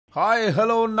Hi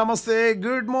hello నమస్తే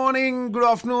good morning good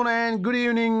afternoon and good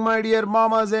evening my dear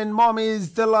మామాస్ and mummies.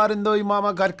 తెల్లారిందో ఈ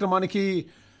మామ కార్యక్రమానికి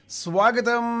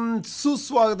స్వాగతం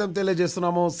సుస్వాగతం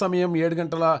తెలియజేస్తున్నాము. సమయం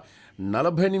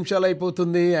 7:40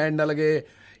 అయిపోతుంది. అండ్ అలాగే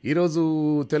ఈరోజు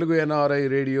తెలుగు ఎన్ఆర్ఐ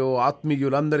రేడియో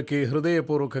ఆత్మీయులందరికీ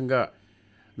హృదయపూర్వకంగా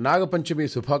నాగపంచమి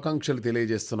శుభాకాంక్షలు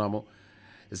తెలియజేస్తున్నాము.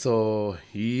 సో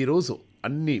ఈరోజు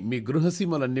మీ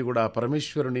గృహసీమలన్నీ కూడా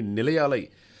పరమేశ్వరుని నిలయాలై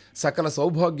సకల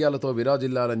సౌభాగ్యాలతో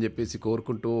విరాజిల్లాలని చెప్పేసి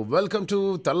కోరుకుంటూ వెల్కమ్ టు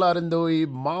తెల్లారిందోయ్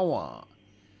మావ.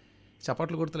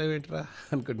 చప్పట్లు కొడతలేవేంట్రా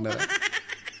అనుకుంటున్నారా?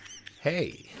 హే,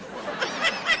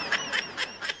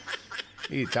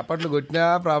 ఈ చప్పట్లు కొట్టినా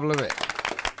ప్రాబ్లమే,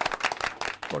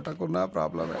 కొట్టకున్నా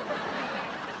ప్రాబ్లమే.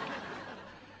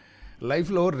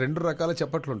 లైఫ్లో 2 రకాల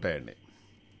చప్పట్లు ఉంటాయండి.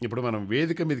 ఇప్పుడు మనం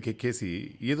వేదిక మీదకి ఎక్కేసి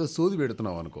ఏదో సోది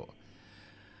పెడుతున్నాం అనుకో,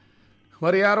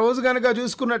 మరి ఆ రోజు కనుక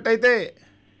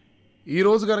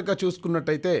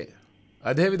చూసుకున్నట్టయితే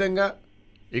అదేవిధంగా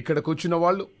ఇక్కడ కూర్చున్న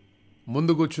వాళ్ళు,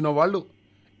 ముందు కూర్చున్న వాళ్ళు,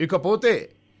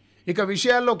 ఇక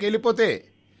విషయాల్లోకి వెళ్ళిపోతే,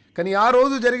 కానీ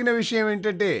ఈరోజు జరిగిన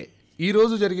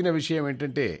విషయం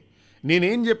ఏంటంటే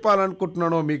నేనేం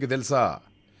చెప్పాలనుకుంటున్నానో మీకు తెలుసా?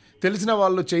 తెలిసిన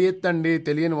వాళ్ళు చెయ్యెత్తండి,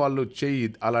 తెలియని వాళ్ళు చెయ్యి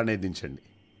అలానే దించండి.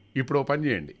 ఇప్పుడు ఓ పని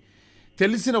చేయండి,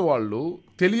 తెలిసిన వాళ్ళు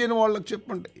తెలియని వాళ్ళకి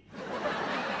చెప్పండి.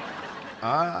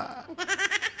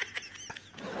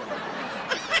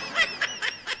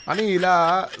 అని ఇలా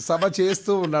సభ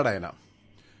చేస్తూ ఉన్నాడు ఆయన.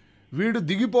 వీడు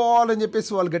దిగిపోవాలని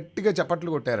చెప్పేసి వాళ్ళు గట్టిగా చప్పట్లు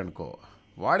కొట్టారనుకో,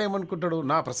 వాడేమనుకుంటాడు,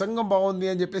 నా ప్రసంగం బాగుంది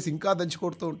అని చెప్పేసి ఇంకా దంచి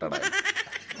కొడుతూ ఉంటాడు ఆయన.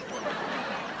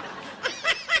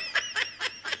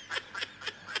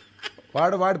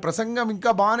 వాడి ప్రసంగం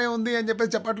ఇంకా బాగానే ఉంది అని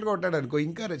చెప్పేసి చప్పట్లు కొట్టాడు అనుకో,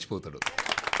 ఇంకా రెచ్చిపోతాడు.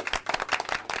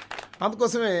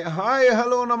 అందుకోసమే హాయ్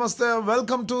హలో నమస్తే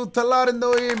వెల్కమ్ టు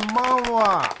తెల్లారిందోయ్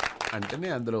మావా అంటేనే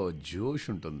అందులో జోష్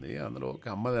ఉంటుంది, అందులో ఒక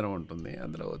అమ్మదనం ఉంటుంది,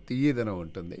 అందులో తీయదనం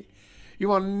ఉంటుంది,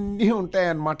 ఇవన్నీ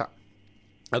ఉంటాయన్నమాట.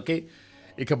 ఓకే,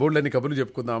 ఇక బోల్డని కబుర్లు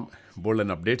చెప్పుకుందాం,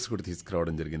 బోల్డని అప్డేట్స్ కూడా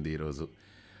తీసుకురావడం జరిగింది ఈరోజు.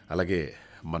 అలాగే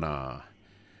మన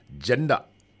జెండా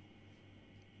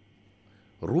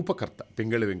రూపకర్త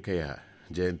పింగళి వెంకయ్య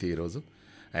జయంతి ఈరోజు.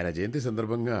 ఆయన జయంతి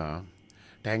సందర్భంగా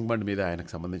ట్యాంక్ బండ్ మీద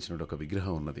ఆయనకు సంబంధించిన ఒక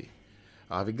విగ్రహం ఉన్నది.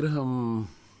 ఆ విగ్రహం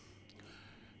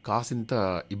కాసింత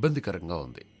ఇబ్బందికరంగా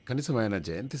ఉంది. కనీసం ఆయన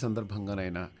జయంతి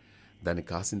సందర్భంగానైనా దాన్ని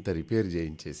కాసింత రిపేర్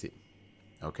చేయించేసి,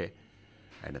 ఓకే,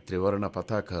 ఆయన త్రివర్ణ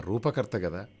పతాక రూపకర్త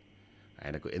కదా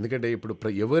ఆయనకు. ఎందుకంటే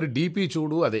ఇప్పుడు ఎవరి డీపీ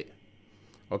చూడు అదే,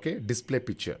 ఓకే, డిస్ప్లే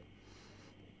పిక్చర్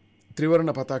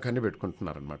త్రివర్ణ పతాకాన్ని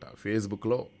పెట్టుకుంటున్నారనమాట.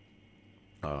 ఫేస్బుక్లో,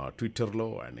 ట్విట్టర్లో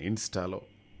అండ్ ఇన్స్టాలో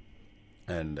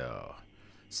అండ్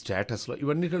స్టేటస్లో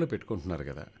ఇవన్నిటిలో పెట్టుకుంటున్నారు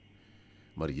కదా.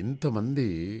 మరి ఇంతమంది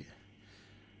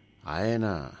ఆయన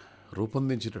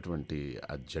రూపొందించేటటువంటి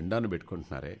ఆ జెండాను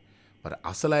పెట్టుకుంటున్నారే, మరి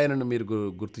అసలు ఆయనను మీరు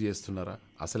గుర్తు చేస్తున్నారా?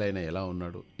 అసలు ఆయన ఎలా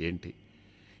ఉన్నాడు ఏంటి,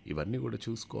 ఇవన్నీ కూడా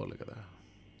చూసుకోవాలి కదా.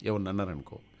 ఏమన్నా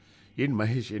అన్నారనుకో, ఏంటి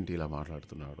మహేష్ ఏంటి ఇలా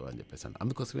మాట్లాడుతున్నాడు అని చెప్పేసి అంటే,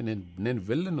 అందుకోసమే నేను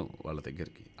వెళ్ళను వాళ్ళ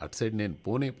దగ్గరికి, అటు సైడ్ నేను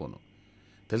పోను.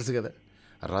 తెలుసు కదా,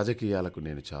 రాజకీయాలకు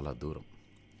నేను చాలా దూరం,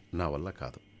 నా వల్ల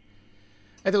కాదు.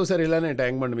 అయితే ఒకసారి ఇలానే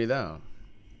ట్యాంక్ బండ్ మీద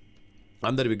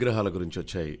అందరి విగ్రహాల గురించి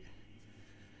వచ్చాయి.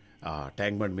 ఆ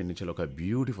ట్యాంక్ బండ్ మీద నుంచి ఒక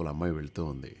బ్యూటిఫుల్ అమ్మాయి వెళుతూ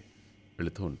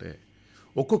ఉంటే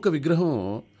ఒక్కొక్క విగ్రహం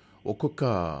ఒక్కొక్క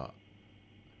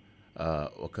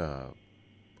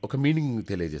ఒక మీనింగ్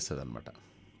తెలియజేస్తుంది అనమాట.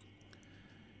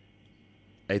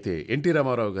 అయితే ఎన్టీ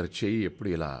రామారావు గారి చెయ్యి ఎప్పుడు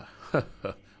ఇలా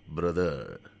బ్రదర్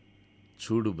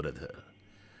చూడు బ్రదర్,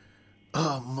 ఆ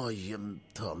అమ్మాయి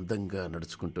ఎంత అందంగా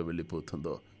నడుచుకుంటూ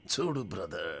వెళ్ళిపోతుందో చూడు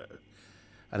బ్రదర్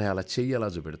అని అలా చెయ్యి అలా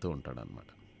చూపెడుతూ ఉంటాడనమాట.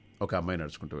 ఒక అమ్మాయి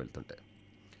నడుచుకుంటూ వెళ్తుంటే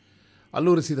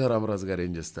అల్లూరి సీతారామరాజు గారు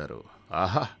ఏం చేస్తారు,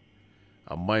 ఆహా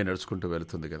అమ్మాయి నడుచుకుంటూ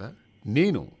వెళుతుంది కదా,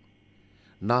 నేను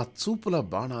నా చూపుల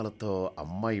బాణాలతో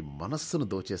అమ్మాయి మనస్సును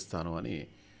దోచేస్తాను అని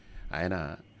ఆయన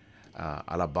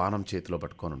అలా బాణం చేతిలో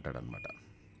పట్టుకొని ఉంటాడనమాట.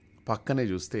 పక్కనే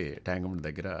చూస్తే ట్యాంక్ బండ్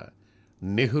దగ్గర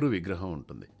నెహ్రూ విగ్రహం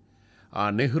ఉంటుంది. ఆ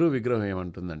నెహ్రూ విగ్రహం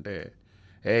ఏమంటుందంటే,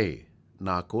 ఏయ్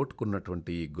నా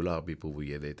కోటుకున్నటువంటి ఈ గులాబీ పువ్వు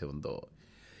ఏదైతే ఉందో,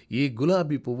 ఈ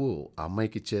గులాబీ పువ్వు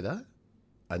అమ్మాయికి ఇచ్చేదా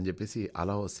అని చెప్పేసి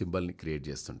అలా ఓ సింబల్ని క్రియేట్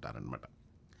చేస్తుంటారనమాట.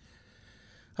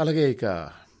 అలాగే ఇక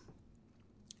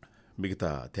మిగతా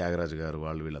త్యాగరాజు గారు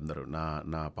వాళ్ళు వీళ్ళందరూ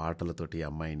నా పాటలతోటి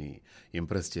అమ్మాయిని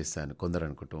ఇంప్రెస్ చేశాను కొందరు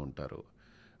అనుకుంటూ ఉంటారు.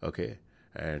 ఓకే,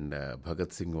 అండ్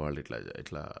భగత్ సింగ్ వాళ్ళు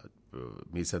ఇట్లా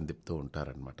మీసం తిప్పుతూ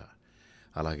ఉంటారనమాట.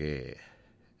 అలాగే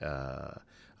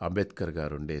అంబేద్కర్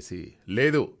గారు ఉండేసి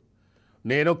లేదు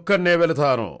నేనొక్కనే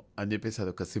వెళతాను అని చెప్పేసి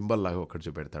అదొక సింబల్ లాగా ఒక్కటి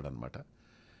చూపెడతాడనమాట.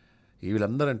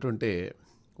 వీళ్ళందరూ అంటుంటే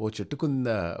ఓ చెట్టు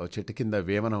కింద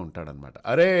వేమన ఉంటాడనమాట.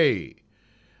 అరే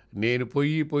నేను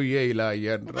పొయ్యే ఇలా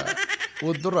అయ్యానురా,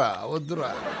 వద్దురా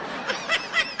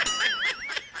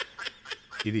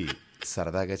ఇది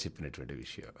సరదాగా చెప్పినటువంటి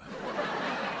విషయం.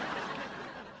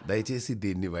 దయచేసి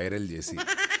దీన్ని వైరల్ చేసి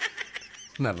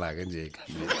నల్లాగం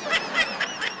చేయకండి.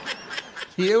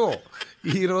 ఏమో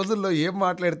ఈ రోజుల్లో ఏం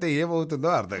మాట్లాడితే ఏమవుతుందో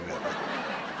అర్థం కాదు.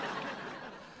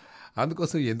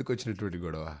 అందుకోసం ఎందుకు వచ్చినటువంటి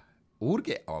గొడవ?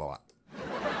 ఊరికే అవలవా.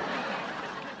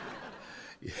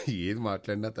 ఏది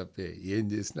మాట్లాడినా తప్పే, ఏం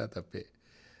చేసినా తప్పే.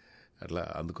 అట్లా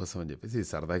అందుకోసం అని చెప్పేసి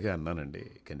సరదాగా అన్నానండి.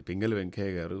 కానీ పింగళి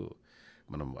వెంకయ్య గారు,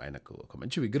 మనం ఆయనకు ఒక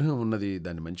మంచి విగ్రహం ఉన్నది,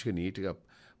 దాన్ని మంచిగా నీట్గా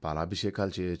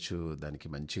పాలాభిషేకాలు చేయొచ్చు, దానికి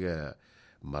మంచిగా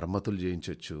మరమ్మతులు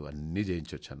చేయించవచ్చు, అన్నీ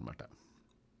చేయించవచ్చు అనమాట.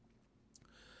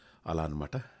 అలా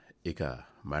అనమాట. ఇక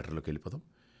మ్యాటర్లోకి వెళ్ళిపోదాం.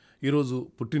 ఈరోజు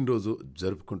పుట్టినరోజు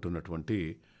జరుపుకుంటున్నటువంటి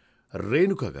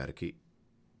రేణుక గారికి,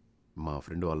 మా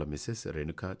ఫ్రెండ్ వాళ్ళ మిస్సెస్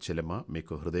రేణుక చెల్లెమ్మ,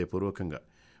 మీకు హృదయపూర్వకంగా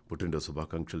పుట్టినరోజు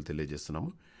శుభాకాంక్షలు తెలియజేస్తున్నాము.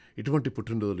 ఇటువంటి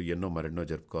పుట్టినరోజులు ఎన్నో మరెన్నో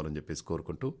జరుపుకోవాలని చెప్పేసి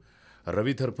కోరుకుంటూ,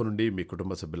 రవి తరపు నుండి, మీ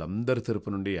కుటుంబ సభ్యులందరి తరపు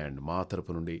నుండి అండ్ మా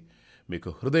తరపు నుండి మీకు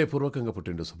హృదయపూర్వకంగా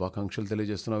పుట్టినరోజు శుభాకాంక్షలు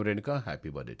తెలియజేస్తున్నాం. Renuka, happy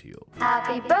birthday to you.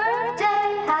 Happy birthday,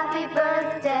 happy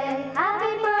birthday,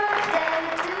 happy birthday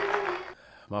to you.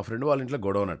 మా ఫ్రెండ్ వాళ్ళ ఇంట్లో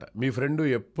గొడవనట. మీ ఫ్రెండ్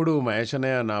ఎప్పుడు మహేష్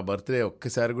అన్నయ్య నా బర్త్డే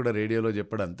ఒక్కసారి కూడా రేడియోలో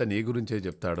చెప్పాడు, అంతా నీ గురించే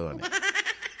చెప్తాడు అని.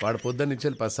 వాడు పొద్దున్నుంచి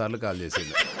 10 సార్లు కాల్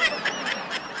చేసిండు.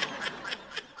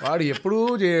 వాడు ఎప్పుడూ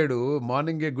చేయడు.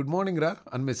 మార్నింగే గుడ్ మార్నింగ్ రా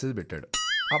అని మెసేజ్ పెట్టాడు.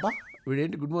 అబ్బా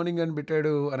వీడేంటి గుడ్ మార్నింగ్ అని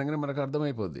పెట్టాడు అనగానే మనకు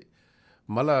అర్థమైపోద్ది.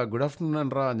 మళ్ళా గుడ్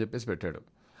ఆఫ్టర్నూన్ రా అని చెప్పేసి పెట్టాడు.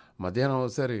 మధ్యాహ్నం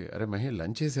ఒకసారి, అరే మహి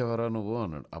లంచ్ చేసేవారా నువ్వు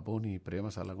అన్నాడు. అబ్బో నీ ప్రేమ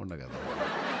సల్లగుండ కదా.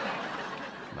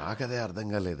 నాకదే అర్థం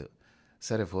కాలేదు.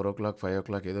 సరే 4 o'clock 5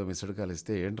 o'clock ఏదో మిస్డ్ కాల్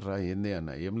ఇస్తే ఏంట్రా ఏంది అన్న.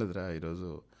 ఏం లేదురా ఈరోజు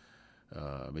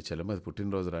మీ చెల్లెమ్మది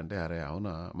పుట్టినరోజు రా అంటే, అరే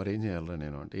అవునా మరి ఏం చేయాలరా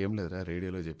నేను అంటే, ఏం లేదురా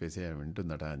రేడియోలో చెప్పేసి ఆమె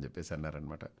వింటుందట అని చెప్పేసి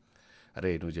అన్నారనమాట. అరే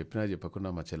నువ్వు చెప్పినా చెప్పకుండా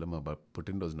మా చెల్లెమ్మ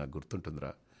పుట్టినరోజు నాకు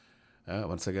గుర్తుంటుందిరా.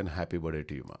 Once again happy birthday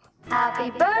to you మా. Happy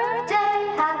birthday,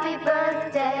 happy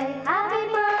birthday, happy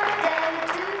birthday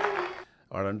to you.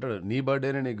 వాడు అంటాడు నీ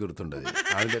బర్త్డేనే నీకు గుర్తుండదు,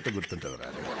 ఆడికైతే గుర్తుంటుంది రా.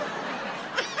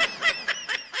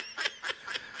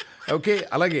 ఓకే,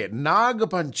 అలాగే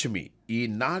నాగపంచమి. ఈ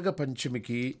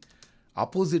నాగపంచమికి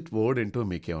ఆపోజిట్ వర్డ్ ఏంటో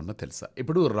మీకేమన్నా తెలుసా?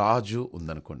 ఇప్పుడు రాజు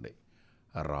ఉందనుకోండి,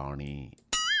 రాణి.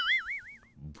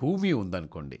 భూమి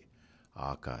ఉందనుకోండి,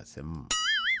 ఆకాశం.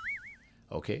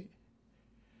 ఓకే,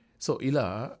 సో ఇలా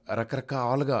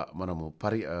రకరకాలుగా మనము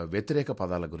వ్యతిరేక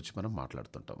పదాల గురించి మనం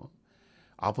మాట్లాడుతుంటాము.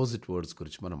 ఆపోజిట్ వర్డ్స్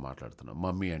గురించి మనం మాట్లాడుతున్నాం.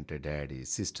 మమ్మీ అంటే డాడీ,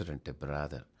 సిస్టర్ అంటే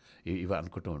బ్రదర్, ఇవి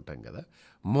అనుకుంటూ ఉంటాం కదా.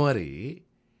 మరి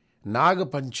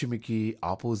నాగపంచమికి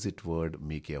ఆపోజిట్ వర్డ్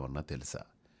మీకేమన్నా తెలుసా?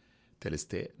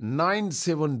 తెలిస్తే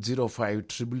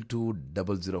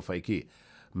 9705222005కి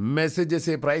మెసేజ్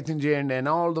చేసే ప్రయత్నం చేయండి. అండ్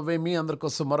ఆల్ ద వే మీ అందరి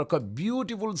కోసం మరొక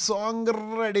బ్యూటిఫుల్ సాంగ్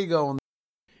రెడీగా ఉంది.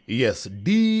 Yes,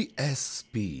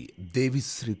 DSP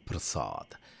Devi Sri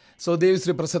Prasad. So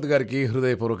Devi Sri Prasad గారికి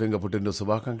హృదయపూర్వకంగా పుట్టినరోజు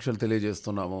శుభాకాంక్షలు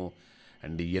తెలియజేస్తున్నాము.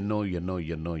 అండ్ ఎన్నో ఎన్నో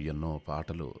ఎన్నో ఎన్నో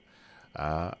పాటలు,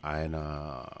 ఆయన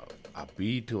ఆ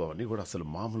బీట్ అవన్నీ కూడా అసలు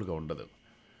మామూలుగా ఉండదు.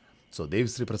 సో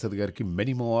దేవిశ్రీ ప్రసాద్ గారికి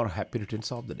many more happy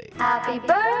returns of the day. Happy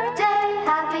birthday,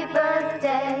 happy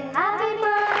birthday, happy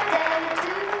birthday to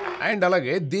you. And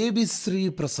అలాగే దేవిశ్రీ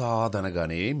ప్రసాద్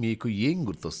అనగానే మీకు ఏం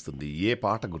గుర్తొస్తుంది? ఏ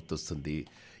పాట గుర్తొస్తుంది?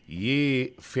 ఏ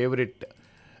ఫేవరెట్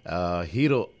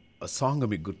హీరో సాంగ్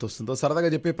మీకు గుర్తొస్తుందో సరదాగా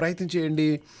చెప్పే ప్రయత్నం చేయండి.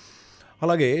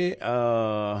 అలాగే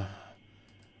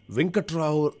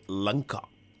వెంకట్రావు లంక,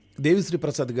 దేవిశ్రీ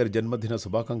ప్రసాద్ గారి జన్మదిన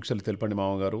శుభాకాంక్షలు తెలపండి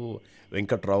మామగారు.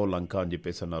 వెంకట్రావు లంక అని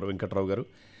చెప్పేసి అన్నారు. వెంకట్రావు గారు,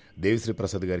 దేవిశ్రీ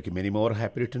ప్రసాద్ గారికి many more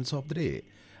happy returns of the day.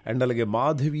 And అలాగే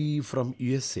మాధవి ఫ్రమ్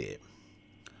USA.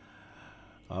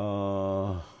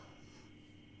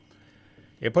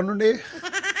 ఎప్పటి నుండి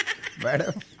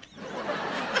మేడం?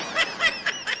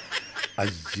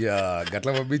 అయ్యా గట్ల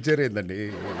పంపించారు ఏందండి,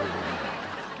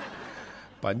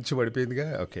 పంచి పడిపోయిందిగా.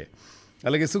 ఓకే,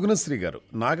 అలాగే సుగుణశ్రీ గారు,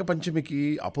 నాగపంచమికి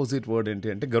ఆపోజిట్ వర్డ్ ఏంటి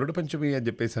అంటే గరుడ పంచమి అని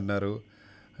చెప్పేసి అన్నారు.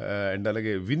 అండ్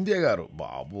అలాగే వింధ్య గారు,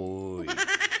 బాబోయ్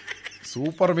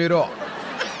సూపర్ మీరు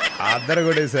అద్దరు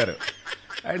కొట్టేశారు.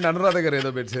 అండ్ అనురాధ గారు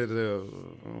ఏదో పెట్టారు.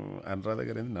 అనురాధ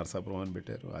గారు ఏంది నర్సాపురం అని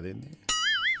పెట్టారు, అదేంది?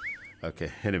 Okay,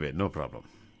 anyway no problem.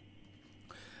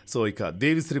 So ఇక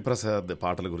దేవిశ్రీ ప్రసాద్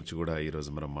పాటల గురించి కూడా ఈరోజు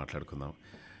మనం మాట్లాడుకుందాం.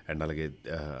 అండ్ అలాగే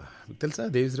తెలుసా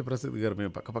దేవిశ్రీ ప్రసాద్ గారు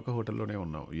మేము పక్క హోటల్లోనే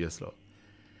ఉన్నాం యుఎస్లో.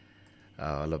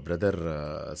 వాళ్ళ బ్రదర్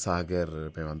సాగర్,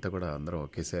 మేమంతా కూడా అందరం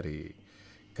ఒకేసారి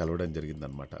కలవడం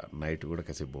జరిగిందనమాట. నైట్ కూడా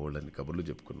కాసేపు బోల్డ్ అని కబుర్లు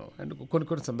చెప్పుకున్నాం. అండ్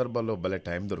కొన్ని సందర్భాల్లో భలే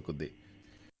టైం దొరుకుద్ది.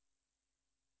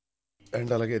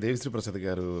 అండ్ అలాగే దేవిశ్రీ ప్రసాద్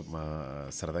గారు మా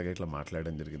సరదాగా ఇట్లా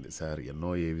మాట్లాడడం జరిగింది. సార్ ఎన్నో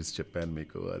ఏవిస్ చెప్పాను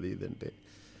మీకు, అది ఇదంటే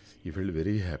ఈ ఫీల్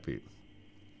వెరీ హ్యాపీ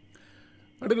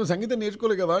అంటే, నువ్వు సంగీతం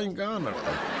నేర్చుకోలే కదా ఇంకా అన్నాడు.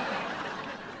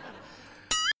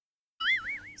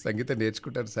 సంగీతం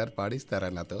నేర్చుకుంటాను సార్, పాడిస్తారా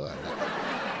నాతో అన్నాడు.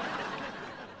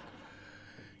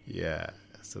 యా.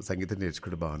 సో సంగీతం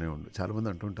నేర్చుకుంటే బాగానే ఉండు. చాలామంది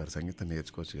అంటుంటారు సంగీతం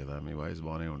నేర్చుకోవచ్చు కదా, మీ వాయిస్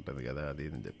బాగానే ఉంటుంది కదా అది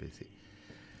అని చెప్పేసి.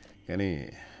 కానీ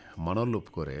మనోళ్ళు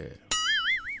ఒప్పుకోరే.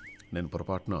 నేను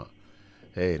పొరపాటున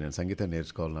నేను సంగీతం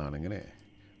నేర్చుకోవాలన్నా అనగానే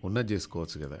ఉన్నది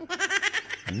చేసుకోవచ్చు కదా,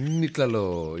 అన్నిట్లలో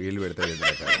ఏళ్ళు పెడతాయి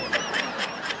కదా,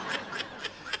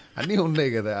 అన్నీ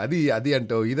ఉన్నాయి కదా, అది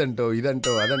అంటావు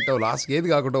ఇదంటావు అదంటావు, లాస్ట్కి ఏది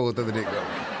కాకుండా పోతుంది నీకు.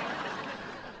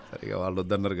 సరిగా వాళ్ళు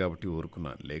వద్దన్నారు కాబట్టి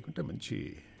ఊరుకున్నాను, లేకుంటే మంచి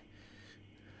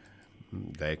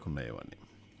గాయకున్నాయేవాన్ని.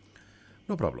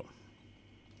 No problem,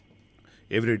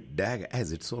 every dog as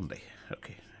its own day.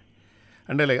 Okay.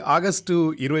 అంటే లైక్ ఆగస్టు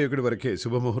 21 వరకే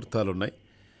శుభముహూర్తాలు ఉన్నాయి.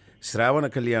 శ్రావణ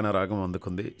కళ్యాణ రాగం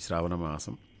అందుకుంది. శ్రావణ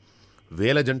మాసం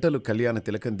వేల జంటలు కళ్యాణ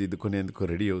తిలకం దిద్దుకునేందుకు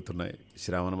రెడీ అవుతున్నాయి.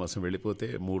 శ్రావణ మాసం వెళ్ళిపోతే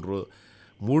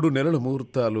 3 నెలల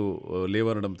ముహూర్తాలు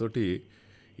లేవనడంతో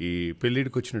ఈ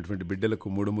పెళ్ళిడికి వచ్చినటువంటి బిడ్డలకు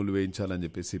 3 ముళ్ళు వేయించాలని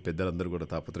చెప్పేసి పెద్దలందరూ కూడా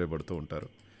తాపత్రయపడుతూ ఉంటారు.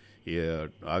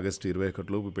 ఆగస్టు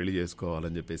 21 లోపు పెళ్లి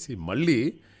చేసుకోవాలని చెప్పేసి. మళ్ళీ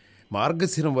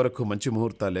మార్గశిరం వరకు మంచి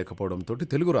ముహూర్తాలు లేకపోవడంతో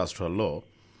తెలుగు రాష్ట్రాల్లో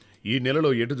ఈ నెలలో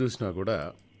ఎటు చూసినా కూడా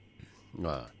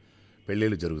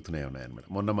పెళ్ళిళ్ళు జరుగుతూనే ఉన్నాయన్నమాట.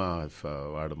 మొన్న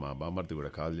మా బామ్మర్ది కూడా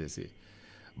కాల్ చేసి,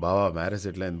 బావా మ్యారేజ్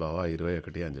ఎట్లా అయింది బావా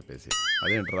 21 అని చెప్పేసి.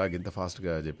 అదేంట్రా ఇంత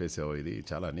ఫాస్ట్గా చెప్పేసావు, ఇది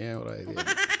చాలా అన్యాయం రా ఇది.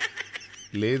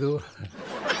 లేదు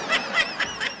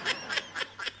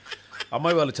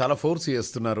అమ్మాయి వాళ్ళు చాలా ఫోర్స్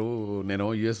చేస్తున్నారు. నేను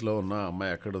యూఎస్లో ఉన్న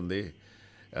అమ్మాయి ఎక్కడుంది,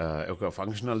 ఒక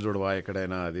ఫంక్షన్ హాల్ చూడవా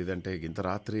ఎక్కడైనా అది ఇదంటే, ఇంత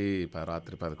రాత్రి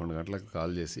 11 గంటలకు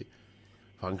కాల్ చేసి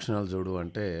ఫంక్షన్ హాల్ చూడు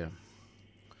అంటే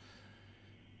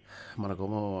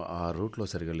మనకేమో ఆ రూట్లో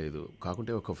సరిగా లేదు.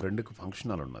 కాకుంటే ఒక ఫ్రెండ్కి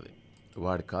ఫంక్షన్ హాల్ ఉన్నది,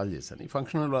 వాడికి కాల్ చేశాను. ఈ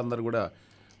ఫంక్షన్ హాల్ అందరూ కూడా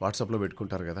వాట్సాప్లో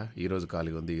పెట్టుకుంటారు కదా, ఈరోజు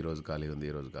ఖాళీగా ఉంది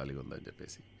అని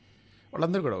చెప్పేసి.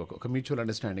 వాళ్ళందరూ కూడా ఒక మ్యూచువల్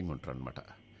అండర్స్టాండింగ్ ఉంటారు అనమాట.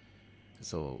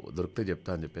 సో దొరికితే చెప్తా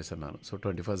అని చెప్పేసి అన్నాను. సో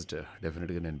 21st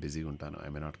డెఫినెట్గా నేను బిజీగా ఉంటాను. I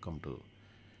may not come to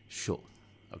show.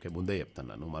 Okay, ముందే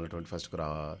చెప్తాను. మళ్ళీ 21st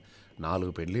 4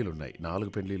 పెళ్ళిళ్ళు ఉన్నాయి. 4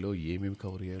 పెళ్ళిళ్ళు ఏమేమి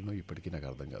కవర్ చేయాలో ఇప్పటికీ నాకు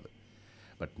అర్థం కాదు.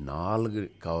 బట్ 4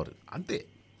 కవర్ అంతే.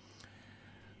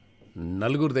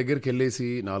 4 దగ్గరికి వెళ్ళేసి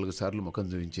 4 సార్లు ముఖం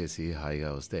చూపించేసి హాయిగా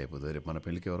వస్తే అయిపోతుంది. రేపు మన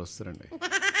పెళ్ళికి ఎవరు వస్తారండి?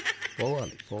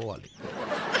 పోవాలి.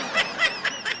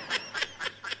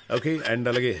 ఓకే. అండ్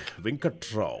అలాగే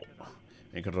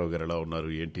వెంకట్రావు గారు ఎలా ఉన్నారు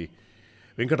ఏంటి?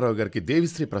 వెంకట్రావు గారికి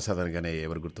దేవిశ్రీ ప్రసాద్ అనగానే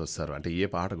ఎవరు గుర్తొస్తారు, అంటే ఏ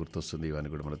పాట గుర్తొస్తుంది, ఇవన్నీ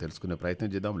కూడా మనం తెలుసుకునే ప్రయత్నం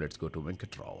చేద్దాం. Let's go to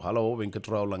Venkatrao. Hello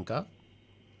Venkatrao లంక.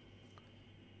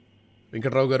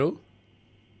 వెంకట్రావు గారు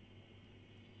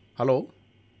హలో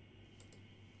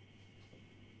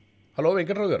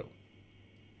వెంకట్రావు గారు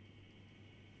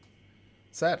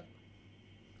సార్,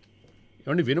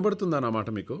 ఏమండి వినబడుతుందా నా మాట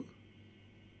మీకు?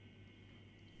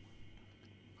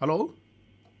 హలో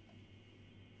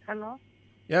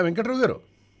వెంకట్రావు గారు.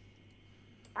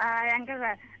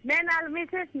 నేను వాళ్ళ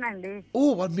మిస్సెస్ అండి. ఓ,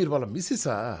 మీరు వాళ్ళ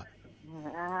మిస్సెసా?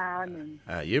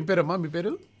 ఏం పేరమ్మా మీ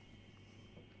పేరు?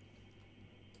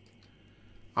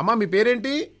 అమ్మా మీ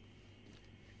పేరేంటి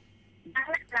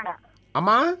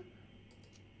అమ్మా?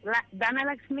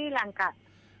 ధనలక్ష్మి లంక.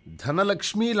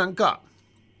 ధనలక్ష్మి లంక.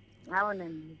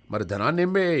 అవునండి. మరి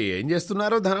ధనాన్ని ఏం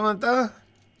చేస్తున్నారు? ధనం అంతా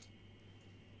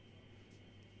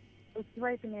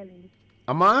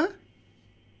అమ్మా?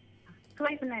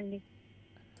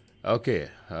 ఓకే.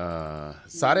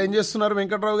 సార్ ఏం చేస్తున్నారు?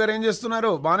 వెంకట్రావు గారు ఏం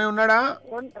చేస్తున్నారు? బానే ఉన్నాడా?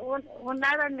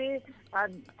 ఉన్నాడండి,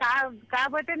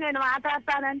 కాబట్టి నేను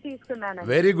మాట్లాడతానని తీసుకున్నాను.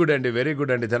 వెరీ గుడ్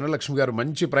అండి. ధనలక్ష్మి గారు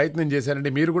మంచి ప్రయత్నం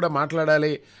చేశారండి. మీరు కూడా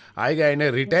మాట్లాడాలి. ఆయన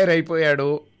రిటైర్ అయిపోయాడు.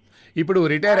 ఇప్పుడు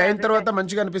రిటైర్ అయిన తర్వాత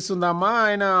మంచిగా అనిపిస్తుందా అమ్మా?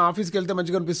 ఆయన ఆఫీస్కి వెళ్తే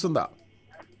మంచిగా అనిపిస్తుందా?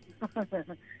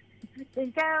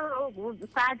 ఇంకా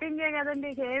స్టార్టింగే కదండి,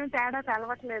 ఏమి తేడా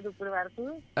కలవట్లేదు ఇప్పుడు వరకు.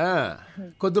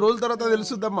 కొద్ది రోజుల తర్వాత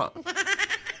తెలుస్తుందమ్మా,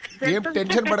 ఏం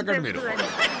టెన్షన్ పడకండి మీరు.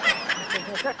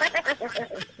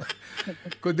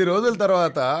 కొద్ది రోజుల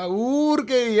తర్వాత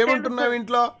ఊరికే ఏమంటున్నావు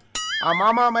ఇంట్లో, ఆ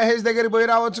మామ మహేష్ దగ్గరికి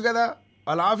పోయి రావచ్చు కదా,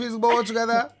 వాళ్ళ ఆఫీస్కి పోవచ్చు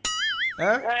కదా,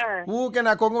 ఊరికే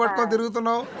నా కొంగు పట్టుకొని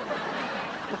తిరుగుతున్నావు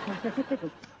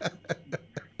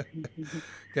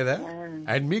కదా.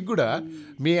 అండ్ మీకు కూడా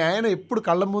మీ ఆయన ఎప్పుడు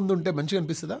కళ్ళ ముందు ఉంటే మంచిగా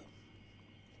అనిపిస్తుందా?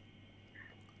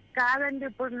 కాదండి,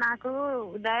 ఇప్పుడు నాకు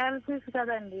డయాలసిస్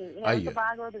కదండి,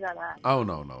 బాగోదు కదా.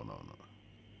 అవునవునవునవును.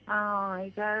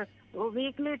 ఇక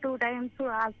వీక్లీ 2 times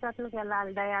హాస్పిటల్కి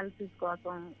వెళ్ళాలి డయాలసిస్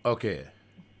కోసం. ఓకే.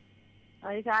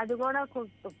 ఇక అది కూడా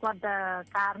కొంత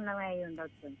కారణమే అయి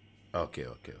ఉండొచ్చు. ఓకే.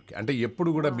 అంటే ఎప్పుడు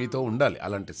కూడా మీతో ఉండాలి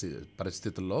అలాంటి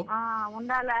పరిస్థితుల్లో?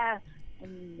 ఉండాలి.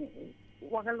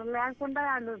 ఒకళ్ళు లేకుండా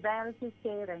వాళ్ళు డయాలసిస్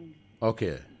చేయరండి.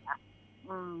 ఓకే.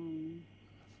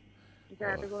 ఇక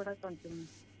అది కూడా కొంచెం.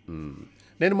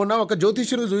 నేను మొన్న ఒక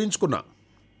జ్యోతిష్యుడు చూయించుకున్నా.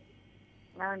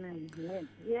 అవునండి.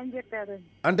 ఏం చెప్పారు?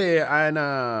 అంటే ఆయన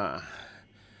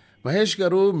మహేష్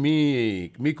గారు,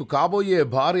 మీకు కాబోయే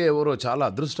భార్య ఎవరో చాలా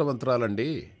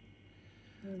అదృష్టవంతురాలండి.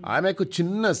 ఆమెకు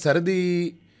చిన్న సర్ది,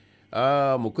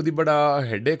 ముక్కుదిబ్బడ,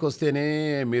 హెడేక్ వస్తేనే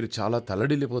మీరు చాలా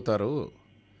తల్లడిల్లిపోతారు.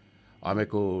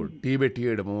 ఆమెకు టీ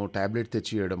పెట్టియడము, టాబ్లెట్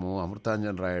తెచ్చియడము,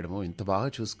 అమృతాంజన్ రాయడము ఇంత బాగా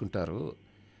చూసుకుంటారు.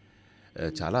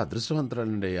 చాలా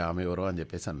అదృష్టవంతురాలండి ఆమె ఎవరో అని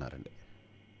చెప్పేసి అన్నారండి.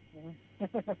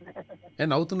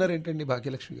 నవ్వుతున్నారు ఏంటండి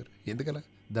భాగ్యలక్ష్మి గారు? ఎందుకలా?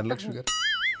 ధనలక్ష్మి గారు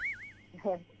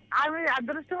ఆమె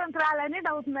అదృష్టవంతురాలని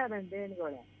నవ్వుతున్నారండి నేను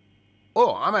కూడా. ఓ,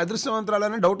 ఆమె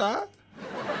అదృష్టవంతురాలని డౌటా?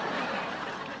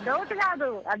 డౌట్ కాదు,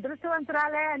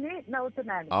 అదృష్టవంతురాలే అని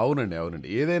నవ్వుతున్నాను. అవునండి.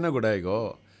 ఏదైనా కూడా ఇగో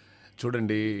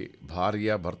చూడండి, భార్య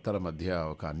భర్తల మధ్య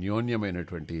ఒక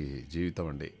అన్యోన్యమైనటువంటి జీవితం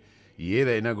అండి.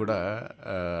 ఏదైనా కూడా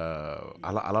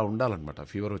అలా అలా ఉండాలన్నమాట.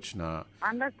 ఫీవర్ వచ్చినా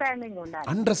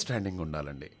అండర్స్టాండింగ్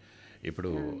ఉండాలండి. ఇప్పుడు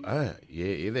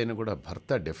ఏదైనా కూడా భర్త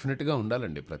డెఫినెట్గా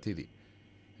ఉండాలండి ప్రతిదీ.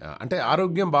 అంటే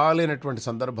ఆరోగ్యం బాగాలేనటువంటి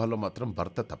సందర్భాల్లో మాత్రం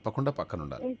భర్త తప్పకుండా పక్కన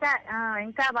ఉండాలి.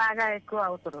 ఇంకా బాగా ఎక్కువ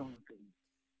అవసరం.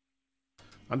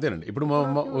 అంతేనండి.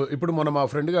 ఇప్పుడు మొన్న మా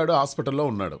ఫ్రెండ్ గారు హాస్పిటల్లో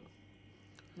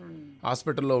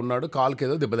ఉన్నాడు. కాలుకి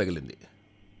ఏదో దెబ్బ తగిలింది.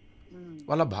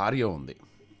 వాళ్ళ భార్య ఉంది.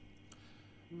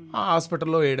 ఆ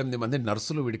హాస్పిటల్లో 8 మంది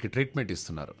నర్సులు వీడికి ట్రీట్మెంట్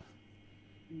ఇస్తున్నారు.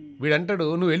 వీడంటాడు,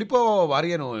 నువ్వు వెళ్ళిపో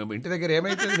భార్యను, ఇంటి దగ్గర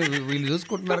ఏమైతే వీళ్ళు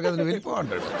చూసుకుంటున్నారు కదా, నువ్వు వెళ్ళిపో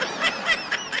అంటాడు.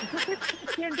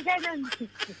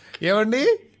 ఏమండి,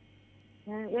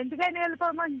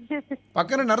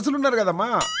 పక్కన నర్సులు ఉన్నారు కదమ్మా,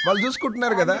 వాళ్ళు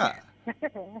చూసుకుంటున్నారు కదా,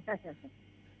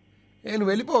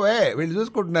 నువ్వు వెళ్ళిపోవే, వీళ్ళు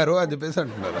చూసుకుంటున్నారు అని చెప్పేసి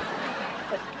అంటున్నారు.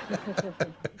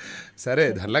 సరే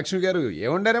ధనలక్ష్మి గారు,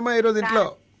 ఏముండారమ్మా ఈరోజు ఇంట్లో?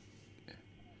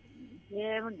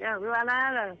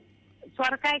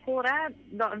 సొరకాయ కూర,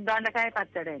 దొండకాయ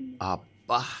పచ్చడి.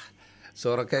 అబ్బా,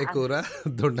 సొరకాయ కూర,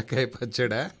 దొండకాయ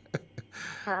పచ్చడా?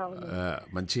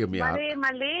 మంచిగా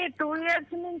మళ్ళీ 2 years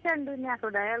నుంచి అండి నాకు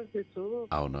డయాలసిస్.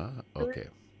 అవునా? ఓకే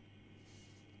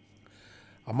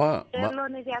అమ్మా.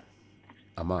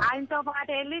 ఆయనతో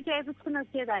పాటు వెళ్ళి చేపించుకుని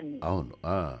వచ్చేదాన్ని. అవును.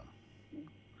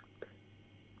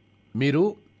 మీరు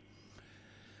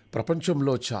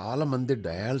ప్రపంచంలో చాలా మంది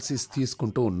డయాలసిస్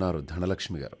తీసుకుంటూ ఉన్నారు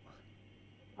ధనలక్ష్మి గారు.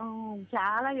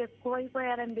 చాలా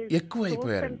ఎక్కువైపోయారండి.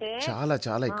 చాలా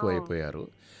చాలా ఎక్కువైపోయారు.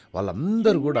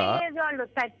 వాళ్ళందరూ కూడా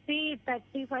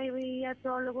 30-35 years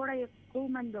వాళ్ళు కూడా ఎక్కువ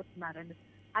మంది వస్తున్నారండి.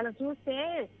 అలా చూస్తే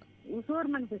ఉసూరు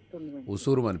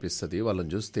అనిపిస్తుంది,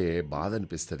 వాళ్ళని చూస్తే బాధ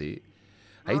అనిపిస్తుంది.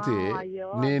 అయితే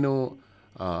నేను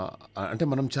అంటే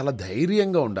మనం చాలా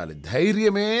ధైర్యంగా ఉండాలి.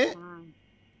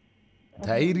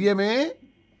 ధైర్యమే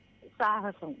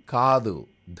సాహసం కాదు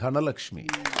ధనలక్ష్మి.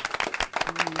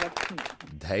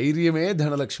 ధైర్యమే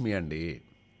ధనలక్ష్మి అండి.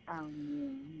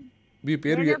 మీ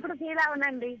పేరు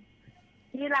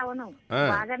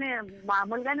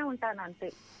మామూలుగానే ఉంటాను అంతే.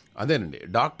 అదేనండి,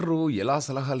 డాక్టరు ఎలా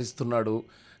సలహాలు ఇస్తున్నాడు,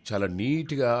 చాలా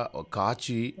నీట్గా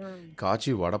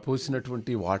కాచి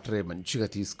వడపోసినటువంటి వాటరే మంచిగా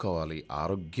తీసుకోవాలి.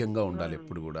 ఆరోగ్యంగా ఉండాలి.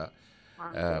 ఎప్పుడు కూడా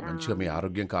మంచిగా మీ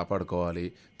ఆరోగ్యం కాపాడుకోవాలి.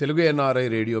 తెలుగు ఎన్ఆర్ఐ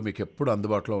రేడియో మీకు ఎప్పుడు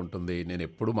అందుబాటులో ఉంటుంది. నేను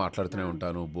ఎప్పుడు మాట్లాడుతూనే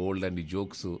ఉంటాను. బోల్డ్ అండి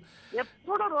జోక్స్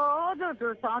ఎప్పుడు రోజు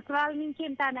సంవత్సరాల నుంచి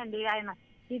ఉంటానండి. ఆయన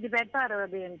ఇది పెడతారు,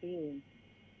 అదేంటి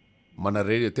మన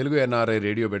రేడియో, తెలుగు ఎన్ఆర్ఐ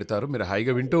రేడియో పెడతారు, మీరు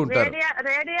హాయిగా వింటూ ఉంటారు.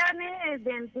 రేడియోని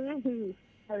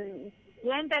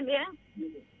ఏంటండి,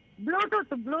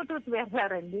 బ్లూటూత్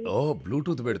పెడతారండి. ఓ,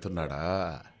 బ్లూటూత్ పెడుతున్నాడా?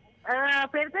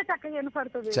 పెడితే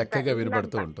చక్కగా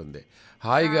వినపడుతూ ఉంటుంది.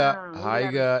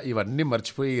 హాయిగా ఇవన్నీ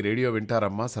మర్చిపోయి రేడియో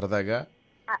వింటారమ్మా సరదాగా?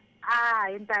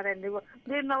 వింటారండి.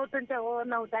 మీరు నవ్వుతుంటే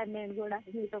నవ్వుతాను నేను కూడా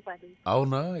మీతో పాటు.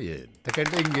 అవునా?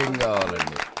 ఎంతకంటే ఇంకేం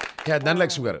కావాలండి.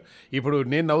 ధనలక్ష్మి గారు, ఇప్పుడు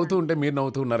నేను నవ్వుతూ ఉంటే మీరు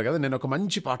నవ్వుతూ ఉన్నారు కదా, నేను ఒక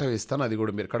మంచి పాట వేస్తాను, అది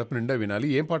కూడా మీరు కడుపు నిండా వినాలి.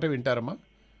 ఏం పాట వింటారమ్మా?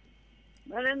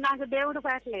 నాకు దేవుడి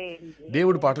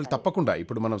పాటలు తప్పకుండా.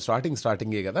 ఇప్పుడు మనం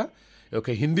స్టార్టింగే కదా, ఒక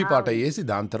హిందీ పాట వేసి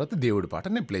దాని తర్వాత దేవుడి పాట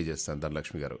నేను ప్లే చేస్తాను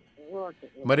ధనలక్ష్మి గారు.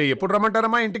 మరి ఎప్పుడు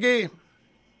రమ్మంటారమ్మా ఇంటికి?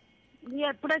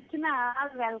 ఎప్పుడు వచ్చినా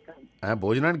వెల్కమ్.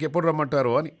 భోజనానికి ఎప్పుడు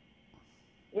రమ్మంటారు అని?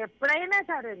 ఎప్పుడైనా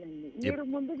సరేనండి, మీరు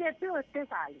ముందు చెప్పి వస్తే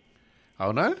చాలు.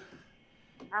 అవునా?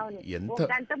 ఎంత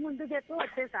గంట ముందు చెప్పి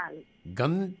వస్తే చాలు.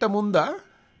 గంట ముందా?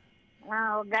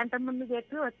 గంట ముందు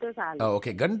చెప్పి వస్తే చాలు.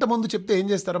 ఓకే, గంట ముందు చెప్తే ఏం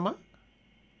చేస్తారమ్మా?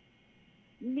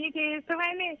 మీకు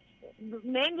ఇష్టమైన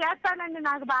నేను చేస్తానండి,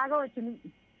 నాకు బాగా వచ్చింది.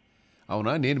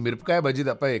 అవునా? నేను మిరపకాయ బజ్జీ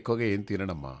తప్ప ఎక్కువగా ఏం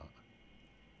తిననమ్మా.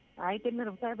 అయితే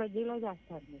మిరపకాయ బజ్జీలో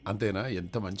చేస్తాను. అంతేనా?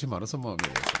 ఎంత మంచి మనసమ్మా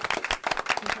మీరు.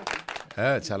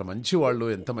 చాలా మంచి వాళ్ళు,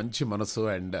 ఎంత మంచి మనసు.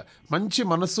 అండ్ మంచి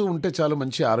మనసు ఉంటే చాలు,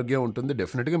 మంచి ఆరోగ్యం ఉంటుంది.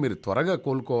 డెఫినెట్గా మీరు త్వరగా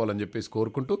కోలుకోవాలని చెప్పేసి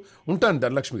కోరుకుంటూ ఉంటాను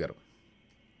ధనలక్ష్మి గారు.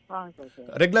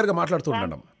 రెగ్యులర్గా మాట్లాడుతూ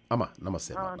ఉండండి అమ్మా.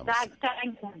 నమస్తే.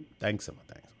 థ్యాంక్స్ అమ్మా.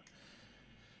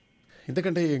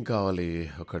 ఇంతకంటే ఏం కావాలి?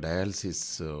 ఒక డయాలసిస్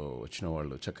వచ్చిన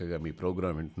వాళ్ళు చక్కగా మీ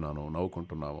ప్రోగ్రామ్ వింటున్నాను,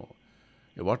 నవ్వుకుంటున్నాము.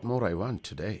 What more I want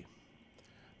today?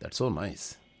 That's so nice.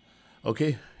 Okay,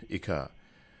 ఇక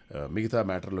మిగతా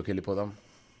మ్యాటర్లోకి వెళ్ళిపోదాం.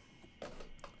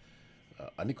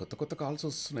 అన్ని కొత్త కొత్త కాల్స్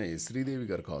వస్తున్నాయి. శ్రీదేవి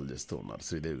గారు కాల్ చేస్తూ ఉన్నారు.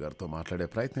 శ్రీదేవి గారితో మాట్లాడే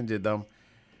ప్రయత్నం చేద్దాం.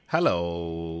 హలో.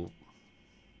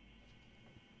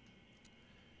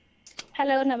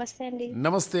 హలో, నమస్తే అండి.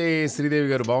 నమస్తే శ్రీదేవి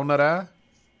గారు, బాగున్నారా?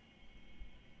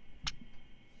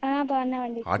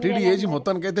 బాగున్నామండి. అటు ఇటు ఏజ్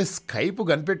మొత్తానికైతే స్కైప్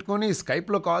కనిపెట్టుకొని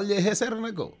స్కైప్లో కాల్ చేసేసారు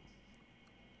నాకు.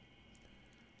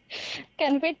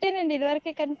 కనిపెట్టానండి,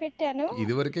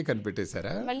 ఇదివరకే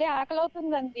కనిపెట్టేశారా? మళ్ళీ ఆకలి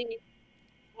అవుతుందండి.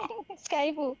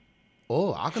 స్కైప్ ఓ,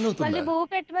 ఆకలి అవుతుందా? మళ్ళీ బువ్వ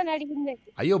పెట్టమని అడిగింది.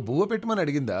 అయ్యో, బువ్వ పెట్టమని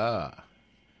అడిగిందా?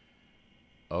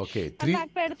 ఓకే.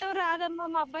 నాకు పెడతావు రాదమ్మా,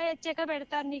 మా అబ్బాయి వచ్చాక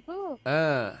పెడతాను నీకు.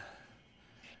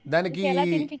 దానికి ఎలా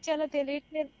తినిపించాలో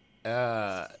తెలియట్లేదు.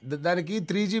 దానికి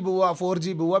 3G బువ్వ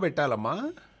 4G బువ్వ పెట్టాలమ్మా.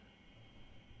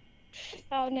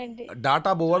 అవునండి,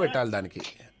 డాటా బువ్వ పెట్టాలి దానికి,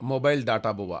 మొబైల్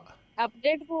డాటా బువ్వ.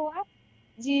 అప్డేట్ బువ్వ,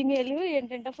 జీమెయిల్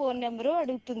ఏంటంటే ఫోన్ నెంబరు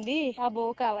అడుగుతుంది, ఆ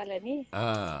బువ్వ కావాలని.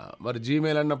 మరి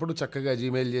జీమెయిల్ అన్నప్పుడు చక్కగా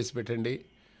జీమెయిల్ చేసి పెట్టండి.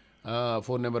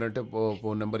 ఫోన్ నెంబర్ అంటే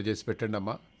ఫోన్ నెంబర్ చేసి పెట్టండి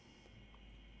అమ్మా.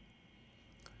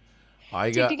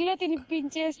 చిటికలో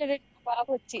తినిపించేసాడు బాబు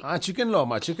వచ్చి. చికెన్లో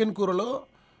అమ్మా, చికెన్ కూరలో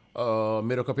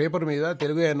మీరు ఒక పేపర్ మీద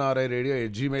తెలుగు NRI Radio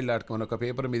 @gmail.com అని ఒక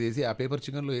పేపర్ మీద వేసి ఆ పేపర్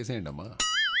చికెన్లో వేసేయండి అమ్మా.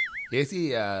 వేసి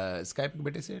స్కైప్కి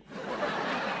పెట్టేసేయండి.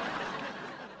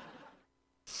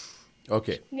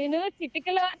 ఓకే. నేను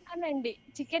చిటికలో అన్నానండి,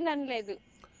 చికెన్ అనలేదు.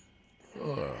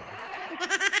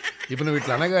 ఇప్పుడు నువ్వు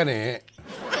ఇట్లా అనగానే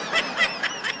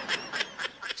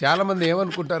చాలామంది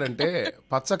ఏమనుకుంటారంటే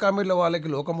పచ్చ కామెడీలో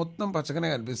వాళ్ళకి లోకం మొత్తం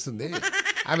పచ్చగానే కనిపిస్తుంది,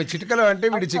 ఆమె చిటికలో అంటే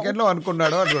వీడు చికెన్లో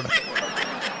అనుకున్నాడు అనుకోండి.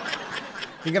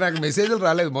 ఇంకా నాకు మెసేజ్లు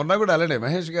రాలేదు. మొన్న కూడా అలానే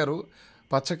మహేష్ గారు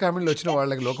పచ్చ కామెడీలో వచ్చిన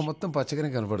వాళ్ళకి లోకం మొత్తం పచ్చగానే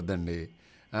కనపడుద్దండి.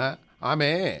 ఆమె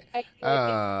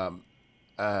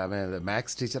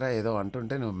మ్యాథ్స్ టీచరా ఏదో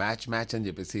అంటుంటే నువ్వు మ్యాచ్ అని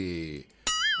చెప్పేసి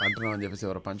అంటున్నావు అని చెప్పేసి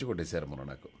ఎవరు పంచి కొట్టేశారు మొన్న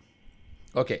నాకు.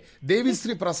 ఓకే,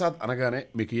 దేవిశ్రీ ప్రసాద్ అనగానే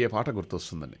మీకు ఏ పాట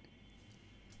గుర్తొస్తుందండి?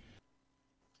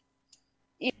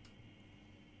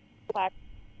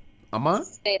 అమ్మా,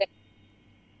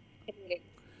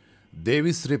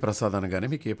 దేవిశ్రీ ప్రసాద్ అనగానే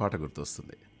మీకు ఏ పాట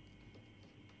గుర్తొస్తుంది?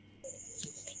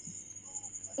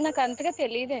 నాకు అంతగా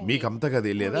తెలియదు. మీకు అంతగా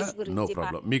తెలియదా? No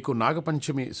problem. మీకు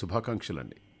నాగపంచమి శుభాకాంక్షలు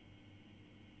అండి.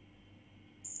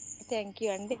 థ్యాంక్ యూ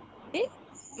అండి.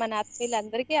 మన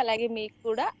ఆత్మీయులందరికీ అలాగే మీకు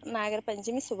కూడా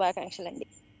నాగపంచమి శుభాకాంక్షలు అండి.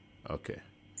 ఓకే.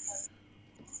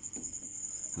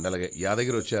 అలాగే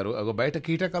యాదగిరి వచ్చారు. అగో బయట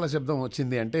కీటకాల శబ్దం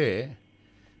వచ్చింది అంటే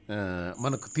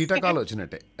మనకు కీటకాలు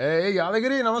వచ్చినట్టే.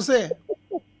 యాదగిరి నమస్తే.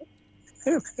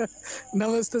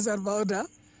 నమస్తే సార్, బాగున్నా?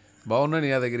 బాగున్నాను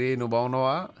యాదగిరి, నువ్వు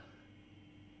బాగున్నావా?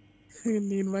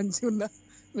 నేను మంచిగా ఉన్నా,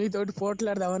 మీతోటి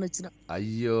పోట్లాడదామని వచ్చిన.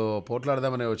 అయ్యో,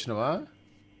 పోట్లాడదామని వచ్చినవా?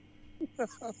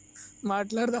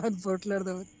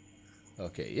 పోట్లాడదామని.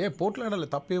 ఓకే, పోట్లాడాలి,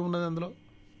 తప్పేమున్నది అందులో?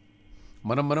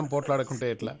 మనం పోట్లాడుకుంటే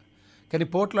ఎట్లా? కానీ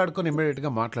పోట్లాడుకొని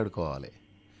ఇమ్మీడియట్గా మాట్లాడుకోవాలి.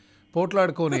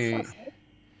 పోట్లాడుకొని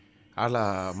అలా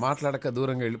మాట్లాడక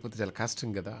దూరంగా వెళ్ళిపోతే చాలా కష్టం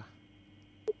కదా.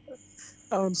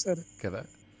 అవును సార్, కదా.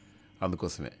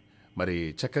 అందుకోసమే మరి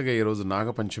చక్కగా ఈరోజు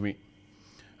నాగపంచమి,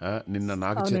 నిన్న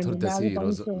నాగ చతుర్దశి,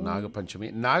 ఈరోజు నాగపంచమి.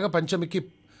 నాగపంచమికి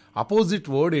అపోజిట్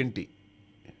వర్డ్ ఏంటి?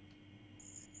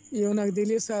 ఏమో నాకు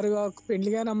తెలియదు సార్.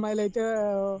 పెళ్లిగాని అమ్మాయిలు అయితే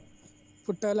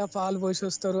పుట్టాల పాలు పోసి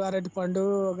వస్తారు, అరటి పండు,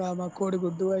 మా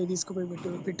కోడిగుడ్డు అవి తీసుకుపోయి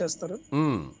పెట్టేస్తారు.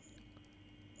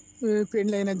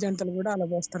 పెళ్ళైన జంటలు కూడా అలా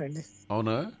పోస్తారండి.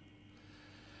 అవునా?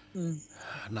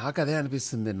 నాకు అదే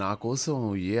అనిపిస్తుంది. నా కోసం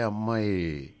ఏ అమ్మాయి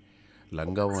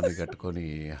లంగావోని కట్టుకొని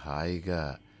హాయిగా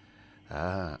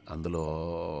అందులో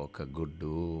ఒక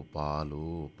గుడ్డు, పాలు,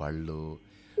 పళ్ళు,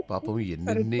 పాపం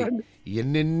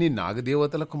ఎన్నెన్ని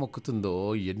నాగదేవతలకు మొక్కుతుందో,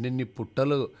 ఎన్నెన్ని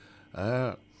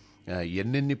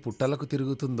పుట్టలకు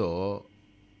తిరుగుతుందో,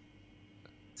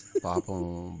 పాపం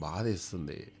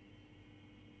బాధేస్తుంది.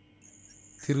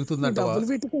 తిరుగుతుందంట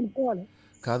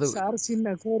కాదు,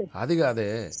 అది కాదే.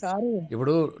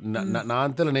 ఇప్పుడు నా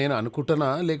అంతలో నేను అనుకుంటున్నా,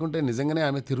 లేకుంటే నిజంగానే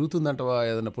ఆమె తిరుగుతుందంటవా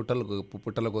ఏదైనా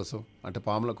పుట్టల కోసం, అంటే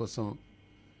పాముల కోసం?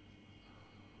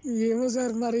 ఏమో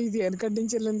సార్, మరి ఇది వెనకటి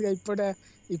నుంచి వెళ్ళింది,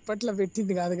 ఇప్పట్లో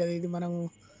పెట్టింది కాదు కదా ఇది. మనము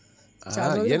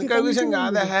వెనక విషయం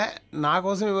కాదా, నా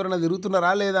కోసం ఎవరైనా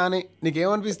తిరుగుతున్నారా లేదా అని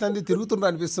నీకేమనిపిస్తుంది? తిరుగుతుండ్రా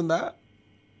అనిపిస్తుందా?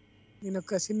 నేను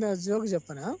ఒక చిన్న జోక్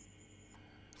చెప్పనా?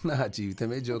 నా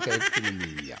జీవితమే జోక్ అయిపోయింది.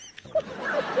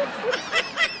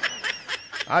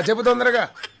 చెప్పు, తొందరగా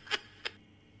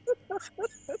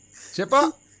చెప్పా.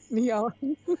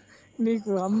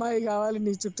 నీకు అమ్మాయి కావాలి,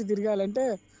 నీ చుట్టూ తిరగాలంటే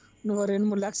నువ్వు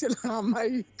 2-3 లక్షలు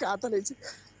అమ్మాయి ఖాతాలు ఇచ్చి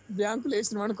బ్యాంకులు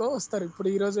వేసినాం అనుకో వస్తారు. ఇప్పుడు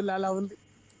ఈ రోజుల్లో అలా ఉంది.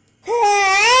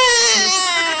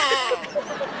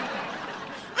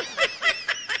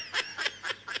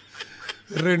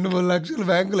 2-3 లక్షలు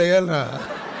బ్యాంకులు వేయాలరా?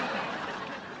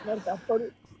 మరి తప్పదు.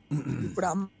 ఇప్పుడు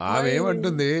ఆమె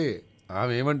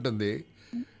ఏమంటుంది,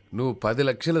 నువ్వు 10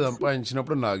 లక్షలు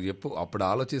సంపాదించినప్పుడు నాకు చెప్పు, అప్పుడు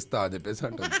ఆలోచిస్తా అని చెప్పేసి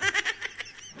అంటుంది.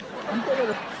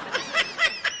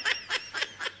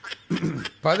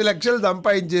 10 లక్షలు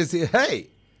సంపాదించేసి, హే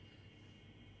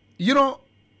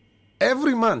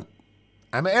every month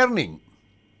I'm earning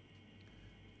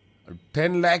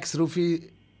 10 lakhs rupee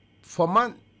for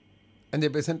month అని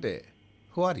చెప్పేసి అంటే,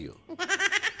 who are you,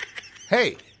 hey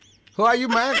who are you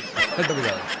man అంటుంది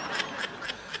కదా.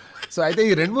 సో అయితే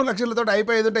ఈ 2-3 లక్షలతో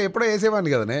అయిపోయేది ఉంటే ఎప్పుడో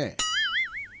వేసేవాడిని కదనే.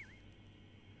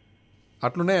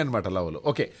 అట్లున్నాయి అనమాట లవ్లు.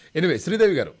 ఓకే, ఎనివే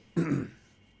శ్రీదేవి గారు.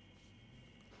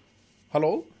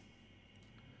 హలో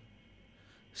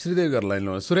శ్రీదేవి గారు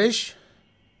లైన్లో. సురేష్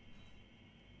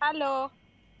హలో.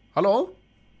 హలో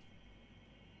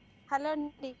హలో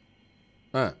అండి.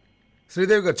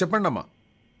 శ్రీదేవి గారు చెప్పండి అమ్మా,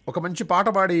 ఒక మంచి పాట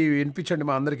పాడి వినిపించండి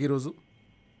మా అందరికి ఈరోజు.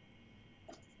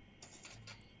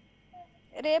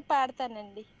 రేపు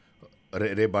పాడతానండి.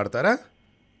 రేపు పాడతారా?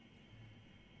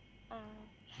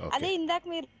 అదే ఇందాక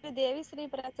మీరు దేవిశ్రీ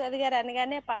ప్రసాద్ గారు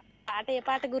అనగానే పాట ఏ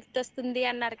పాట గుర్తొస్తుంది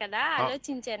అన్నారు కదా,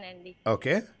 ఆలోచించానండి.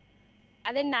 ఓకే,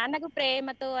 అదే నాన్నకు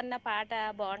ప్రేమతో అన్న పాట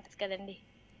బాగుంటది కదండి,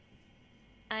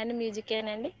 ఆయన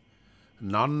మ్యూజికేనండి.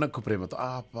 నాన్నకు ప్రేమతో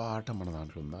ఆ పాట మన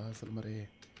దాంట్లో ఉందా అసలు? మరి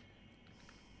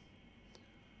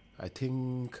ఐ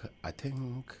థింక్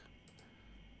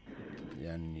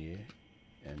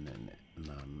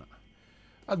నాన్న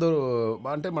అదో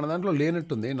అంటే మన దాంట్లో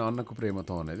లేనట్టుంది. నాన్నకు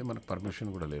ప్రేమతో అనేది మనకు పర్మిషన్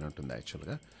కూడా లేనట్టుంది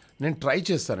యాక్చువల్గా. నేను ట్రై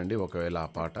చేస్తానండి ఒకవేళ ఆ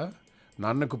పాట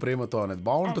నాన్నకు ప్రేమతో అనేది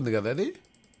బాగుంటుంది కదా అది.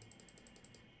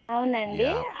 అవునండి,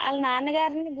 వాళ్ళ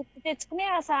నాన్నగారిని గుర్తు తెచ్చుకుని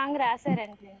ఆ సాంగ్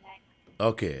రాశారండి.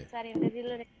 ఓకే సార్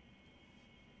ఇంటర్వ్యూలో.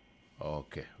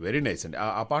 ఓకే, వెరీ నైస్ అండి.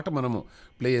 ఆ పాట మనము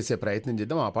ప్లే చేసే ప్రయత్నం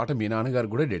చేద్దాం. ఆ పాట మీ నాన్నగారు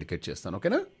కూడా డెడికేట్ చేస్తాను.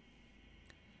 ఓకేనా?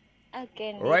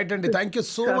 రైట్ అండి, thank you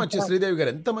so much Sridevi గారు.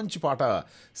 ఎంత మంచి పాట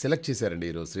సెలెక్ట్ చేశారండి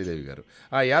ఈరోజు శ్రీదేవి గారు.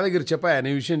 యాదగిరి చెప్పా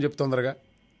నీ విషయం చెప్తొందరగా.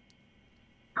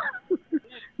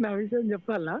 నా విషయం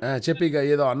చెప్పాలా? చెప్పి ఇక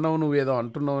ఏదో అన్నావు, నువ్వు ఏదో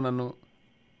అంటున్నావు నన్ను.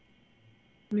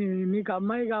 నీకు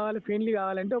అమ్మాయి కావాలి, పెళ్లి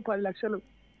కావాలంటే 10 లక్షలు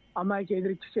అమ్మాయికి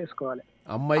ఎదురిచ్చి చేసుకోవాలి.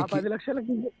 అమ్మాయికి 10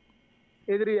 లక్షలకి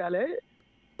ఎదురియాలి.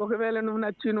 ఒకవేళ నువ్వు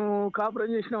నచ్చి నువ్వు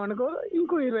కాపురం చేసినావు అనుకో,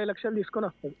 ఇంకో 20 లక్షలు తీసుకొని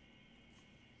వస్తుంది.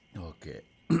 ఓకే,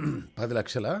 10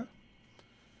 లక్షలా?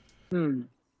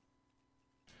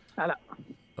 అలా.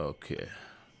 ఓకే,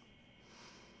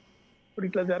 ఇప్పుడు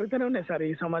ఇట్లా జరుగుతూనే ఉన్నాయి సార్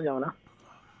ఈ సమాజంలో.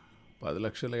 10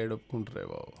 లక్షలు ఏడొప్పుకుంటారే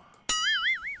బాబు.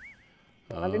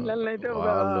 అయితే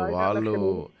వాళ్ళు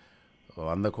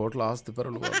 100 కోట్ల ఆస్తి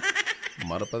పరులు,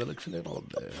 మరో 10 లక్షలు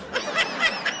ఏమవుద్ది?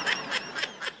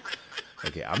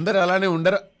 ఓకే, అందరు అలానే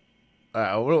ఉండరు.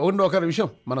 ఒకరి విషయం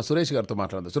మన సురేష్ గారితో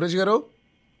మాట్లాడదాం. సురేష్ గారు,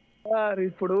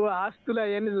 ఇప్పుడు ఆస్తులు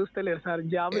అవన్నీ చూస్తలేరు సార్.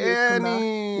 జాబ్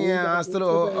ఆస్తులు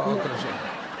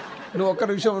నువ్వు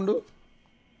ఒక్కరి విషయం ఉండు.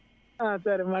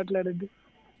 సరే మాట్లాడండి.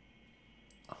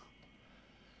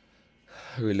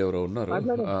 వీళ్ళు ఎవరో ఉన్నారు,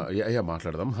 అయ్యా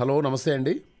మాట్లాడదాం. హలో నమస్తే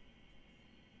అండి.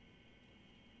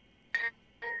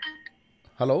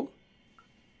 హలో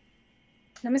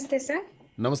నమస్తే సార్.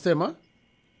 నమస్తే అమ్మా.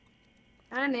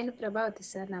 నేను ప్రభావతి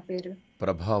సార్, నా పేరు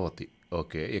ప్రభావతి.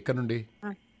 ఓకే, ఎక్కడ నుండి?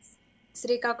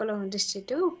 శ్రీకాకుళం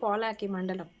డిస్ట్రిక్ట్, పోలాకి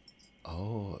మండలం.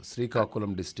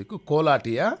 శ్రీకాకుళం డిస్ట్రిక్ట్,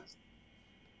 కోలాటియా?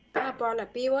 పోలా,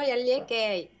 POLAKI.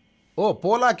 ఓ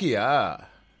పోలాకియా?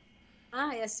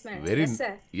 Yes madam. Very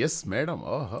yes madam.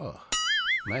 ఓహో,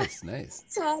 నైస్ నైస్.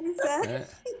 Sorry sir.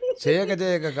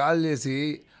 చేయక కాల్ చేసి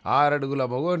 6 అడుగుల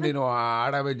మగోండి నువ్వు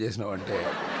ఆడబెట్ చేసినావు అంటే.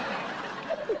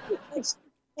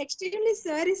 Extremely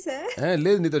sorry sir.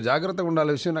 లేదు, నీతో జాగ్రత్తగా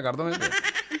ఉండాలి విషయం నాకు అర్థమైపోయింది.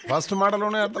 ఫస్ట్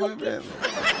మాటలోనే అర్థమైపోయింది.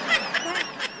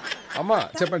 అమ్మా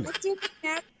చెప్పండి.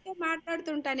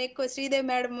 మాట్లాడుతుంటాను ఎక్కువ, శ్రీదేవి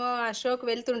మేడం ఆ షోకి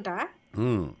వెళ్తుంటా,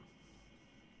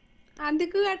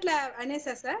 అందుకు అట్లా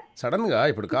అనేసా సార్. సడన్ గా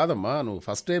ఇప్పుడు కాదమ్మా, నువ్వు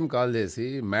ఫస్ట్ టైం కాల్ చేసి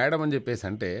మేడం అని చెప్పేసి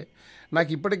అంటే నాకు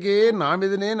ఇప్పటికే నా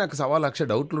మీదనే నాకు 1,00,000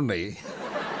 డౌట్లు ఉన్నాయి.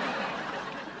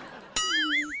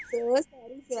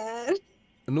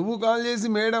 నువ్వు కాల్ చేసి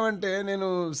మేడం అంటే నేను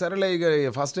సరేలే ఇక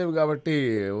ఫస్ట్ టైం కాబట్టి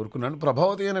ఊరుకున్నాను.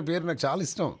 ప్రభావతి అనే పేరు నాకు చాలా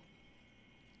ఇష్టం.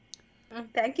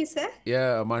 Thank you sir.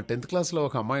 మా 10th క్లాస్లో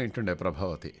ఒక అమ్మాయి ఉంటుండే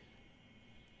ప్రభావతి.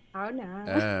 అవునా?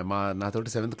 నాతోటి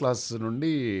 7th క్లాస్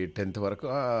నుండి 10th వరకు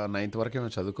 9th వరకు ఏమో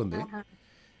చదువుకుంది.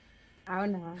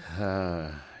 అవునా?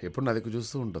 ఎప్పుడు నా దగ్గర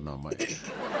చూస్తూ ఉంటుంది అమ్మాయి.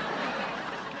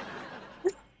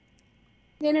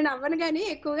 నేను నవ్వను కానీ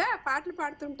ఎక్కువగా పాటలు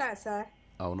పాడుతుంటా సార్.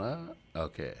 అవునా?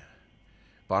 ఓకే,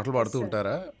 పాటలు పాడుతూ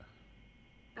ఉంటారా?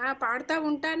 పాడుతూ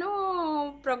ఉంటాను,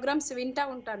 ప్రోగ్రామ్స్ వింటూ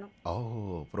ఉంటాను. ఓ,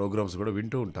 ప్రోగ్రామ్స్ కూడా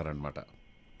వింటూ ఉంటారనమాట.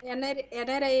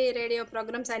 ఎన్ఆర్ఐ రేడియో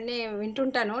ప్రోగ్రామ్స్ అన్ని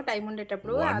వింటుంటాను టైం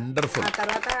ఉండేటప్పుడు. వండర్ఫుల్. ఆ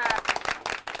తర్వాత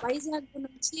వైజాగ్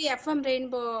నుంచి ఎఫ్ఎం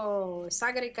రెయిన్బో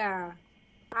సాగరిక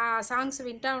ఆ సాంగ్స్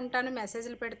వింటా ఉంటాను,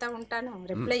 మెసేజ్లు పెడతా ఉంటాను,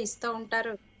 రిప్లై ఇస్తూ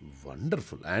ఉంటారు.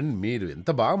 వండర్ఫుల్. అండ్ మీరు ఎంత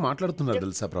బాగా మాట్లాడుతున్నారు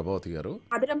తెలుసా ప్రభావతి గారు.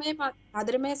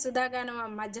 మధురమే సుధాగానం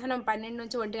మధ్యాహ్నం 12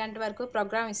 నుంచి 1 గంట వరకు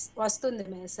ప్రోగ్రామ్ వస్తుంది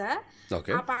సార్.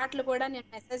 ఓకే. ఆ పాటలు కూడా నేను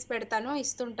మెసేజ్ పెడతాను,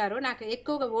 ఇస్తుంటారు. నాకు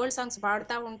ఎక్కువగా ఓల్డ్ సాంగ్స్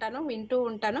పాడుతూ ఉంటాను, వింటూ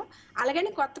ఉంటాను.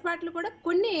 అలాగని కొత్త పాటలు కూడా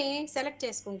కొన్ని సెలెక్ట్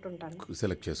చేసుకుంటూ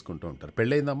ఉంటారు.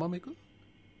 పెళ్ళయిందమ్మా మీకు?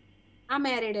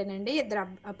 మ్యారీడేనండి,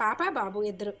 2 పాప బాబు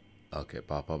 2. ఓకే,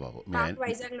 పాప బాబు.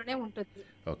 వైజాగ్ లోనే ఉంటుంది.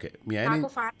 ఓకే, మీ ఆయన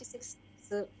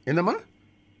 46 ఏందమ్మా?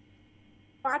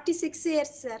 46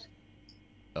 ఇయర్స్ సార్.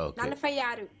 ఓకే.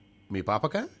 46. మీ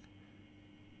పాపకా?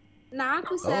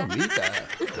 నాకు సార్.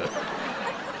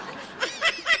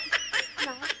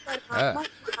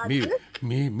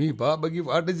 మీ బాబాకి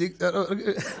 46 వరకు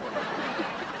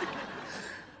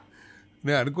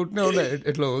నేను అనుకుంటున్నా ఉన్నా,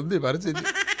 ఎట్లా ఉంది పరిస్థితి,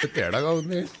 తేడాగా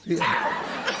ఉంది.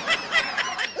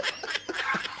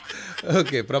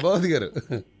 ఓకే ప్రభావతి గారు.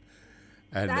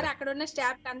 సార్ అక్కడ ఉన్న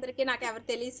స్టాఫ్ అందరికి నాకు ఎవరు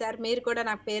తెలియదు సార్, మీరు కూడా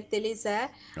నాకు పేరు తెలియదు సార్.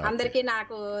 అందరికి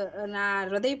నాకు నా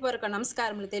హృదయపూర్వక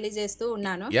నమస్కారములు తెలియజేస్తూ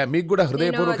ఉన్నాను. మీకు కూడా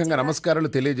హృదయపూర్వకంగా నమస్కారాలు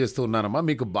తెలియజేస్తూ ఉన్నానమ్మా.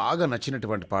 మీకు బాగా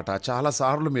నచ్చినటువంటి పాట, చాలా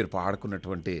సార్లు మీరు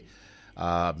పాడుకున్నటువంటి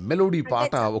మెలోడీ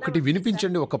పాట ఒకటి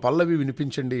వినిపించండి, ఒక పల్లవి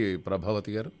వినిపించండి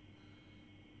ప్రభావతి గారు.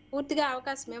 పూర్తిగా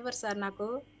అవకాశం ఇవ్వరు సార్ నాకు.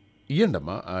 ఇవ్వండి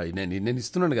అమ్మా, నేను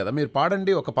ఇస్తున్నాను కదా, మీరు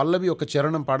పాడండి, ఒక పల్లవి ఒక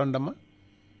చరణం పాడండి అమ్మా.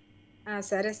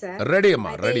 సరే సార్. రెడీ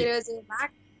అమ్మా, రెడీ. ఈరోజు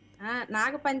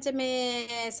నాగ పంచమి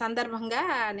సందర్భంగా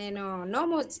నేను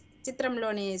నోము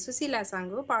చిత్రంలోని Susheela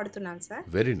song పాడుతున్నాను sir.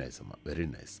 Very nice అమ్మా, వెరీ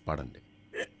నైస్, పాడండి.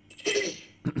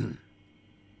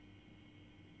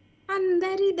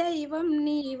 అందరి దైవం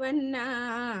నీవన్నా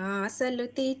అసలు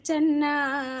తీర్చన్నా,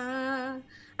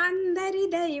 అందరి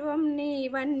దైవం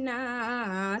నీవన్నా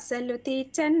అసలు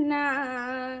తీర్చన్నా,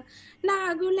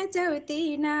 నాగుల చవితి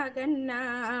నాగన్నా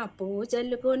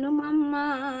పూజలు కొనుమమ్మ,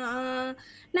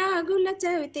 నాగుల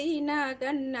చవితి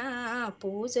నాగన్నా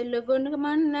పూజలు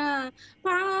కొనుమన్నా,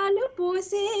 పాలు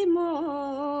పోసేమో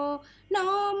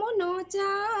నోము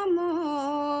నోచామో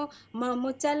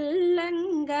మము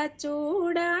చల్లంగా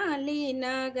చూడాలి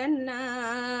నాగన్నా,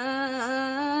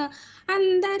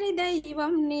 అందరి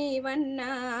దైవం నీవన్నా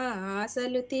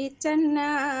అసలు తీర్చన్నా,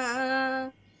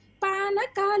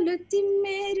 పానకాలు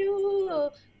తిమ్మేరు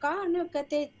కానుక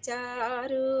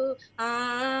తెచ్చారు,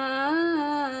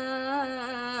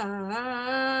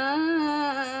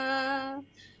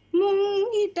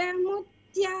 ముంగిట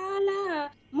ముత్యాల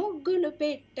ముగ్గులు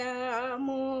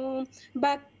పెట్టాము,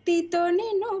 భక్తితో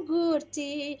నిన్ను గూర్చి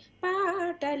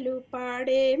పాటలు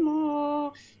పాడేమో,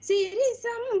 సిరి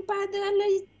సంపదలు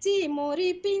ఇచ్చి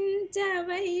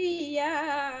మురిపించవయ్యా,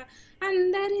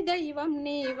 అందరి దైవం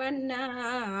నీవన్నా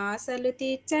అసలు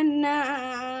తీర్చన్నా,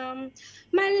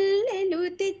 మల్లెలు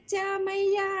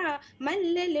తెచ్చామయ్యా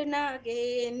మల్లెలు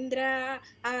నాగేంద్ర,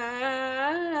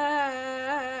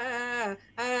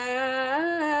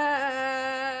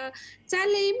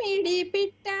 చలిమిడి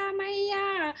పిట్టామయ్యా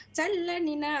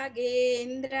చల్లని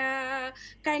నాగేంద్ర,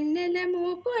 కన్నెలము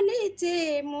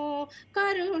కొలిచేము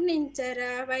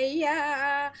కరుణించరావయ్యా,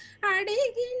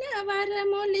 అడిగిన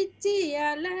వరములిచ్చి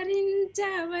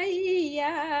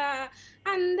అలరించవయ్యా,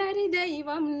 అందరి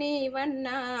దైవం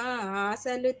నీవన్నా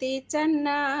అసలు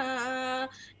తీర్చన్నా,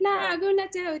 నాగుల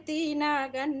చవితి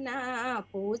నాగన్నా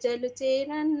పూజలు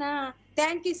చేరన్నా.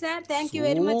 Thank you sir, thank you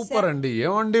very much. Super అండి.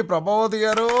 ఏమండి ప్రభావతి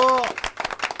గారు,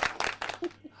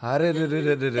 అరే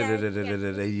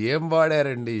ఏం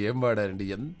పాడారండి, ఏం పాడారండి,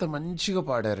 ఎంత మంచిగా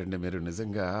పాడారండి మీరు.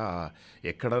 నిజంగా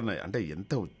ఎక్కడ అంటే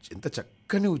ఎంత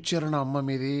చక్కని ఉచ్చారణ అమ్మ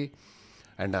మీది.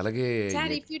 అండ్ అలాగే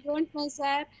sir if you don't know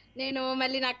sir, నేను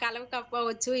మళ్ళీ నాకు కలవ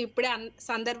కప్పవచ్చు, ఇప్పుడే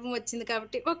సందర్భం వచ్చింది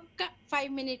కాబట్టి ఒక్క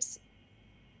 5 minutes.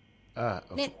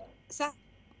 సార్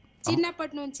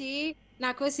చిన్నప్పటి నుంచి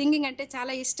నాకు సింగింగ్ అంటే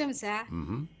చాలా ఇష్టం సార్.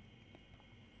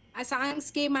 ఆ సాంగ్స్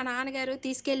కి మా నాన్నగారు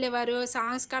తీసుకెళ్లేవారు.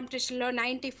 సాంగ్స్ కాంపిటీషన్ లో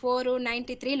 94,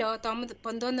 93లో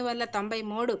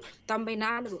 1993,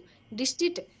 94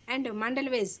 district and mandal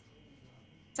wise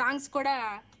songs కూడా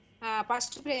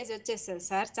ఫస్ట్ ప్రైజ్ వచ్చేసారు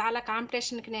సార్. చాలా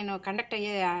కాంపిటీషన్ కి నేను కండక్ట్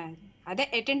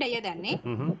అటెండ్ అయ్యేదాన్ని.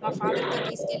 మా ఫాదర్ తో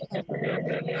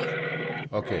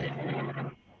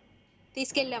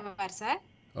తీసుకెళ్ళేవారు సార్.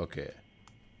 ఓకే.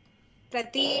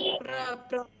 ప్రతి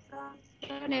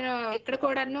నేను ఇక్కడ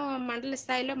కూడాను మండల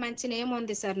స్థాయిలో మంచి నేమ్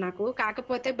ఉంది సార్ నాకు.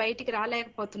 కాకపోతే బయటికి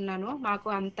రాలేకపోతున్నాను, మాకు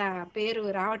అంత పేరు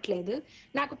రావట్లేదు.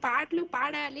 నాకు పాటలు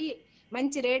పాడాలి,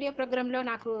 మంచి రేడియో ప్రోగ్రామ్ లో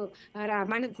నాకు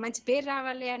మంచి పేరు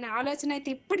రావాలి అనే ఆలోచన అయితే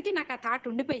ఇప్పటికీ నాకు ఆ థాట్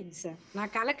ఉండిపోయింది సార్. నా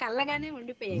కళ్ళగానే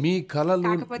ఉండిపోయింది.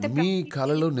 మీ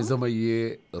కళలు నిజమయ్యే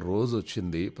రోజు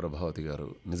వచ్చింది ప్రభావతి గారు.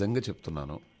 నిజంగా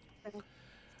చెప్తున్నాను.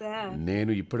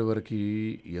 నేను ఇప్పటివరకు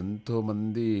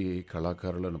ఎంతోమంది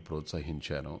కళాకారులను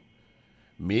ప్రోత్సహించాను.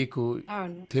 మీకు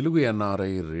తెలుగు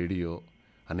ఎన్ఆర్ఐ రేడియో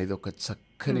అనేది ఒక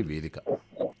చక్కని వేదిక.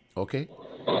 ఓకే,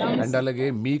 అండ్ అలాగే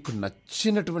మీకు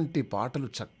నచ్చినటువంటి పాటలు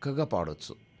చక్కగా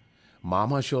పాడొచ్చు.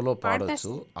 మామా షోలో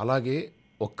పాడొచ్చు. అలాగే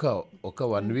ఒక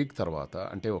 1 వీక్ తర్వాత,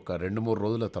 అంటే ఒక 2-3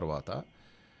 రోజుల తర్వాత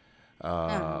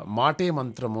మాటే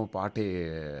మంత్రము పాటే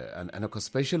అని ఒక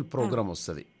స్పెషల్ ప్రోగ్రామ్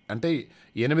వస్తుంది. అంటే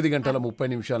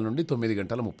 8:30 నుండి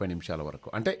 9:30 వరకు.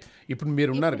 అంటే ఇప్పుడు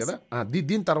మీరు ఉన్నారు కదా,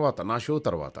 దీని తర్వాత నా షో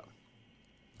తర్వాత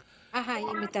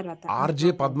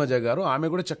ఆర్జే పద్మజ గారు, ఆమె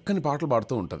కూడా చక్కని పాటలు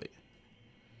పాడుతూ ఉంటుంది.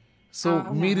 సో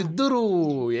మీరిద్దరూ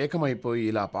ఏకమైపోయి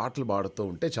ఇలా పాటలు పాడుతూ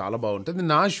ఉంటే చాలా బాగుంటుంది.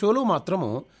 నా షోలో మాత్రము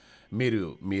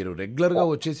మీరు రెగ్యులర్గా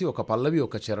వచ్చేసి ఒక పల్లవి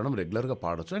ఒక చరణం రెగ్యులర్గా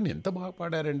పాడొచ్చు. అండి ఎంత బాగా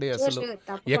పాడారండి అసలు.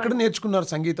 ఎక్కడ నేర్చుకున్నారు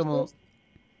సంగీతము?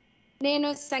 నేను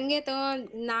సంగీతం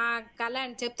నా కళ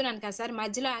అని చెప్తున్నాను కదా సార్,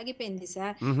 మధ్యలో ఆగిపోయింది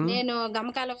సార్. నేను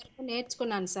గమకాల వరకు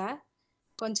నేర్చుకున్నాను సార్,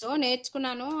 కొంచెం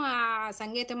నేర్చుకున్నాను. ఆ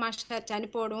సంగీత మాస్టర్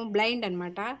చనిపోవడం, బ్లైండ్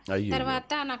అన్నమాట.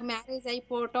 తర్వాత నాకు మ్యారేజ్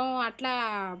అయిపోవటం, అట్లా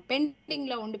పెండింగ్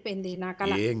లో ఉండిపోయింది నా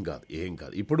కళ. ఏం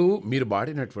కాదు. ఇప్పుడు మీరు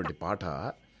పాడినటువంటి పాట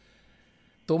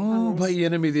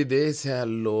 98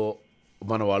 దేశాల్లో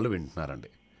మన వాళ్ళు వింటున్నారండి.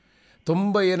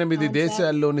 98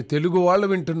 దేశాల్లోని తెలుగు వాళ్ళు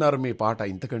వింటున్నారు మీ పాట.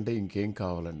 ఇంతకంటే ఇంకేం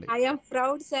కావాలండి? I'm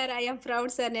proud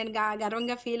sir. నేను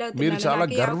గర్వంగా ఫీల్ అవుతున్నాను. మీరు చాలా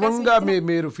గర్వంగా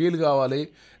మీరు ఫీల్ కావాలి.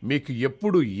 మీకు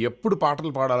ఎప్పుడు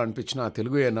పాటలు పాడాలనిపించినా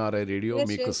తెలుగు ఎన్ఆర్ఐ రేడియో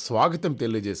మీకు స్వాగతం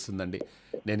తెలియజేస్తుందండి.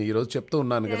 నేను ఈరోజు చెప్తూ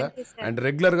ఉన్నాను కదా. అండ్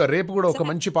రెగ్యులర్గా రేపు కూడా ఒక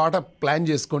మంచి పాట ప్లాన్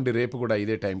చేసుకోండి, రేపు కూడా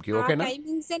ఇదే టైంకి. ఓకేనా?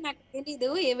 టైమింగ్సే నాకు తెలీదు,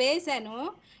 వేసాను.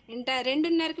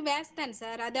 2:30కి వేస్తాను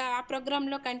సార్. అదే ఆ ప్రోగ్రామ్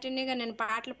లో కంటిన్యూగా నేను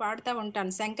పాటలు పాడుతూ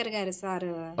ఉంటాను. శంకర్ గారు సార్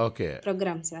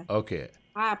ప్రోగ్రామ్ సార్. ఓకే,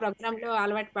 ఆ ప్రోగ్రామ్ లో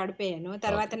అలవాటు పడిపోయాను.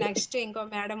 తర్వాత నెక్స్ట్ ఇంకో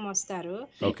మేడం వస్తారు.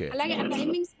 అలాగే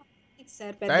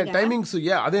టైమింగ్స్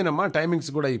అదేనమ్మా.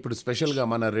 టైమింగ్స్ కూడా ఇప్పుడు స్పెషల్గా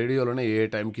మన రేడియోలోనే ఏ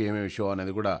టైంకి ఏమేమి షో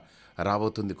అనేది కూడా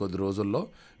రాబోతుంది కొద్ది రోజుల్లో.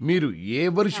 మీరు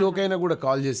ఎవరి షోకైనా కూడా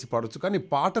కాల్ చేసి పాడొచ్చు. కానీ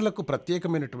పాటలకు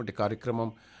ప్రత్యేకమైనటువంటి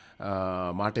కార్యక్రమం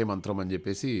మాటే మంత్రం అని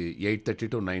చెప్పేసి 8:30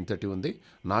 to 9:30 ఉంది.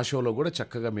 నా షోలో కూడా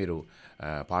చక్కగా మీరు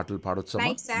పాటలు పాడొచ్చు.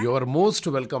 యువర్ మోస్ట్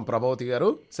వెల్కమ్ ప్రభావతి గారు.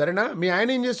 సరేనా? మీ ఆయన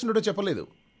ఏం చేస్తున్నాడో చెప్పలేదు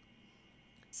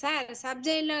సార్. సబ్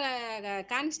జైల్లో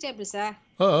కానిస్టేబుల్ సార్.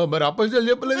 మరి అప్పచెలు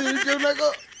చెప్పలేదు నాకు.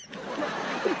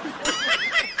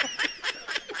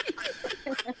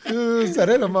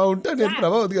 సరేనమ్మా, ఉంటా నేను.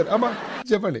 ప్రభావతి గారు అమ్మా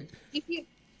చెప్పండి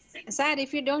sir.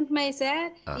 If you don't my sir,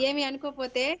 ఏమి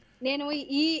అనుకోపోతే, నేను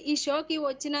ఈ షోకి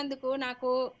వచ్చినందుకు నాకు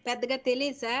పెద్దగా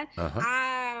తెలియదు సార్.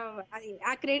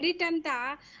 ఆ క్రెడిట్ అంతా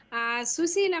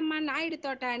సుశీలమ్మ నాయుడు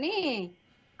తోట అని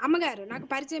అమ్మగారు నాకు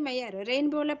పరిచయం అయ్యారు.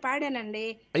 రెయిన్బోలో పాడానండి.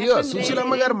 అయ్యో,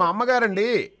 సుశీలమ్మ గారు మా అమ్మగారండి.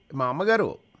 మా అమ్మగారు.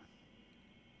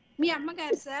 మీ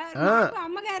అమ్మగారు సార్?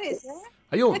 అమ్మగారే సార్.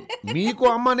 అయ్యో, మీకు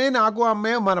అమ్మనే నాకు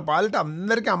అమ్మే. మన పాలిట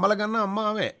అందరికి అమ్మల కన్నా అమ్మ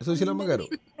ఆమె సుశీలమ్మ గారు.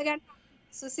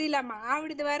 సుశీలమ్మ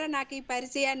ఆవిడ ద్వారా నాకు ఈ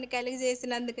పరిచయాన్ని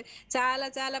కలిగజేసినందుకు చాలా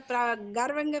చాలా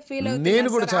గర్వంగా ఫీల్ అవుతున్నాను. నేను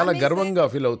కూడా చాలా గర్వంగా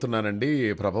ఫీల్ అవుతున్నానండి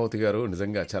ప్రభావతి గారు.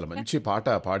 నిజంగా చాలా మంచి పాట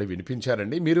పాడి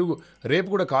వినిపించారండి. మీరు రేపు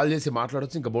కూడా కాల్ చేసి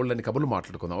మాట్లాడొచ్చు. ఇంకా బోల్డ్ అని కబుర్లు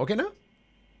మాట్లాడుకుందాం. ఓకేనా?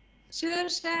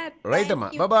 రైట్ అమ్మా.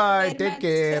 Bye, take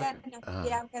care.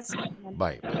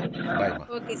 Bye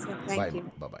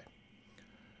bye.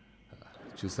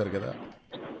 చూస్తారు కదా,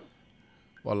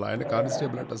 వాళ్ళ ఆయన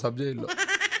కానిస్టేబుల్ అంట సబ్ జైల్లో.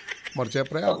 మరి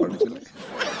చెప్పరా అప్పటి నుంచి.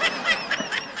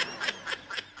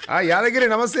 యాదగిరి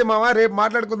నమస్తే మామ, రేపు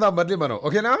మాట్లాడుకుందాం మళ్ళీ మనం.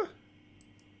 ఓకేనా?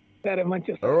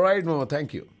 రైట్ మామ,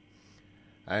 థ్యాంక్ యూ.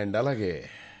 అండ్ అలాగే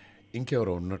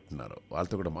ఇంకెవరో ఉన్నట్టున్నారు,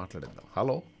 వాళ్ళతో కూడా మాట్లాడేద్దాం.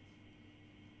 హలో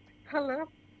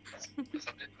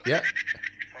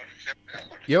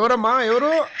ఎవరమ్మా?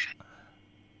 ఎవరు?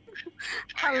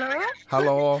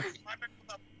 హలో.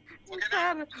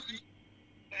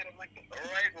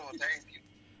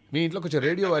 మీ ఇంట్లో కొంచెం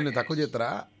రేడియో వాల్యూమ్ తక్కువ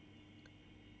చేస్తారా?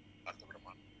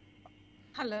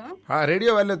 హలో,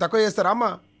 రేడియో వాల్యూమ్ తక్కువ చేస్తారా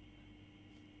అమ్మా?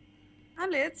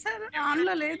 లేదు సార్,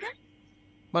 ఆన్లో లేదు.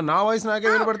 మరి నా వాయిస్ నాకే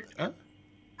వినపడుతుంది.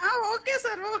 Okay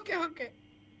sir, okay okay.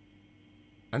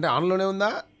 అంటే ఆన్లోనే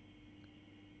ఉందా?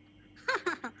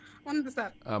 ఉంది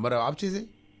సార్. మరి ఆఫ్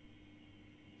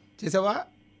చేసావా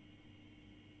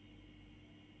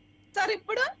సార్?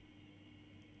 ఇప్పుడు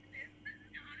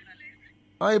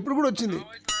ఇప్పుడు కూడా వచ్చింది.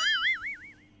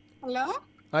 హలో,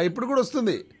 ఇప్పుడు కూడా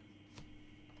వస్తుంది.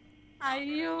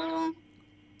 అయ్యో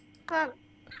సార్,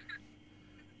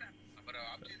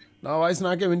 నా వాయిస్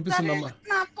నాకే వినిపిస్తుందమ్మా.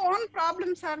 నా ఫోన్ ఫోన్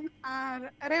ప్రాబ్లం సార్.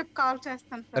 రేపు కాల్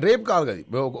చేస్తాను సార్. రేపు కాల్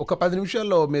కదా, ఒక 10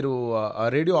 నిమిషాల్లో మీరు ఆ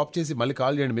రేడియో ఆఫ్ చేసి మళ్ళీ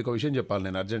కాల్ చేయండి. మీకు విషయం చెప్పాలి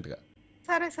నేను అర్జెంటుగా.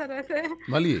 సరే సరే అయితే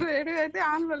మళ్ళీ రేడియో అయితే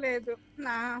ఆన్ లో లేదు,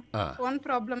 నా ఫోన్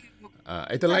ప్రాబ్లం.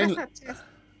 అయితే లైన్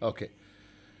ఓకే.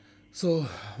 సో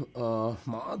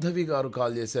మాధవి గారు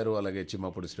కాల్ చేశారు, అలాగే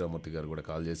చిమ్మపూడి శ్రీరామూర్తి గారు కూడా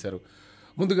కాల్ చేశారు.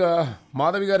 ముందుగా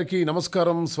మాధవి గారికి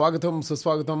నమస్కారం, స్వాగతం,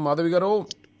 సుస్వాగతం. మాధవి గారు,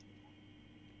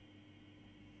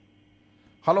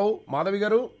 హలో మాధవి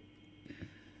గారు.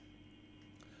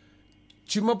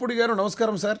 చిమ్మపూడి గారు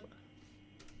నమస్కారం సార్.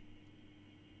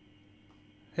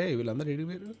 హే, వీళ్ళందరూ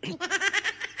ఎడిగిపోయారు.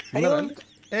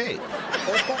 హే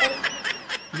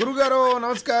గురుగారు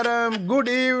నమస్కారం,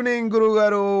 గుడ్ ఈవినింగ్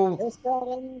గురుగారు.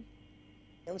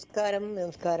 నమస్కారం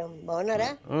నమస్కారం. బాగున్నారా?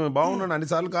 బాగున్నాను.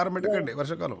 అన్నిసార్లు కారం పెట్టకండి,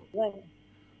 వర్షాకాలం.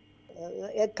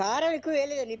 కారం ఎక్కువ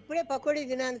వేయలేదు, ఇప్పుడే పకోడీ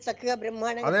తినాను చక్కగా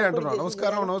బ్రహ్మాండంగా. అదే అంటున్నా,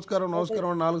 నమస్కారం నమస్కారం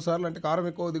నమస్కారం 4 సార్లు అంటే కారం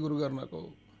ఎక్కువ అవుతుంది గురుగారు నాకు.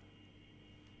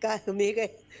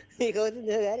 మీకు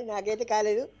అవుతుంది కానీ నాకైతే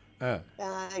కాలేదు.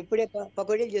 ఇప్పుడే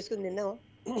పకోడీలు చేసుకుని తిన్నాము.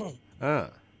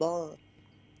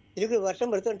 తిరుగు వర్షం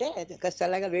పడుతుంటే కాస్త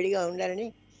చల్లగా వేడిగా ఉండాలని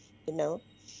తిన్నాము.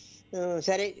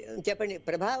 సరే చెప్పండి.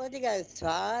 ప్రభావతి గారు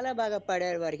చాలా బాగా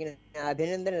పాడారు, వారికి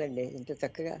అభినందనలు అండి. ఇంత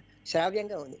చక్కగా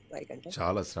శ్రావ్యంగా ఉంది వారికంటే.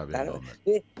 చాలా శ్రావ్యంగా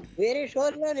ఉంది. వేరే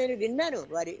షోల్లో నేను విన్నాను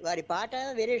వారి పాట,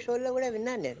 వేరే షోల్లో కూడా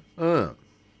విన్నాను నేను.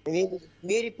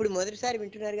 మీరు ఇప్పుడు మొదటిసారి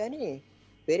వింటున్నారు కానీ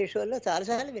వేరే షోల్లో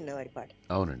చాలాసార్లు విన్నా వారి పాట.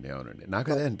 అవునండి అవునండి, నాకు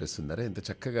అదే అనిపిస్తుంది. అరే ఇంత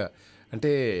చక్కగా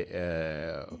అంటే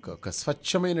ఒక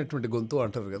స్వచ్ఛమైనటువంటి గొంతు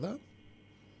అంటారు కదా,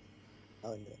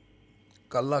 అవును,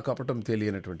 కల్లా కపటం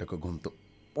తెలియనటువంటి ఒక గొంతు,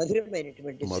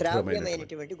 మధురమైనటువంటి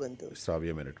శ్రావ్యమైనటువంటి గొంతు,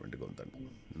 శ్రావ్యమైనటువంటి గొంతు అండి.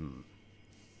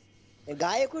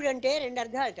 గాయకుడు అంటే 2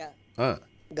 అర్థాలట.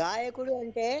 గాయకుడు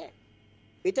అంటే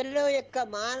ఇతరుల యొక్క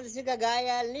మానసిక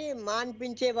గాయాల్ని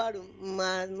మాన్పించేవాడు,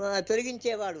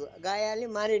 తొలగించేవాడు, గాయాల్ని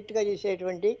మానేట్టుగా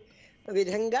చేసేటువంటి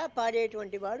విధంగా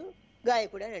పాడేటువంటి వాడు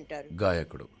గాయకుడు అని అంటారు.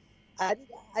 గాయకుడు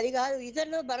అది కాదు,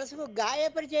 ఇతరుల మనసుకు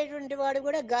గాయపరిచేటువంటి వాడు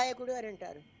కూడా గాయకుడు అని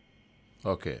అంటారు.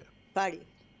 ఓకే, పాడి.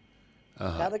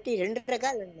 కాబట్టి 2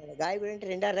 రకాలు అన్నమాట. గాయకుడు అంటే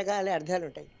 2 రకాల అర్థాలు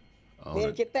ఉంటాయి.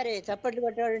 మీరు చెప్పారే చప్పట్లు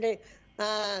కొట్టడం,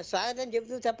 స్వాగతం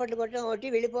చెబుతూ చప్పట్లు కొట్టడం ఒకటి,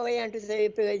 వెళ్ళిపోయి అంటూ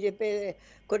చెప్పే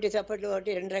కొట్టి చప్పట్లు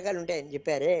ఒకటి, 2 రకాలు ఉంటాయని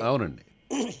చెప్పారే. అవునండి.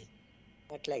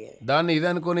 అట్లాగే దాన్ని ఇది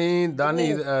అనుకుని దాన్ని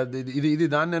ఇది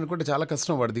దాన్ని అనుకుంటే చాలా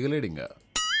కష్టం, వాడు దిగలేడు ఇంకా.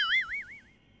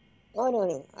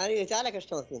 అవునవును, అది చాలా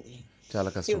కష్టం అవుతుంది, చాలా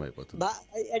కష్టం అయిపోతుంది.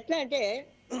 ఎట్లా అంటే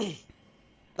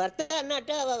భర్త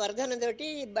అన్నట్టు వర్ధనం తోటి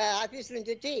ఆఫీస్ నుంచి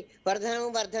వచ్చి వర్ధనం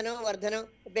వర్ధనం వర్ధనం,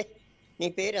 నీ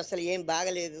పేరు అసలు ఏం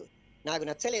బాగలేదు, నాకు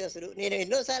నచ్చలేదు, అసలు నేను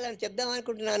ఎన్నోసార్లు అని చెప్దాం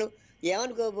అనుకుంటున్నాను,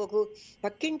 ఏమనుకోబోకు.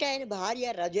 పక్కింటి ఆయన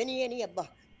భార్య రజని అని, అబ్బా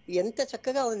ఎంత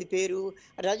చక్కగా ఉంది పేరు,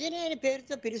 రజని అనే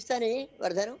పేరుతో పిలుస్తానే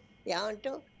వర్ధనం,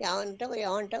 ఏమంటావు ఏమంటావు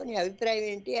ఏమంటావు, నీ అభిప్రాయం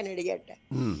ఏంటి అని అడిగట.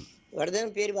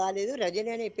 వర్ధనం పేరు బాగాలేదు,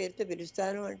 రజని అనే పేరుతో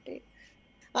పిలుస్తాను అంటే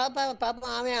పాపం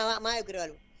ఆమె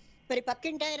అమాయకురాలు, మరి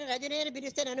పక్కింటి ఆయన రజని అని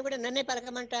పిలిస్తే నన్ను కూడా నన్నే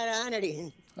పలకమంటారా అని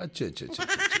అడిగింది.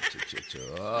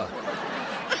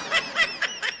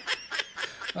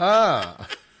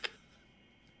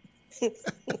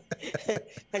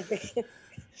 అంటే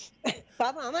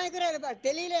పాపం అమాయకురాలు,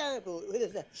 తెలియలే ఆమెకు.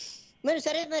 మరి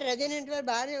సరే, మరి రజని అంటే మరి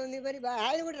బాగానే ఉంది, మరి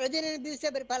ఆయన కూడా రజని అని పిలిస్తే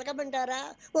మరి పలకమంటారా,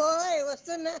 ఓ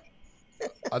వస్తున్నా,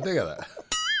 అదే కదా.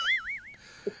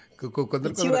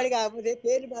 కాకపోతే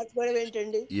పేర్లు మార్చుకోవడం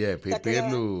ఏంటండి,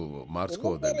 పేర్లు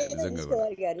మార్చుకోవద్దండి నిజంగా కూడా.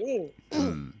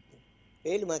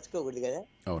 పేర్లు మార్చుకోకూడదు కదా.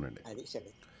 అవునండి, అది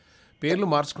సరే. పేర్లు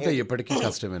మార్చుకుంటే ఎప్పటికీ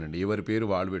కష్టమేనండి, ఎవరి పేరు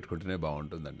వాళ్ళు పెట్టుకుంటేనే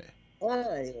బాగుంటుందండి.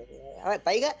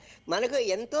 పైగా మనకు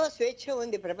ఎంతో స్వేచ్ఛ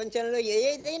ఉంది ప్రపంచంలో,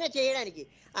 ఏదైనా చేయడానికి,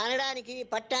 అనడానికి,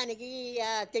 పట్టడానికి,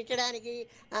 తిట్టడానికి,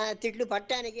 తిట్లు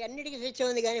పట్టడానికి, అన్నిటికీ స్వేచ్ఛ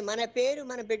ఉంది. కానీ మన పేరు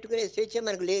మనం పెట్టుకునే స్వేచ్ఛ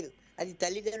మనకు లేదు, అది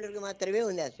తల్లిదండ్రులకు మాత్రమే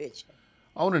ఉంది ఆ స్వేచ్ఛ.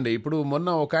 అవునండి. ఇప్పుడు మొన్న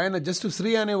ఒక ఆయన జస్ట్ శ్రీ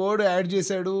అనే వర్డ్ యాడ్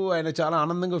చేశాడు, ఆయన చాలా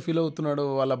ఆనందంగా ఫీల్ అవుతున్నాడు.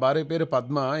 వాళ్ళ భార్య పేరు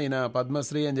పద్మ, ఆయన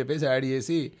పద్మశ్రీ అని చెప్పేసి యాడ్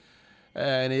చేసి,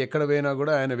 ఆయన ఎక్కడ పోయినా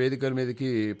కూడా ఆయన వేదికల మీదకి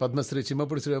పద్మశ్రీ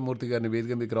చిమ్మపూడి శ్రీరామూర్తి గారిని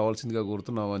వేదిక మీదకి రావాల్సిందిగా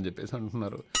కోరుతున్నాం అని చెప్పేసి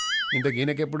అంటున్నారు. ఇంత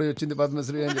ఈయనకి ఎప్పుడు వచ్చింది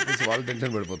పద్మశ్రీ అని చెప్పేసి వాళ్ళు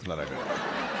టెన్షన్ పడిపోతున్నారు అక్కడ.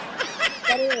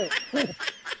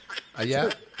 అయ్యా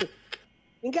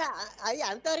ఇంకా అది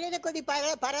అంతవరకు అయితే కొద్ది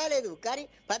పర్వాలేదు, కానీ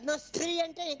పద్మశ్రీ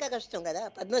అంటే ఇంకా కష్టం కదా.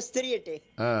 పద్మశ్రీ అంటే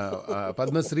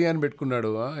పద్మశ్రీ అని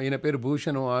పెట్టుకున్నాడు, ఈయన పేరు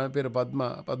భూషణం, ఆమె పేరు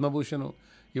పద్మభూషణం,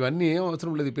 ఇవన్నీ ఏం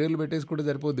అవసరం లేదు, పేర్లు పెట్టేసుకుంటే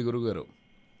సరిపోద్ది గురుగారు.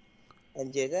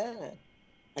 అంచేత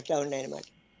అట్లా ఉన్నాయన్నమాట.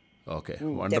 ఓకే,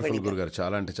 వండర్ఫుల్ గురుగారు,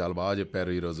 చాలా అంటే చాలా బాగా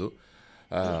చెప్పారు ఈరోజు.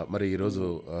 మరి ఈరోజు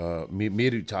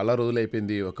మీరు చాలా రోజులు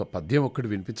అయిపోయింది, ఒక పద్యం ఒక్కటి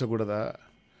వినిపించకూడదా?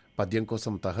 పద్యం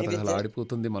కోసం తహతహలా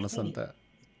ఆడిపోతుంది మనసంతా.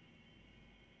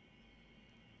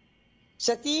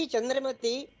 సతీ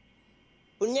చంద్రమతి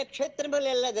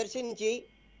పుణ్యక్షేత్రములెల్ల దర్శించి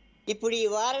ఇప్పుడు ఈ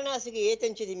వారణాసికి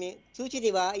ఏతంచిదిమి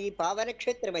సూచిదివా ఈ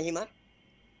పావనక్షేత్ర మహిమ.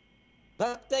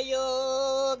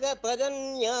 భక్తయోగ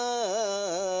పదన్యాసి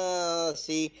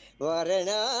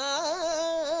వారణాసి,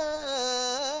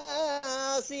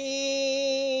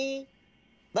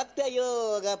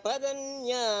 భక్తయోగ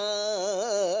పదన్యాసి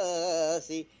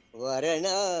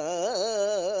వారణాసి,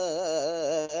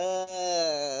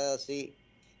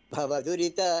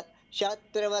 భవదురిత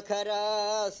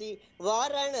శాస్త్రవఖరాసి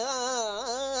వారణాసి,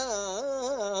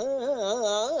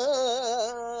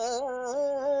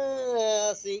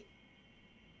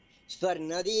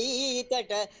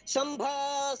 స్వర్ణదీతట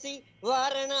సంభాసి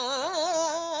వారణాసి,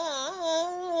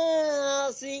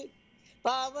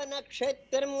 పావన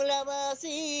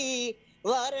క్షేత్రములవాసి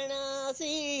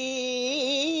వారణాసి.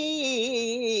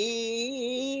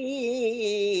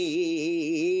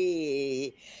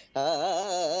 ఆ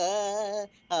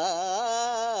ఆ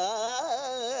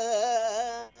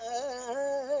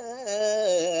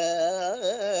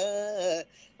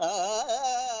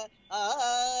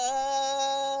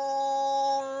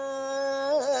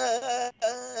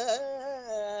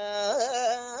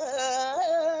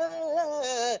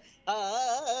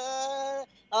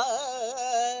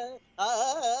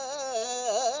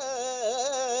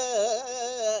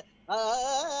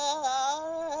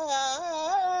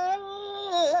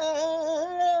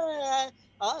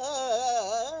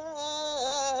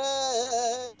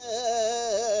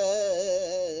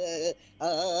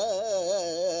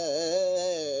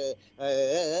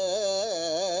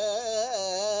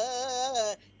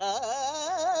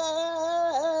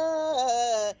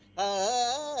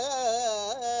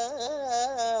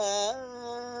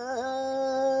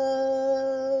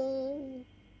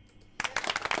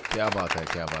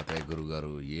క్యా బాత్ హై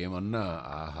గురుగారు, ఏమన్నా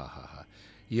ఆహాహా.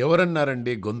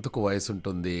 ఎవరన్నారండి గొంతుకు వయసు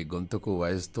ఉంటుంది, గొంతుకు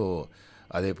వయసుతో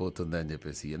అదే పోతుంది అని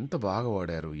చెప్పేసి. ఎంత బాగా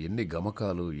వాడారు, ఎన్ని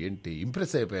గమకాలు, ఏంటి.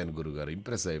 ఇంప్రెస్ అయిపోయాను గురుగారు,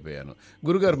 ఇంప్రెస్ అయిపోయాను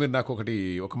గురుగారు. మీరు నాకు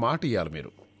ఒక మాట ఇవ్వాలి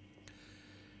మీరు.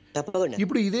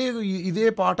 ఇప్పుడు ఇదే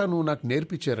పాట నువ్వు నాకు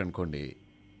నేర్పించారనుకోండి,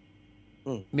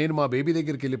 నేను మా బేబీ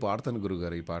దగ్గరికి వెళ్ళి పాడతాను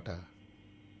గురుగారు ఈ పాట.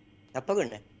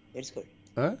 తప్పకుండా నేర్చుకోండి.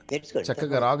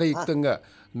 చక్కగా రాగయుక్తంగా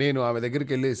నేను ఆమె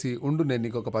దగ్గరికి వెళ్ళేసి, ఉండు నేను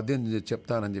నీకు ఒక పద్యం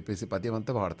చెప్తానని చెప్పేసి పద్యం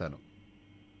అంతా పాడతాను.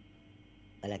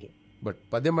 అలాగే. బట్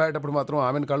పద్యం పాడేటప్పుడు మాత్రం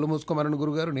ఆమెను కళ్ళు మూసుకోమని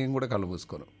గురుగారు, నేను కూడా కళ్ళు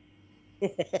మూసుకోను.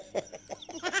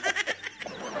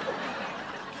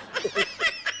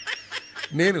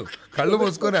 నేను కళ్ళు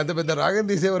మూసుకొని అంత పెద్ద రాగం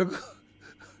తీసే వరకు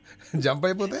జంప్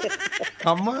అయిపోతే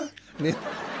అమ్మా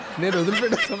నేను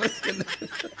వదిలిపెట్టే సమస్య.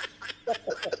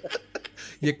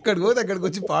 ఎక్కడికి పోతే అక్కడికి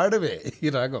వచ్చి పాడమే ఈ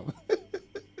రాగం.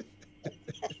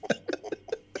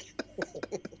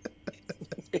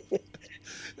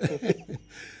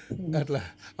 అట్లా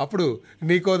అప్పుడు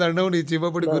నీకో దండం, నీ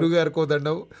చిమ్మపుడి గురుగారు కో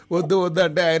దండం, వద్దు వద్దు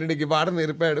అంటే ఆయన నీకు పాట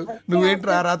నేర్పాడు.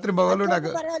 నువ్వేంట్రా రాత్రి మగలు నాకు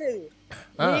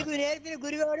నేర్పిన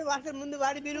గురుగారు వాసన ముందు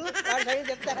వాడి మీరు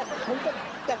చెప్తారా?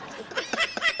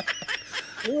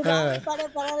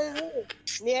 పర్వాలేదు,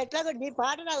 నీ ఎట్లాగో నీ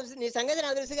పాట నాకు నీ సంగతి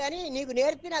నాకు తెలుసు, కానీ నీకు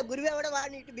నేర్పిన గురువు ఎవడో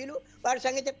వాడిని ఇటు బిలు వాడి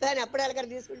సంగతి చెప్తా అని అప్పుడే అక్కడ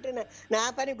తీసుకుంటున్నా. నా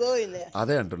పని గోవింది.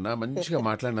 అదే అంటున్నా, మంచిగా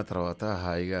మాట్లాడిన తర్వాత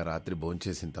హాయిగా రాత్రి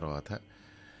భోంచేసిన తర్వాత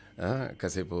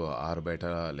కాసేపు ఆరు బయట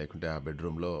లేకుంటే ఆ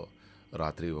బెడ్రూమ్లో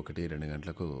రాత్రి 1-2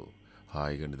 గంటలకు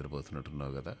హాయిగా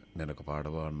నిద్రపోతున్నట్టున్నావు కదా, నేను ఒక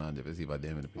పాడవా అన్నా అని చెప్పేసి ఈ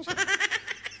పద్యం వినిపించాను.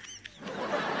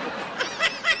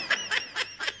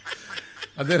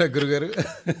 అదేనా గురుగారు?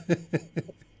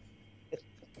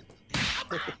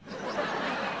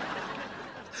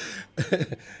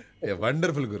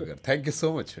 వండర్ఫుల్ గురుగారు, థ్యాంక్ యూ సో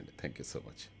మచ్ అండి, థ్యాంక్ యూ సో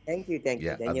మచ్.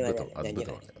 అద్భుతం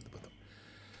అద్భుతం అండి, అద్భుతం.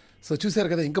 సో చూశారు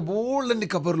కదా, ఇంకా బోల్డ్ అన్ని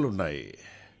కబుర్లు ఉన్నాయి.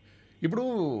 ఇప్పుడు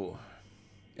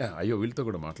అయ్యో వీళ్ళతో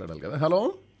కూడా మాట్లాడాలి కదా. హలో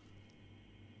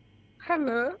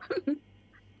హలో,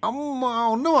 అమ్మా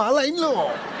ఉన్నావా లైన్లో?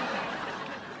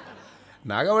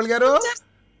 నాగవళి గారు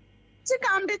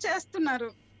కామెడీ చేస్తున్నారు.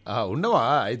 ఉండవా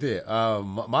అయితే?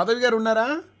 మాధవి గారు ఉన్నారా?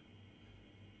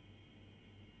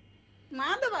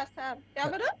 మాధవా సార్?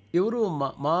 ఎవరు?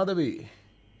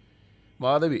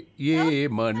 మాధవి ఏ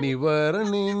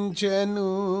మణివర్ణించను.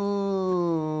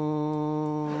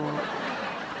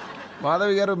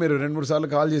 మాధవి గారు మీరు 2-3 సార్లు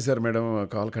కాల్ చేశారు మేడం,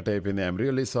 కాల్ కట్ అయిపోయింది. I'm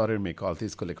really sorry, me call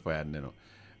తీసుకోలేకపోయాను నేను.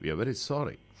 We are very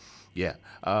sorry. Yeah,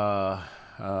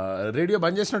 radio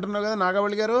బంద్ చేసినట్టున్నావు కదా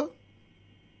నాగవళి గారు?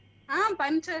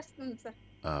 పని చేస్తుంది సార్.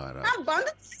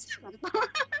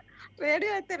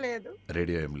 రేడియో అయితే లేదు.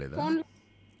 రేడియో ఏం లేదా?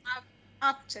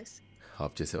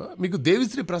 ఆఫ్ చేసావా? మీకు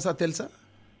దేవిశ్రీ ప్రసాద్ తెలుసా?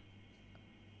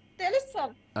 తెలుసు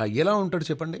సార్. ఎలా ఉంటాడు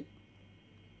చెప్పండి?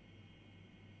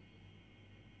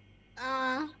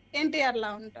 ఎన్టీఆర్ లా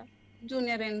ఉంటారు,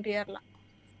 జూనియర్ ఎన్టీఆర్ లా.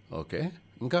 ఓకే,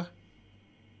 ఇంకా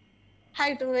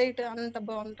హైట్ వెయిట్ అంత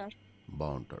బాగుంటారు.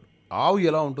 బాగుంటాడు. ఆవు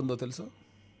ఎలా ఉంటుందో తెలుసా?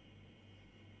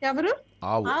 ఎవరు?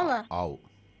 ఆవు. ఆవా? ఆవు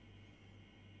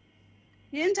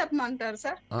ఏం చెప్పమంటారు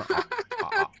సార్?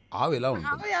 ఆవు ఎలా ఆవు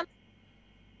ఉంటుంది?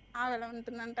 ఆవు ఎలా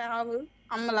ఉంటుందంటే ఆవు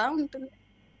అమ్మలా ఉంటుంది,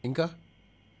 ఇంకా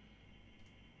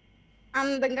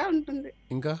అందంగా ఉంటుంది,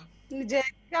 ఇంకా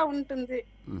నిజంగా ఉంటుంది.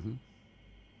 మ్హూ.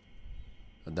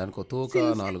 దానికి ఒక తోక,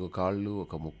 సిన్సియర్ 4 కాళ్ళు,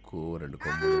 ఒక ముక్కు, 2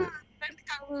 కొమ్ములు. 2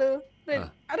 కళ్ళు,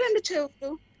 ఆ, 2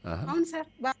 చెవులు. ఆహా. అవును సార్,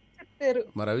 బాగా చెప్పారు.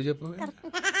 మరి అవి చెప్పవే,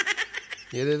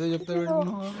 ఏదేదో చెప్తావు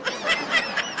నువ్వు.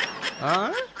 ఆ?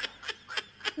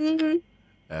 ఉమ్.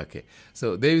 ఓకే. సో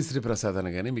దేవిశ్రీ ప్రసాద్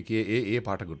అనగానే మీకు ఏ ఏ ఏ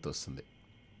పాట గుర్తొస్తుంది?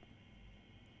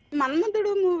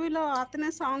 మన్మధుడు మూవీలో అతనే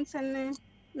సాంగ్స్ అన్ని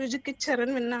మ్యూజిక్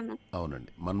ఇచ్చారని విన్నాను.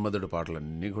 అవునండి, మన్మధుడు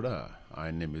పాటలన్నీ కూడా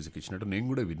ఆయన్నే మ్యూజిక్ ఇచ్చినట్టు నేను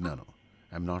కూడా విన్నాను.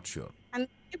 I'm not sure.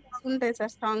 అన్ని బాగుంటాయి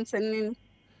సార్ సాంగ్స్ అన్ని.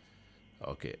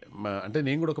 ఓకే. అంటే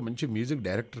నేను కూడా ఒక మంచి మ్యూజిక్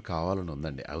డైరెక్టర్ కావాలని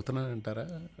ఉందండి. అవుతున్నానంటారా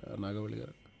నాగవల్లి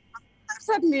గారు?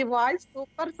 సార్ మీ వాయిస్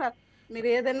సూపర్ సార్, మీరు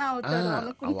ఏదైనా అవుతారు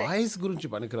అనుకుంటే. వాయిస్ గురించి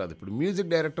పనికిరాదు. ఇప్పుడు మ్యూజిక్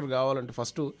డైరెక్టర్ కావాలంటే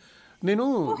ఫస్ట్ నేను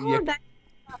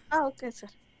ఓకే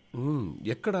సార్.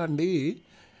 ఎక్కడ అండి,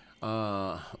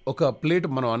 ఒక ప్లేట్,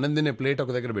 మనం అన్నం తినే ప్లేట్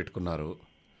ఒక దగ్గర పెట్టుకున్నారు,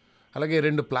 అలాగే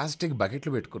 2 ప్లాస్టిక్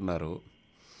బకెట్లు పెట్టుకున్నారు,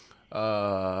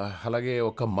 అలాగే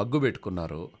ఒక మగ్గు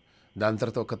పెట్టుకున్నారు, దాని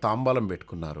తర్వాత ఒక తాంబాలం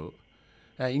పెట్టుకున్నారు,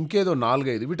 ఇంకేదో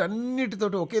 4-5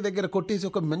 వీటన్నిటితోటి ఒకే దగ్గర కొట్టేసి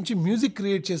ఒక మంచి మ్యూజిక్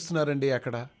క్రియేట్ చేస్తున్నారండి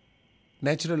అక్కడ.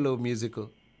 Natural music.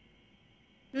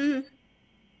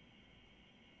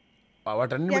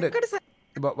 ఎక్కడ సార్?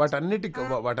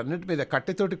 వాటన్నిటి మీద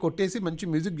కట్టెతోటి కొట్టేసి మంచి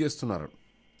మ్యూజిక్ చేస్తున్నారు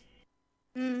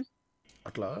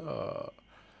అట్లా.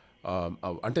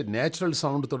 అంటే నేచురల్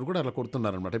సౌండ్ తోటి కూడా అలా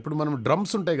కొడుతున్నారు అనమాట. ఇప్పుడు మనం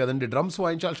డ్రమ్స్ ఉంటాయి కదండి, డ్రమ్స్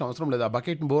వాయించాల్సిన అవసరం లేదు. ఆ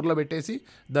బకెట్ని బోర్లో పెట్టేసి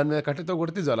దాని మీద కట్టెతో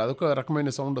కొడితే చాలు, అదొక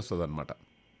రకమైన సౌండ్ వస్తుంది అనమాట.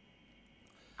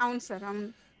 అవును సార్, అవును.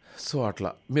 సో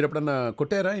అట్లా మీరు ఎప్పుడన్నా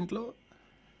కొట్టారా ఇంట్లో?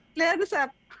 లేదు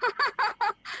సార్,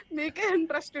 మీకే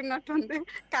ఇంట్రెస్ట్ ఉన్నట్టుంది.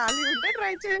 ఖాళీ ఉంటే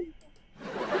ట్రై చేయండి.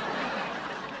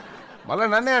 మళ్ళీ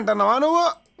నన్నే అంటున్నావా నువ్వు?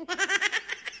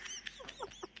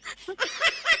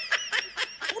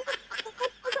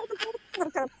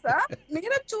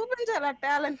 మీరే చూపించాలి ఆ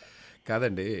టాలెంట్.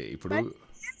 కాదండి ఇప్పుడు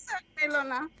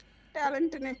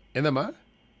టాలెంట్ ని ఏందమ్మా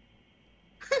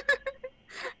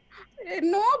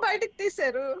ఎన్నో బయటికి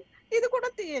తీశారు, ఇది కూడా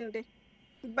తీయండి,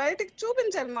 బయటికి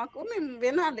చూపించాలి మాకు, మేము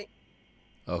వినాలి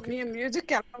మీ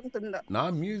మ్యూజిక్ ఎలా ఉంటుందో. నా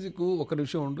మ్యూజిక్ ఒక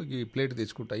నిమిషం ఉండు, ఈ ప్లేట్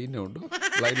తెచ్చుకుంటా, ఇన్నే ఉండు,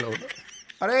 లైన్లో ఉండు.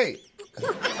 అరే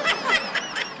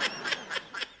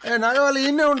నాగవాలి,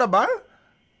 ఇన్నే ఉండబ్బా.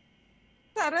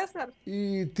 సరే సార్. ఈ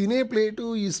తినే ప్లేటు,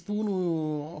 ఈ స్పూను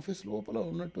ఆఫీస్ లోపల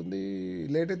ఉన్నట్టుంది,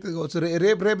 లేట్ అయితే కావచ్చు.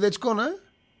 రేపు తెచ్చుకోనా?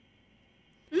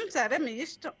 సరే, మీ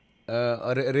ఇష్టం.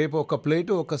 రేపు ఒక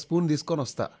ప్లేటు, ఒక స్పూన్ తీసుకొని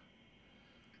వస్తా.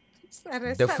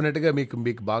 డెఫినెట్గా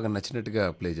మీకు బాగా నచ్చినట్టుగా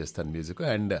ప్లే చేస్తాను మ్యూజిక్.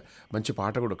 అండ్ మంచి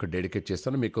పాట కూడా ఒక డెడికేట్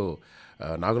చేస్తాను. మీకు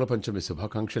నాగుల పంచమి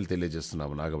శుభాకాంక్షలు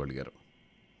తెలియజేస్తున్నాము నాగవల్లి గారు.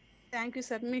 థ్యాంక్ యూ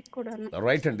సార్, మీకు కూడా.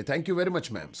 రైట్ అండి, thank you very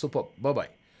much ma'am. Super,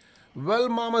 bye. Well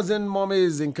మామస్ and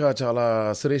mummies, ఇంకా చాలా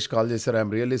సురేష్ కాల్ చేశారు.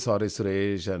 I'm really sorry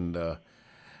Suresh. And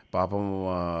పాపం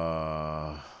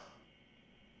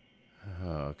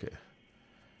ఓకే,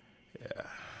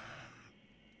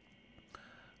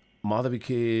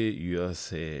 మాధవికి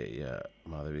యుఎస్ఏ,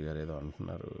 మాధవి గారు ఏదో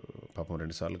అంటున్నారు. పాపం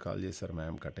 2 సార్లు కాల్ చేశారు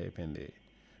మ్యామ్, కట్ అయిపోయింది.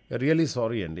 రియల్లీ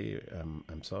సారీ అండి,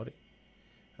 I'm sorry,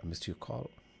 I missed you call.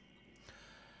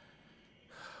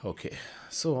 Okay.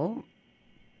 So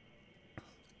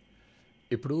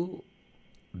ఇప్పుడు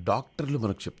డాక్టర్లు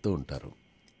మనకు చెప్తూ ఉంటారు,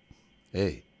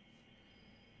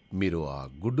 మీరు ఆ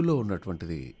గుడ్డులో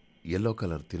ఉన్నటువంటిది ఎల్లో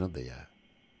కలర్ తినొద్దయ్యా,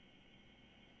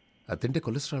 అది తింటే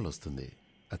కొలెస్ట్రాల్ వస్తుంది,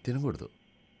 అది తినకూడదు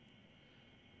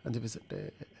అని చెప్పేసి అంటే,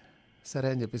 సరే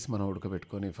అని చెప్పేసి మనం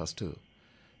ఉడకబెట్టుకొని ఫస్ట్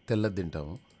తెల్లది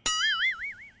తింటాము,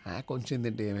 కొంచెం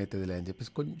తింటే ఏమవుతుందిలే అని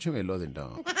చెప్పేసి కొంచెం ఎల్లో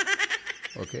తింటాము.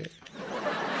 ఓకే,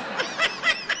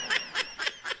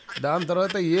 దాని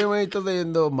తర్వాత ఏమవుతుందో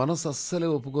ఏందో మనసు అస్సలే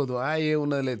ఒప్పుకోదు.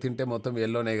 ఏమున్నదిలే, తింటే మొత్తం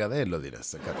ఎల్లోనే కదా, ఎల్లో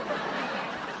తినేస్తాం కదా.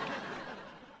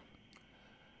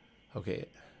 ఓకే,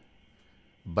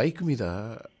 బైక్ మీద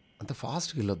అంత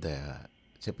ఫాస్ట్గా వెళ్ళొద్దా,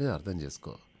 చెప్పేది అర్థం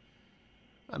చేసుకో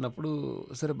అన్నప్పుడు,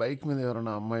 సరే బైక్ మీద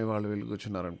ఎవరైనా అమ్మాయి వాళ్ళు వెళ్ళి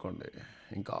కూర్చున్నారనుకోండి,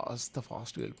 ఇంకాస్త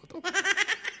ఫాస్ట్గా వెళ్ళిపోతాం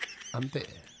అంతే.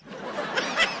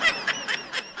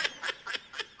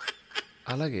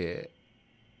 అలాగే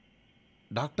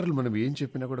డాక్టర్లు మనం ఏం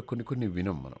చెప్పినా కూడా కొన్ని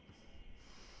వినం.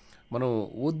 మనం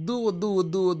వద్దు వద్దు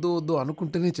వద్దు వద్దు వద్దు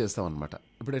అనుకుంటేనే చేస్తామన్నమాట.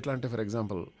 ఇప్పుడు ఎట్లా అంటే, ఫర్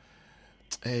ఎగ్జాంపుల్,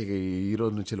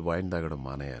 ఈరోజు నుంచి వైన్ తాగడం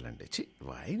మానేయాలండి.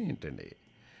 వైన్ ఏంటండి,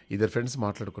 ఇద్దరు ఫ్రెండ్స్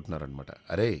మాట్లాడుకుంటున్నారనమాట.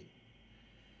 అరే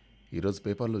ఈరోజు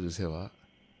పేపర్లో చూసావా,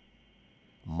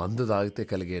 మందు తాగితే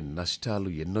కలిగే నష్టాలు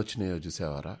ఎన్నొచ్చినాయో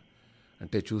చూసావారా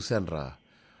అంటే చూశాను రా,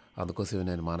 అందుకోసమే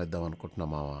నేను మానేద్దాం అనుకుంటున్నా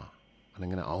మావా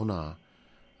అనగానే అవునా,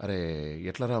 అరే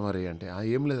ఎట్లరా మరి అంటే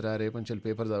ఏం లేదురా రేపు నుంచి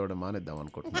పేపర్ చదవడం మానేద్దాం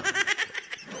అనుకుంటున్నా.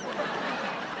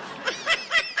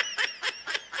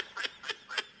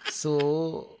 సో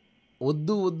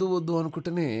వద్దు వద్దు వద్దు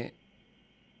అనుకుంటేనే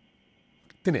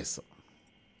తినేస్తాం.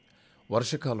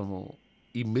 వర్షాకాలము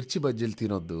ఈ మిర్చి బజ్జీలు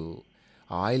తినొద్దు,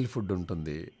 ఆయిల్ ఫుడ్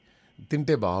ఉంటుంది,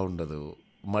 తింటే బాగుండదు,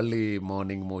 మళ్ళీ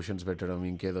మార్నింగ్ మోషన్స్ పెట్టడం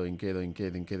ఇంకేదో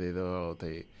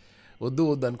అవుతాయి. వద్దు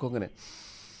వద్దు అనుకోగానే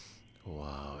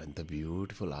వా ఎంత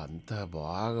బ్యూటిఫుల్, అంత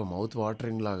బాగా మౌత్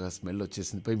వాటరింగ్ లాగా స్మెల్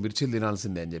వచ్చేసింది, పోయి మిర్చీలు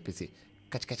తినాల్సిందే అని చెప్పేసి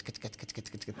కచ్ కచ్ కచ్ కచ్ కచ్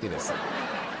కచ్ కచ్ కచ్ తినేస్తాం.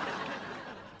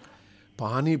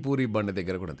 పానీపూరి బండి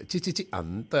దగ్గర కూడా అంతే, చిచి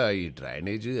అంతా ఈ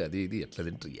డ్రైనేజ్ అది ఇది ఎట్లా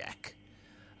తింటారు యాక్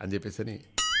అని చెప్పేసి అని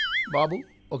బాబు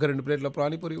ఒక 2 ప్లేట్ల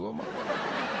పానీపూరి ఇవ్వమ్మా.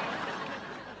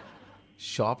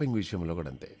 షాపింగ్ విషయంలో కూడా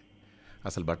అంతే,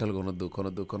 అసలు బట్టలు కొనొద్దు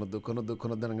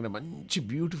అనగానే మంచి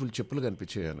బ్యూటిఫుల్ చెప్పులు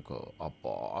కనిపించాయి అనుకో,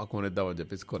 అబ్బా కొనేద్దామని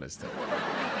చెప్పేసి కొనేస్తాం.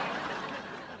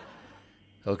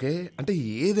 ఓకే, అంటే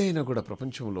ఏదైనా కూడా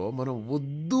ప్రపంచంలో మనం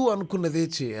వద్దు అనుకున్నదే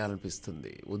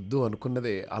చేయాలనిపిస్తుంది, వద్దు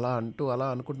అనుకున్నదే అలా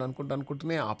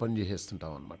అనుకుంటూనే ఆ పని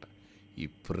చేసేస్తుంటాం అనమాట. ఈ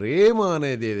ప్రేమ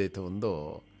అనేది ఏదైతే ఉందో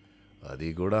అది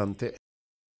కూడా అంతే.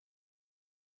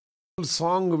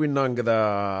 సాంగ్ విన్నాం కదా,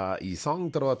 ఈ సాంగ్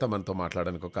తర్వాత మనతో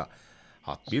మాట్లాడడానికి ఒక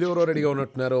ఆత్మీయులు ఎవరో రెడీగా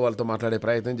ఉన్నట్టున్నారు, వాళ్ళతో మాట్లాడే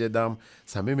ప్రయత్నం చేద్దాం.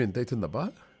 సమయం ఎంత అవుతుందబ్బా?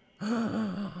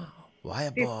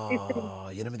 వాయబ్బా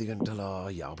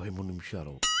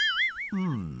 8:53.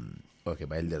 ఓకే,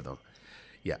 బయలుదేరదాం.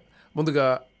 యా, ముందుగా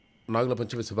నాగుల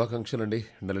పంచమి శుభాకాంక్షలు అండి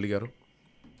నళిని గారు.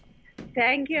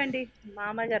 థ్యాంక్ యూ అండి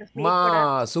మామగారు. మా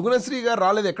సుగుణశ్రీ గారు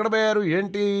రాలేదు, ఎక్కడ పోయారు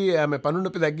ఏంటి? ఆమె పన్ను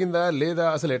నొప్పి తగ్గిందా లేదా,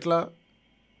 అసలు ఎట్లా?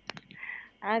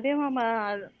 అదే మామ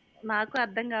నాకు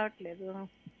అర్థం కావట్లేదు,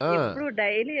 ఎప్పుడు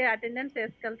డైలీ అటెండెన్స్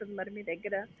వేసుకెళ్తుంది మరి మీ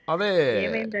దగ్గర. అదే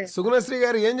సుగుణశ్రీ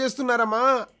గారు ఏం చేస్తున్నారమ్మా,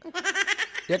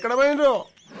 ఎక్కడ పోయినరు?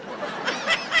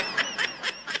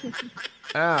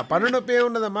 పన్ను నొప్పి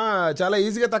ఏమున్నదమ్మా, చాలా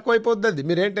ఈజీగా తక్కువ అయిపోద్ది, అది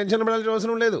మీరేం టెన్షన్ పడాల్సిన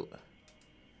అవసరం లేదు.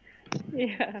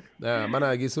 మన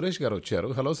ఈ సురేష్ గారు వచ్చారు.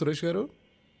 హలో సురేష్ గారు.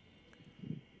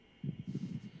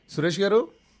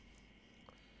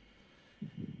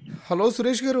 హలో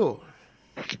సురేష్ గారు.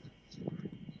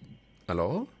 హలో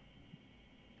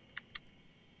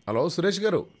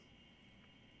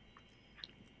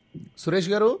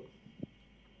సురేష్ గారు.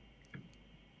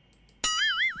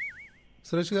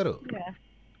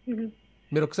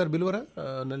 మీరు ఒకసారి పిలువరా,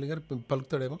 నల్లి గారు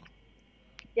పలుకుతాడేమో.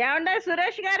 ఏమండే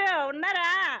సురేష్ గారు ఉన్నారా?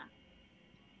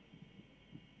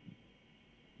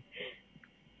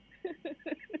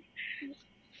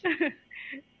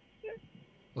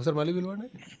 ఒకసారి మళ్ళీ పిలువండి.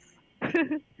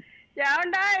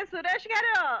 ఏమండే సురేష్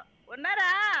గారు ఉన్నారా?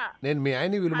 నేను మీ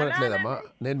ఆయన్ని విలువనట్లేదమ్మా,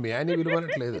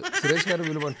 సురేష్ గారు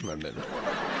విలువంటున్నాను నేను.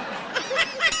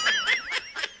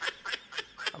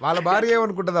 వాళ్ళ భార్య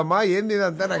ఏమనుకుంటుందమ్మా, ఏంది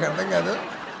ఇదంతా నాకు అర్థం కాదు.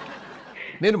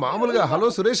 నేను మామూలుగా హలో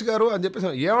సురేష్ గారు అని చెప్పేసి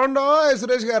ఏమండో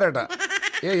సురేష్ గారట,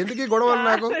 ఎందుకు గొడవలు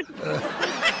నాకు?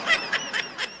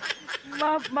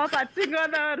 మా పశ్చిమ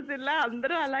గోదావరి జిల్లా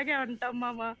అందరూ అలాగే ఉంటాం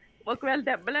మామ. ఒకవేళ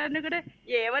దెబ్బలన్నీ కూడా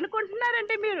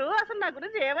ఏమనుకుంటున్నారంటే మీరు, అసలు నా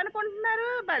గురించి ఏమనుకుంటున్నారు?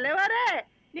 భలేవారే,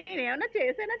 నేనేమన్నా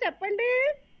చేసేనా చెప్పండి,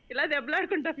 ఇలా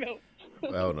దెబ్బలాడుకుంటాం మేము.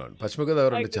 అవునండి, పశ్చిమ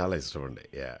గోదావరి అంటే చాలా ఇష్టం అండి.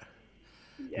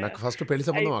 నాకు ఫస్ట్ పెళ్లి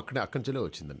సంబంధం అక్కడి నుంచే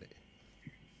వచ్చిందండి.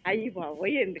 అయ్యి బాబు,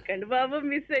 ఎందుకండి బాబు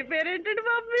మిస్ అయిపోయారేంటండి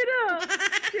బాబు, మీరు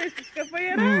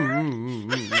చేసుకపోయారా?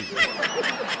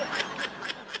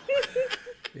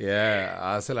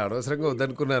 అసలు అనవసరంగా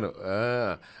వద్దనుకున్నాను.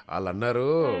 వాళ్ళు అన్నారు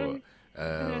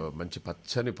మంచి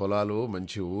పచ్చని పొలాలు,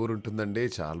 మంచి ఊరు ఉంటుందండి,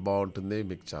 చాలా బాగుంటుంది,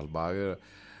 మీకు చాలా బాగా.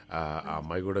 ఆ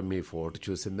అమ్మాయి కూడా మీ ఫోటో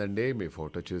చూసిందండి, మీ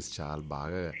ఫోటో చూసి చాలా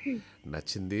బాగా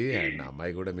నచ్చింది, అండ్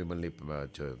అమ్మాయి కూడా మిమ్మల్ని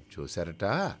చూశారట,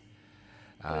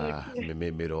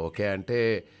 మీరు ఓకే అంటే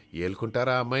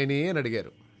ఏలుకుంటారా అమ్మాయిని అని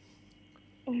అడిగారు.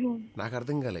 నాకు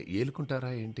అర్థం కాలే,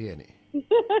 ఏలుకుంటారా ఏంటి అని.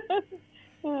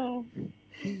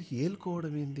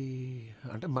 ఏలుకోవడం ఏంటి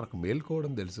అంటే, మనకు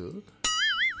మేలుకోవడం తెలుసు,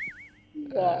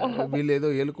 వీళ్ళు ఏదో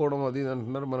ఏలుకోవడం అది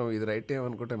అంటున్నారు, మనం ఇది రైట్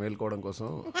ఏమనుకుంటాం మేలుకోవడం కోసం,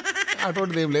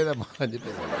 అటువంటిది ఏం లేదమ్మా అని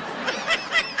చెప్పేసి.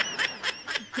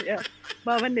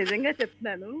 బాబా నిజంగా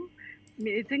చెప్తున్నాను,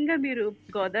 నిజంగా మీరు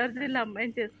గోదావరి జిల్లా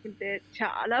అమ్మాయిని చేసుకుంటే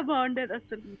చాలా బాగుండేది,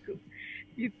 అసలు మీకు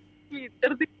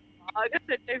ఇద్దరిది బాగా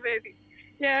సెట్ అయిపోయేది.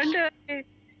 ఏమంటే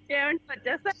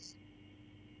వచ్చేస్తా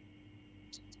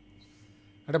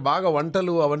అంటే బాగా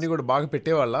వంటలు అవన్నీ కూడా బాగా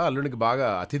పెట్టేవాళ్ళ, అల్లునికి బాగా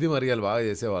అతిథి మర్యాదలు బాగా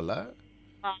చేసేవాళ్ళ.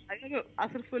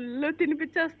 అసలు ఫుల్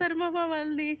తినిపించేస్తారు మా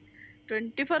వాళ్ళని,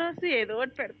 24 hours ఏదో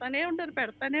ఒకటి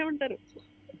పెడతానే ఉంటారు.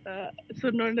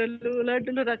 సున్నుండలు,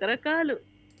 లడ్డులు, రకరకాలు.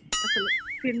 అసలు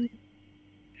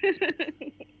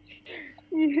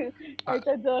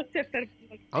అయితే జోక్ చెప్పారు.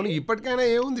 అవును, ఇప్పటికైనా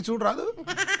ఏముంది చూడు రాదు.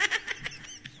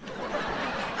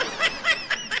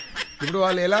 ఇప్పుడు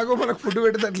వాళ్ళు ఎలాగో మనకు ఫుడ్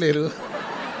పెట్టదట్లేరు,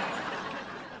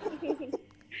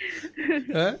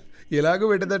 ఎలాగో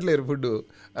పెట్టదట్లేరు ఫుడ్.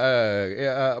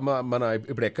 మన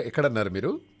ఇప్పుడు ఎక్కడన్నారు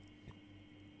మీరు?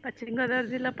 పశ్చిమ గోదావరి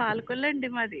జిల్లా పాలకొల్లు అండి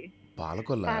మాది.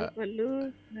 పాలకొల్లు.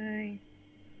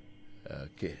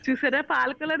 చూసారా,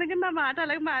 పాలకొల్లు నా మాట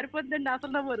అలాగే మారిపోద్దండి.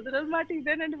 అసలు నా ఒరిజినల్ మాట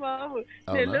ఇదేనండి బాబు.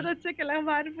 నెల్లూరు వచ్చాక ఇలా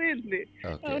మారిపోయింది.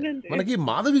 అవునండి. మనకి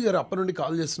మాధవి గారు అప్పటి నుండి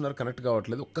కాల్ చేస్తున్నారు, కనెక్ట్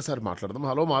కావట్లేదు. ఒక్కసారి మాట్లాడదాం.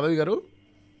 హలో మాధవి గారు.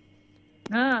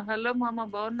 హలో మామ,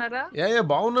 బాగున్నారా?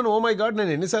 బాగున్నాను. ఓ మై గాడ్,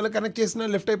 నేను ఎన్నిసార్లు కనెక్ట్ చేసినా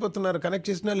లెఫ్ట్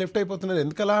అయిపోతున్నారు,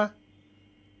 ఎందుకలా?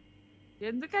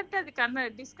 ఎందుకంటే అది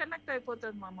డిస్కనెక్ట్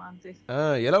అయిపోతుంది మామ, అంతే.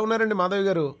 ఎలా ఉన్నారండి మాధవి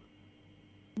గారు?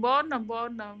 బాగున్నాం.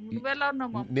 నువ్వెలా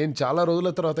ఉన్నావు మామ? నేను చాలా రోజుల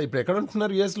తర్వాత. ఇప్పుడు ఎక్కడ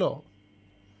ఉంటున్నారు? యుఎస్ లో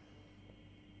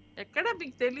ఎక్కడ?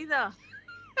 మీకు తెలీదా?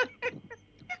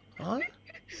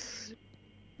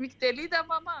 మీకు తెలీదా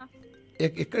మామ?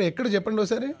 ఎక్కడ చెప్పండి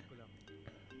ఒకసారి.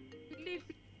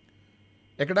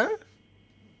 ఎక్కడ?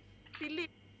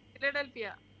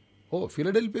 ఫిలడెల్ఫియా. ఓ,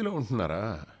 ఫిలడెల్ఫియాలో ఉంటున్నారా?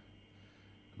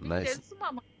 నైస్. తెలుసు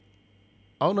మామ.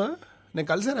 అవునా, నేను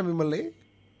కలిసానా మిమ్మల్ని?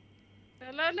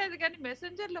 తెలవలేదు కానీ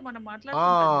మెసెంజర్ లో మనం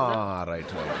మాట్లాడుకుంటాం.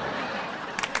 రైట్.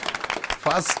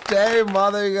 ఫస్ట్ టైం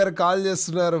మాధవి గారు కాల్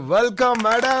చేస్తున్నారు. Welcome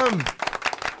madam.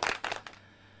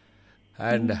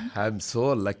 And I'm so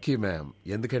lucky ma'am.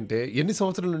 ఎందుకంటే ఎన్ని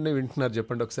సంవత్సరాల నుండి వింటున్నారు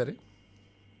చెప్పండి ఒకసారి.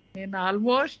 నేను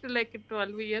almost like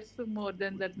 12 years more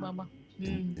than that మామ.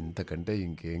 ఇంతకంటే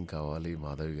ఇంకేం కావాలి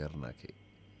మాధవి గారు? నాకు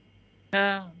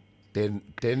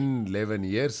 10-11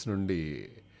 years నుండి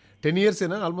 10 years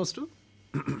ఏనా ఆల్మోస్ట్?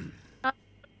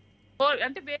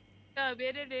 అంటే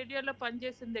వేరే రేడియోలో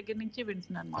పనిచేసిన దగ్గర నుంచి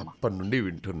వింటున్నాను. అప్పటి నుండి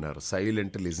వింటున్నారు,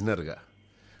 silent లిజనర్గా.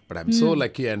 But I'm so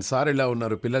lucky. And sir ఎలా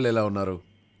ఉన్నారు? పిల్లలు ఎలా ఉన్నారు?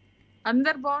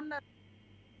 అందరు బాగున్నారు.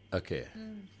 ఓకే.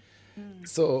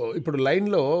 సో ఇప్పుడు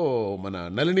లైన్లో మన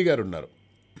నళిని గారు ఉన్నారు.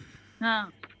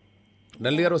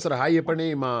 నళిని గారు ఒకసారి హాయ్ చెప్పండి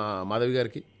మా మాధవి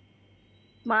గారికి.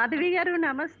 మాధవి గారు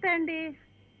నమస్తే అండి.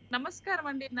 నమస్కారం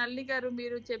అండి. నళిని గారు,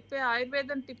 మీరు చెప్పే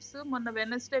ఆయుర్వేదం టిప్స్ మొన్న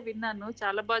వెనస్డే విన్నాను,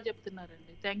 చాలా బాగా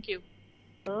చెప్తున్నారండి. Thank you.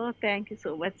 Thank you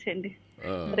so much అండి.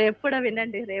 రేపు కూడా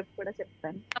వినండి, రేపు కూడా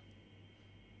చెప్తాను.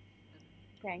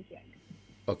 థ్యాంక్ యూ అండి.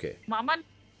 ఓకే మామ,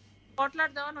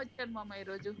 పోట్లాడదామని వచ్చాను మామ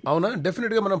ఈరోజు. అవునా,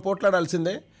 డెఫినెట్గా మనం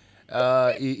పోట్లాడాల్సిందే.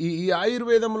 ఈ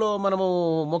ఆయుర్వేదంలో మనము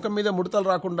ముఖం మీద ముడతలు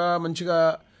రాకుండా మంచిగా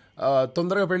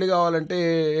తొందరగా పెళ్లి కావాలంటే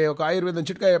ఒక ఆయుర్వేదం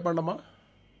చిట్కా చెప్పండి అమ్మా.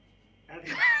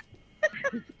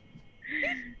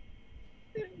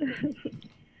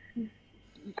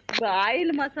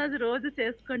 ఆయిల్ మసాజ్ రోజు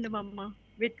చేసుకోండి మమ్మ.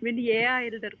 విటమిన్ ఏ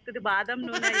ఆయిల్ దొరుకుతుంది, బాదం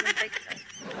నూనె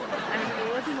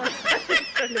రోజు మసాజ్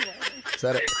చేసుకోండి.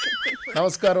 సరే,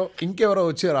 నమస్కారం. ఇంకెవరో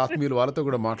వచ్చారు ఆత్మీయులు, వాళ్ళతో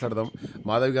కూడా మాట్లాడదాం.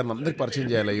 మాధవి గారిని అందరికి పరిచయం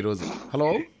చేయాలి ఈరోజు. హలో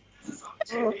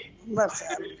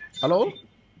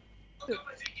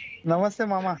నమస్తే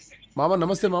మామ.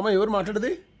 నమస్తే మామ. ఎవరు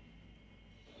మాట్లాడేది?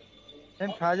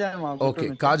 ఓకే,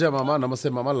 కాజా మామ. నమస్తే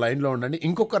మామ, లైన్లో ఉండండి.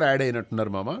 ఇంకొకరు యాడ్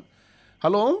అయినట్టున్నారు మామ.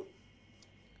 హలో.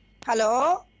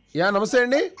 నమస్తే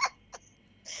అండి.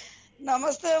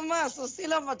 నమస్తే అమ్మా,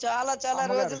 సుశీలమ్మ. చాలా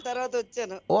రోజుల తర్వాత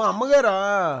వచ్చాను. ఓ అమ్మగారా,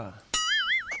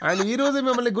 ఆయన ఈ రోజు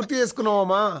మిమ్మల్ని గుర్తు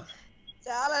చేసుకున్నావమ్మా.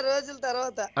 చాలా రోజుల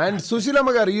తర్వాత. అండ్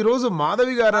సుశీలమ్మ గారు, ఈ రోజు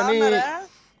మాధవి గారని.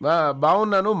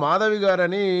 బాగున్నాను. మాధవి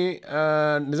గారని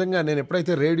నిజంగా నేను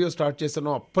ఎప్పుడైతే రేడియో స్టార్ట్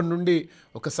చేశానో అప్పటి నుండి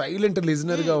ఒక సైలెంట్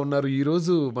లిజనర్గా ఉన్నారు.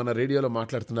 ఈరోజు మన రేడియోలో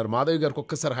మాట్లాడుతున్నారు. మాధవి గారికి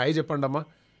ఒక్కసారి హాయ్ చెప్పండి అమ్మా.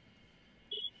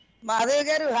 మాధవి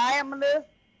గారు హాయ్ అమ్మలు.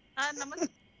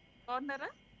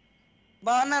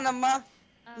 బాగున్నానమ్మా.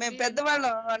 మేము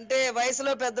పెద్దవాళ్ళం, అంటే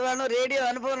వయసులో పెద్దవాళ్ళం, రేడియో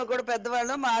అనుభవంలో కూడా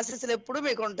పెద్దవాళ్ళం. మా ఆశీస్సులు ఎప్పుడు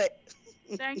మీకు ఉంటాయి.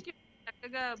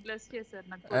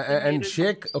 అండ్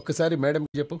షేక్ ఒక్కసారి మేడం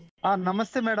చెప్పు.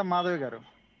 నమస్తే మేడం మాధవి గారు.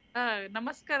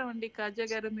 నమస్కారం అండి కాజా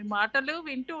గారు. మీ మాటలు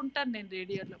వింటూ ఉంటాను నేను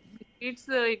రేడియోలో.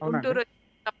 స్వీట్స్ గుంటూరు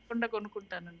తప్పకుండా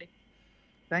కొనుక్కుంటానండి.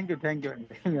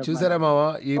 చూసారా మావా,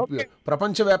 ఈ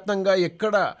ప్రపంచవ్యాప్తంగా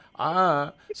ఎక్కడ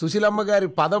సుశీలమ్మ గారి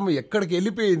పదం ఎక్కడికి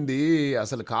వెళ్ళిపోయింది.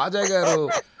 అసలు కాజా గారు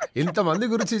ఇంతమంది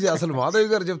గురించి అసలు మాధవి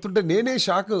గారు చెప్తుంటే నేనే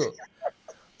షాక్.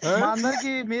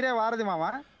 అందరికి మీరే వారది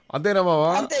మామా. అంతేనా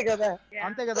మావా?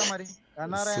 అంతే కదా మరి.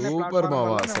 సూపర్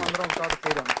మావా.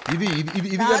 ఇది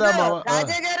కదా మావా.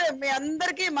 మీ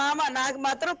అందరికి మామ, నాకు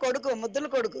మాత్రం కొడుకు, ముద్దులు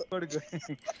కొడుకు.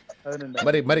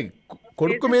 మరి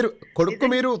కొడుకు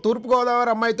మీరు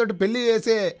తూర్పుగోదావరి అమ్మాయితోటి పెళ్లి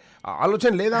చేసే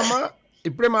ఆలోచన లేదమ్మా?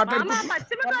 ఇప్పుడే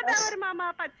మాట్లాడుకుంటున్నా.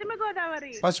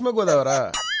 పశ్చిమ గోదావరా?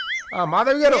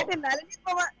 మాధవి గారు,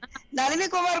 నళిని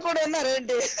కుమార్ కూడా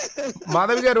ఉన్నారేంటి?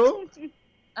 మాధవి గారు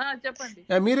చెప్పండి.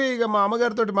 మీరు ఇక మా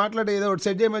అమ్మగారితో మాట్లాడి ఏదో ఒకటి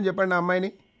సెట్ చేయమని చెప్పండి ఆ అమ్మాయిని.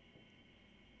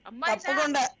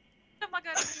 తప్పకుండా.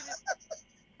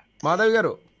 మాధవి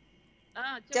గారు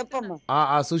చెప్పమ్మా.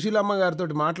 ఆ సుశీలమ్మ గారితో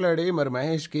మాట్లాడి మరి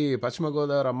మహేష్కి పశ్చిమ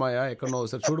గోదావరి అమ్మాయా ఎక్కడో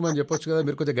ఒకసారి చూడమని చెప్పొచ్చు కదా,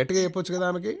 మీరు కొంచెం గట్టిగా చెప్పొచ్చు కదా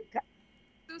ఆమెకి.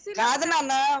 కాదు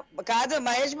నాన్న, కాదు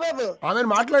మహేష్ బాబు, ఆమె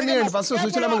మాట్లాడినండి ఫస్ట్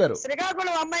సుశీలమ్మ గారు.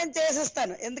 శ్రీకాకుళం అమ్మాయిని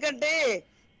చేసేస్తాను, ఎందుకంటే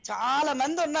చాలా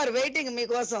మంది ఉన్నారు వెయిటింగ్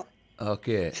మీకోసం.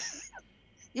 ఓకే.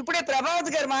 ఇప్పుడే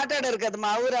ప్రభావత్ గారు మాట్లాడారు కదా,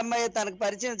 మా ఊరు అమ్మాయి తనకు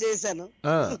పరిచయం చేశాను.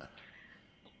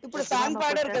 ఇప్పుడు సాంగ్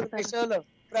పాడారు కదా మీ షోలో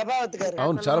ప్రభావత్ గారు.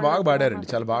 అవును, చాలా బాగా పాడారండి,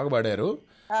 చాలా బాగా పాడారు.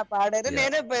 పాడారు,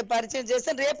 నేనే పరిచయం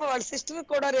చేశాను. రేపు వాళ్ళ సిస్టర్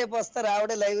కూడా రేపు వస్తారు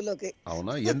ఆవిడ లైవ్ లోకి.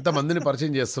 అవునా, ఎంత మందిని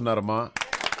పరిచయం చేస్తున్నారమ్మా.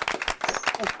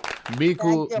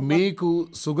 మీకు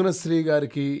సుగుణశ్రీ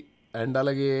గారికి అండ్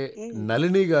అలాగే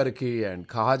నళిని గారికి అండ్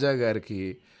ఖాజా గారికి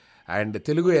అండ్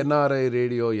తెలుగు ఎన్ఆర్ఐ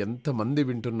రేడియో ఎంతమంది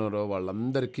వింటున్నారో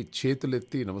వాళ్ళందరికీ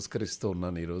చేతులెత్తి నమస్కరిస్తూ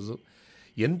ఉన్నాను. ఈరోజు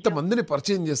ఎంతమందిని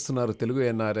పరిచయం చేస్తున్నారు తెలుగు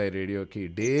ఎన్ఆర్ఐ రేడియోకి.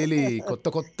 డైలీ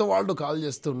కొత్త వాళ్ళు కాల్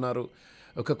చేస్తున్నారు.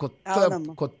 ఒక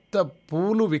కొత్త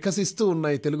పూలు వికసిస్తూ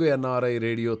ఉన్నాయి తెలుగు ఎన్ఆర్ఐ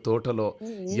రేడియో తోటలో.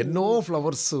 ఎన్నో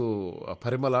ఫ్లవర్స్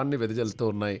పరిమళాన్ని వెదజల్లుతూ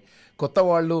ఉన్నాయి. కొత్త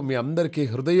వాళ్ళు, మీ అందరికీ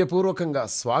హృదయపూర్వకంగా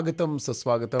స్వాగతం,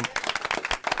 సుస్వాగతం.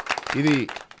 ఇది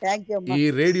ఈ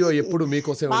రేడియో ఎప్పుడు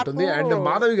మీకోసమే ఉంటుంది. అండ్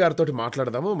మాధవి గారితో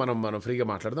మాట్లాడదాము, మనం ఫ్రీగా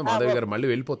మాట్లాడదాం. మాధవి గారు మళ్ళీ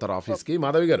వెళ్ళిపోతారు ఆఫీస్కి.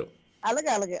 మాధవి గారు.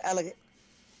 అలాగే.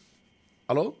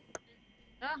 హలో.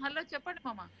 హలో, చెప్పండి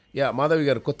మామ. యా, మాధవి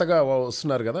గారు కొత్తగా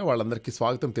వస్తున్నారు కదా, వాళ్ళందరికీ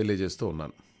స్వాగతం తెలియజేస్తూ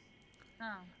ఉన్నాను.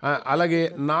 అలాగే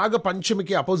నాగ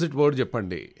పంచమికి అపోజిట్ వర్డ్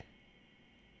చెప్పండి.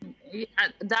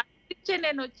 దానిచ్చే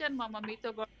నేను వచ్చాను మామ మీతో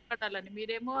మాట్లాడాలని.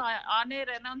 మీరేమో ఆన్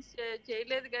ఎయిర్ అనౌన్స్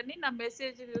చేయలేదు, కానీ నా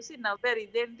మెసేజ్ చూసి నవ్వారు,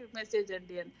 ఇదేంటి మెసేజ్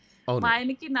అండి అని. మా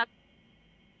ఆయనకి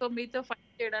నాకు మీతో ఫైట్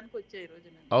చేయడానికి వచ్చా ఈ రోజు.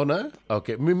 అవునా?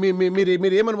 ఓకే.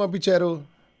 మీరు ఏమని పంపించారు?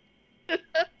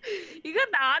 ఇక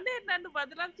నానే నన్ను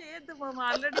బదలాం చేయొద్దు మామ,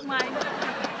 ఆల్రెడీ మా ఆయన.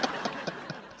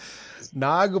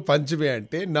 నాగ్ పంచమి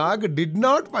అంటే Nag did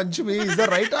not Panchami is the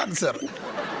right answer.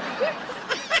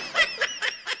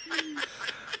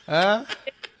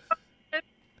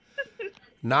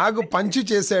 నాగు పంచి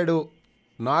చేశాడు,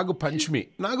 నాగు పంచమి.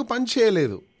 నాగు పంచ్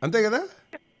చేయలేదు, అంతే కదా?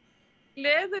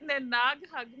 లేదు, నేను నాగ్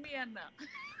హగ్మి అన్నా.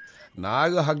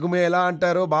 నాగు హగ్మి ఎలా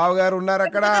అంటారు? బావగారు ఉన్నారు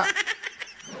అక్కడ,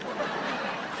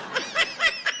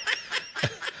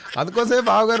 అందుకోసమే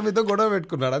బావగారు మీతో గొడవ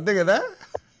పెట్టుకున్నాడు, అంతే కదా?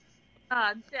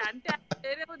 అంతే. అంటే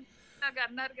వేరే నాకు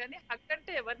అన్నారు, కానీ హక్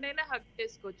అంటే ఎవరినైనా హక్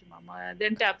చేసుకోవచ్చు మామ.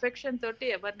 అదంటే అఫెక్షన్ తోటి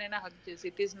ఎవరినైనా హక్ చేసి,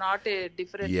 it is not a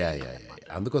different.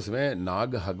 అందుకోసమే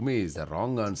Nag హగ్మి is the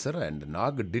wrong answer and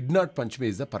Nag did not Panchami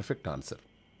is the perfect answer.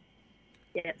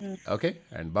 Okay.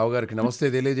 And బావగారికి నమస్తే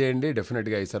తెలియజేయండి.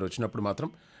 డెఫినెట్గా ఈసారి వచ్చినప్పుడు మాత్రం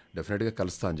డెఫినెట్గా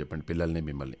కలుస్తా అని చెప్పండి పిల్లల్ని,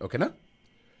 మిమ్మల్ని. ఓకేనా?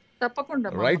 తప్పకుండా.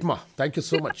 రైట్ మా, thank you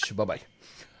so much. Bye.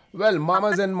 Well,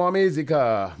 మామాజ్ and mommies, ఇక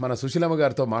మన సుశీలమ్మ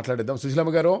గారితో మాట్లాడిద్దాం.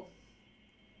 సుశీలమ్మ గారు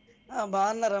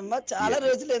బాగున్నారమ్మా? చాలా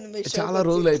రోజులు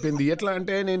అయిపోయింది. ఎట్లా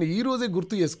అంటే నేను ఈ రోజే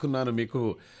గుర్తు చేసుకున్నాను మీకు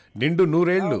నిండు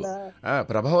 100 ఏళ్ళు.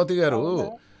 ప్రభావతి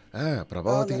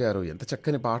గారు ఎంత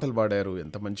చక్కని పాటలు పాడారు,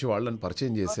 ఎంత మంచి వాళ్ళని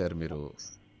పరిచయం చేశారు మీరు.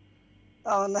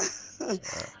 అవునా?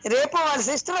 రేపు వాళ్ళ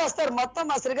సిస్టర్ వస్తారు, మొత్తం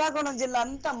మా శ్రీకాకుళం జిల్లా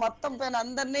అంతా మొత్తం పైన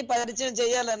అందరినీ పరిచయం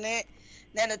చేయాలని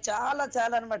నేను చాలా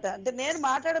అనమాట. అంటే నేను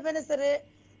మాట్లాడపోయినా సరే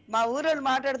మా ఊరోళ్ళు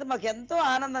మాట్లాడితే మాకు ఎంతో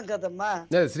ఆనందం కదమ్మా.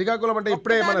 శ్రీకాకుళం అంటే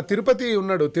ఇప్పుడే మన తిరుపతి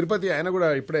ఉన్నాడు, తిరుపతి ఆయన కూడా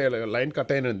ఇప్పుడే లైన్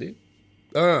కట్ అయినది.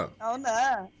 అవునా?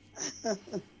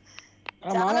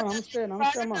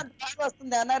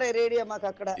 వస్తుంది ఎన్ఆర్ఐ రేడియో మాకు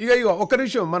అక్కడ. ఇక ఒక్క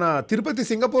నిమిషం, మన తిరుపతి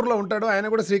సింగపూర్ లో ఉంటాడు, ఆయన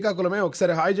కూడా శ్రీకాకుళమే.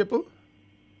 ఒకసారి హాయ్ చెప్పు.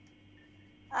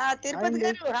 తిరుపతి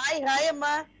గారు హాయ్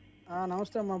అమ్మా.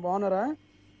 నమస్తే అమ్మా, బాగున్నారా?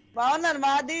 బాగున్నాను.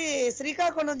 మాది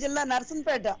శ్రీకాకుళం జిల్లా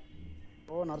నర్సంపేట.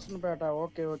 ఓ నర్సంపేట,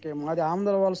 ఓకే. మాది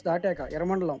ఆంధ్ర వాల్స్ దాటాక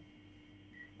ఎర్రమండలం.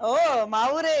 ఓ మా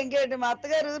ఊరే. ఇంకేంటి, మా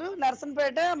అత్తగారు ఊరు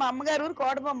నర్సంపేట, మా అమ్మగారు ఊరు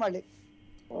కోటబొమ్మాళి.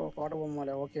 ఓ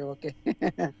కోటబొమ్మాళి, ఓకే.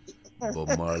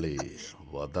 బొమ్మాళి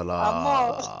వదలా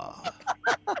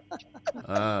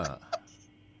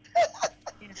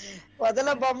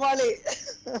బొమ్మాళి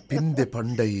పిందె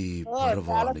పండై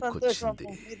చాలా సంతోషం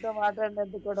మీతో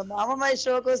మాట్లాడినందుకు కూడా. మా అమ్మమ్మ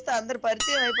షోకి వస్తే అందరు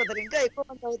పరిచయం అయిపోతారు, ఇంకా ఎక్కువ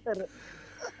మంది అవుతారు.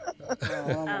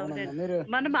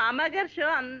 మన మామగారు షో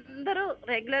అందరూ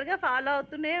రెగ్యులర్ గా ఫాలో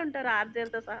అవుతూనే ఉంటారు,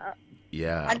 ఆర్జేలతో సహా.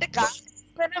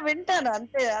 అంటే వింటాను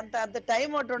అంతే, అంత టైం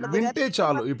ఒకటి ఉండదు, వింటే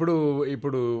చాలు.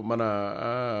 ఇప్పుడు మన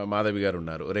మాధవి గారు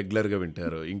ఉన్నారు, రెగ్యులర్ గా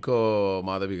వింటారు. ఇంకో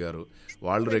మాధవి గారు,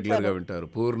 వాళ్ళు రెగ్యులర్ గా వింటారు.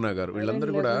 పూర్ణ గారు,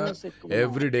 వీళ్ళందరూ కూడా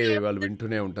ఎవ్రీడే వాళ్ళు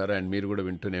వింటూనే ఉంటారు. అండ్ మీరు కూడా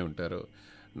వింటూనే ఉంటారు,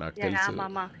 నాకు తెలుసు.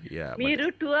 మీరు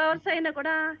 2 hours అయినా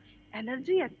కూడా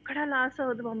ఎనర్జీ ఎక్కడ లాస్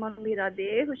అవ్వదు మమ్మ. మీరు అదే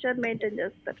హుషారు మెయింటైన్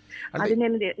చేస్తారు. అది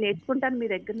నేను నేర్చుకుంటాను మీ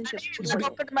దగ్గర నుంచి.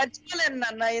 ఒకటి మర్చిపోలేను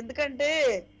నాన్న, ఎందుకంటే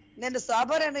నేను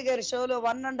శోభారాణి గారి షోలో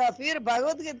 1.5 year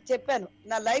భగవద్గీత చెప్పాను.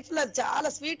 నా లైఫ్ లో చాలా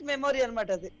స్వీట్ మెమొరీ అనమాట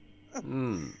అది.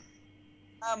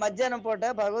 మధ్యాహ్నం పూట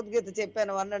భగవద్గీత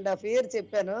చెప్పాను, 1.5 year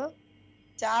చెప్పాను.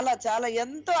 చాలా చాలా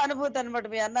ఎంతో అనుభూతి అనమాట.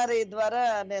 మీ ఎన్ఆర్ఐ ద్వారా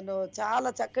నేను చాలా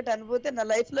చక్కటి అనుభూతి. నా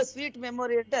లైఫ్ లో స్వీట్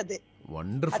మెమొరీ అంటే అదే.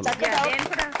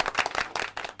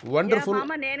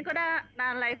 నేను కూడా నా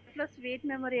లైఫ్ లో స్వీట్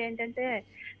మెమరీ ఏంటంటే,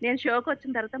 నేను షోకి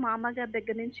వచ్చిన తర్వాత మా అమ్మగారి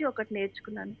దగ్గర నుంచి ఒకటి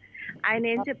నేర్చుకున్నాను. ఆయన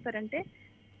ఏం చెప్పారంటే,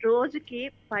 రోజుకి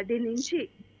 10 నుంచి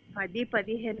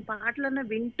 10-15 పాటలను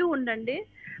వింటూ ఉండండి,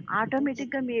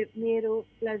 ఆటోమేటిక్ గా మీరు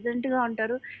ప్లెజెంట్ గా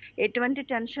ఉంటారు, ఎటువంటి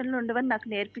టెన్షన్లు ఉండవని నాకు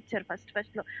నేర్పించారు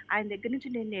ఫస్ట్ లో. ఆయన దగ్గర నుంచి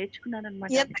నేను నేర్చుకున్నాను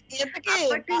అనమాట.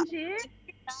 అప్పటి నుంచి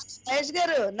మహేష్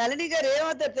గారు, నళిని గారు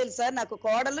ఏమవుతారు తెలుసా? నాకు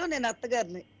కోడలు, నేను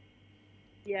అత్తగారిని.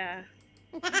 యా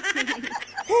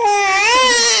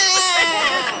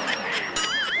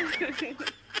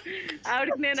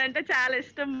ఆవిడకి నేనంటే చాలా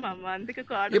ఇష్టం అమ్మ, అందుకే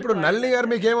కోడలు. ఇప్పుడు నళిని గారు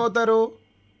మీకు ఏమవుతారు?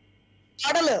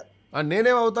 కోడలు.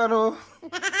 నేనేమవుతాను?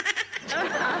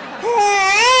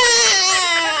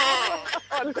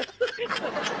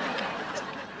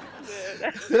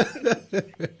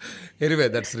 Anyway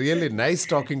that's really nice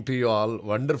talking to you all.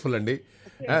 Wonderful అండి.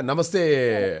 నమస్తే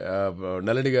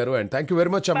నళిని గారు, and thank you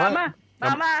very much అమ్మా.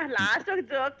 లాస్ట్ ఒక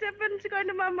జోక్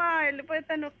చెప్పించుకోండి మామ,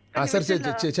 వెళ్ళిపోతాను. సరే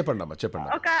చెప్పండి అమ్మా, చెప్పండి.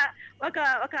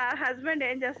 ఒక హస్బెండ్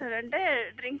ఏం చేస్తాడంటే,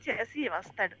 డ్రింక్ చేసి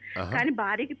వస్తాడు, కానీ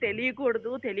భార్యకి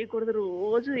తెలియకూడదు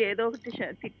రోజు ఏదో ఒకటి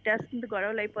తిట్టేస్తుంది,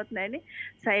 గొడవలు అయిపోతున్నాయని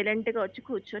సైలెంట్ గా వచ్చి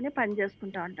కూర్చొని పని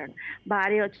చేసుకుంటా ఉంటాడు.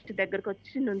 భార్య వచ్చి దగ్గరకు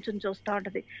వచ్చి నుంచుని చూస్తూ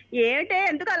ఉంటది. ఏమిటే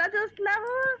ఎందుకు అలా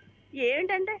చూస్తున్నావు?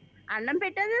 ఏంటంటే, అన్నం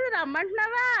పెట్టేది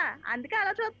రమ్మంటున్నావా, అందుకే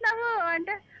అలా చూస్తున్నావు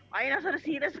అంటే, అయినా సరే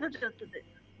సీరియస్ గా చూస్తుంది.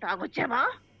 తాగొచ్చావా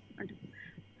అంటే,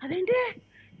 అదేంటి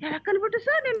ఎలా కనిపెట్టు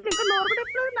సార్, నేను ఇంకా నోరు కూడా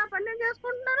ఎప్పుడు నా పని నేను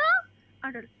చేసుకుంటున్నాను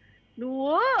అంటాడు.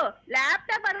 నువ్వు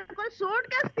ల్యాప్టాప్ అనుకుని సూట్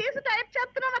కేసు తీసి టైప్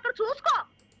చేస్తున్నావు, అక్కడ చూసుకో.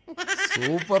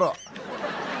 సూపర్.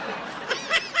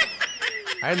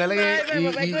 అండ్ అలాగే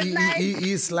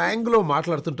ఈ స్లాంగ్ లో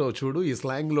మాట్లాడుతుంటావు చూడు, ఈ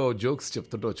స్లాంగ్ లో జోక్స్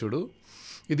చెప్తుంటావు చూడు,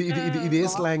 ఇది ఏ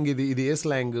స్లాంగ్? ఇది ఏ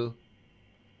స్లాంగ్?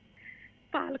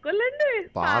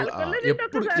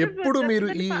 ఎప్పుడు మీరు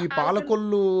ఈ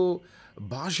పాలకొల్లు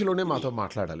భాషలోనే మాతో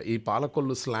మాట్లాడాలి. ఈ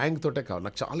పాలకొల్లు స్లాంగ్ తోటే కావాలి.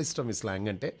 నాకు చాలా ఇష్టం ఈ స్లాంగ్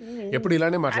అంటే. ఎప్పుడు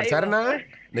ఇలానే మాట్లాడు. సరేనా?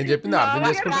 నేను చెప్పింది అర్థం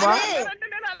చేసుకుంటావా?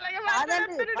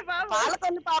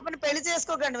 పాలకొల్లు పాపని పెళ్లి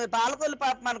చేసుకోకండి. మీరు పాలకొల్లు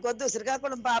పాప మనకొద్దు,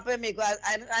 శ్రీకాకుళం పాపే మీకు.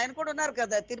 ఆయన కూడా ఉన్నారు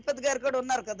కదా, తిరుపతి గారు కూడా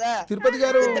ఉన్నారు కదా. తిరుపతి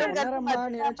గారు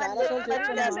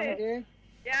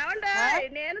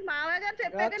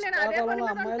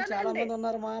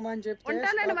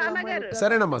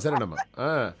సరేనమ్మా.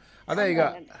 అదే ఇక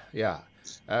yeah.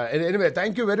 Anyway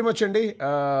thank you very much అండి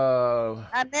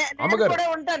అమ్మగారు.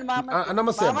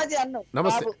 నమస్తే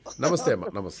అమ్మా.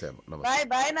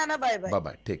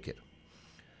 బాయ్. Take care.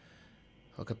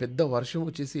 ఒక పెద్ద వర్షం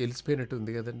వచ్చేసి వెలిసిపోయినట్టు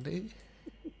ఉంది కదండి.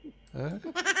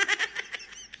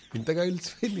 ఇంతగా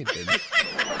వెలిసిపోయింది ఏంటండి?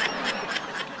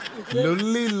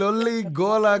 లొల్లి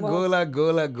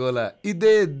గోల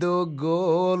ఇదేదో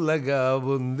గోలగా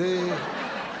ఉంది.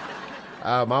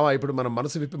 మామ, ఇప్పుడు మనం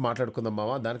మనసు విప్పి మాట్లాడుకుందాం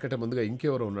మామ. దానికంటే ముందుగా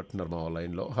ఇంకెవరో ఉన్నట్టున్నారు మామ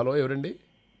లైన్లో. హలో, ఎవరండి?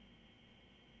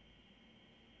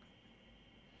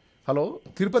 హలో,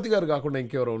 తిరుపతి గారు కాకుండా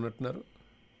ఇంకెవరో ఉన్నట్టున్నారు.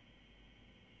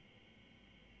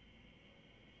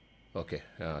 ఓకే,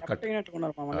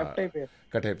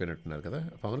 కట్ అయిపోయినట్టున్నారు కదా.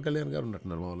 పవన్ కళ్యాణ్ గారు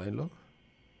ఉన్నట్టున్నారు మా లైన్లో.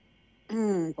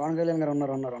 పవన్ కళ్యాణ్ గారు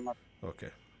ఉన్నారు. ఓకే,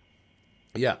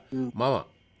 యా మామ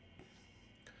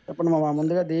చెప్పండి మామ.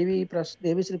 ముందుగా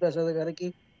దేవిశ్రీ ప్రసాద్ గారికి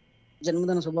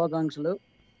జన్మదిన శుభాకాంక్షలు.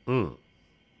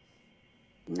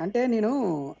 అంటే నేను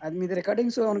అది మీది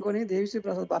రికార్డింగ్ షో అనుకుని దేవిశ్రీ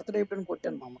ప్రసాద్ బర్త్డే ఎప్పుడని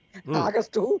కొట్టాను మామ,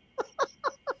 ఆగస్టు.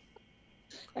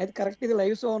 అయితే కరెక్ట్ ఇది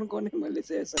లైవ్ షో అనుకోని మళ్ళీ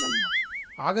చేశాను.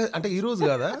 అంటే ఈ రోజు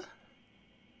కాదా?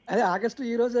 అదే ఆగస్టు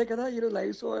ఈ రోజే కదా, ఈరోజు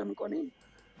లైవ్ షో అనుకొని.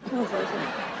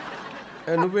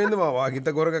 నువ్వేంది మా ఇంత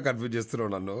ఘోరంగా కన్ఫ్యూజ్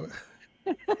చేస్తున్నావు నన్ను.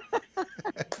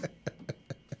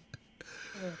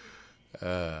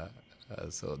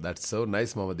 సో దట్స్ సో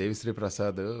నైస్ మామ. దేవిశ్రీ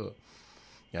ప్రసాద్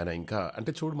ఆయన ఇంకా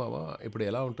అంటే చూడు మామ, ఇప్పుడు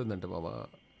ఎలా ఉంటుందంటే మామ,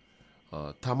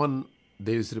 తమన్,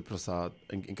 దేవిశ్రీ ప్రసాద్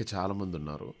ఇంకా చాలామంది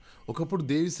ఉన్నారు. ఒకప్పుడు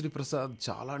దేవిశ్రీ ప్రసాద్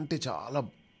చాలా అంటే చాలా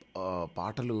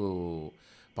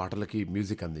పాటలకి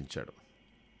మ్యూజిక్ అందించాడు.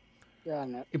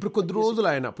 ఇప్పుడు కొద్ది రోజులు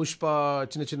ఆయన పుష్ప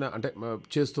చిన్న అంటే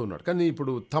చేస్తూ ఉన్నాడు. కానీ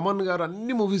ఇప్పుడు తమన్ గారు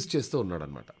అన్ని మూవీస్ చేస్తూ ఉన్నాడు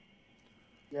అనమాట.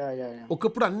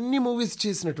 ఒకప్పుడు అన్ని మూవీస్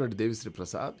చేసినటువంటి దేవిశ్రీ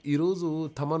ప్రసాద్ ఈరోజు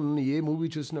తమన్ ఏ మూవీ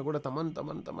చూసినా కూడా తమన్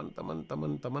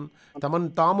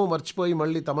తాము మర్చిపోయి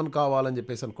మళ్ళీ తమన్ కావాలని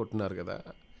చెప్పేసి అనుకుంటున్నారు కదా.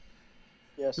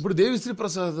 ఇప్పుడు దేవిశ్రీ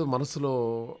ప్రసాద్ మనసులో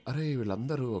అరే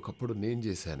వీళ్ళందరూ ఒకప్పుడు నేను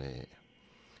చేశానే,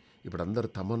 ఇప్పుడు అందరూ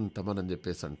తమన్ అని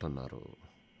చెప్పేసి అంటున్నారు.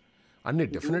 అన్ని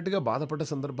డెఫినెట్గా బాధపడ్డ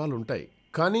సందర్భాలు ఉంటాయి.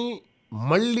 కానీ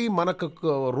మళ్ళీ మనకు ఒక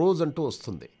రోజంటూ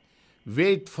వస్తుంది.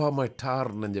 వెయిట్ ఫర్ మై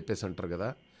టర్న్ అని చెప్పేసి అంటారు కదా,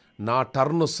 నా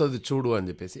టర్న్ వస్తుంది చూడు అని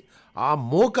చెప్పేసి. ఆ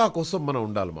మోకా కోసం మనం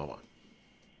ఉండాలి మామ.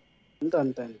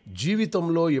 అంతే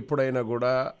జీవితంలో ఎప్పుడైనా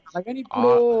కూడా అలాగని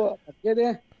ఇప్పుడు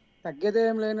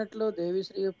తగ్గేదేం లేనట్లు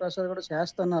దేవిశ్రీ ప్రసాద్ కూడా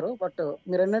చేస్తున్నారు. బట్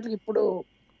మీరు అన్నట్లు ఇప్పుడు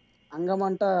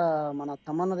అంగమంట మన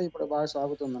తమన్నది ఇప్పుడు బాగా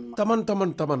సాగుతుంది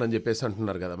తమన్ అని చెప్పేసి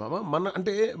అంటున్నారు కదా మామ. మన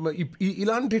అంటే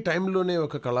ఇలాంటి టైంలోనే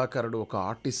ఒక కళాకారుడు, ఒక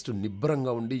ఆర్టిస్ట్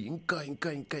నిబ్బరంగా ఉండి ఇంకా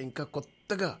ఇంకా ఇంకా ఇంకా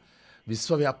కొత్తగా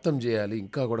విశ్వవ్యాప్తం చేయాలి,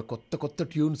 ఇంకా కూడా కొత్త కొత్త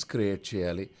ట్యూన్స్ క్రియేట్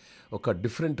చేయాలి, ఒక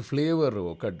డిఫరెంట్ ఫ్లేవర్,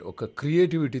 ఒక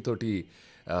క్రియేటివిటీ తోటి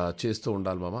చేస్తూ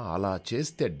ఉండాలి మామ. అలా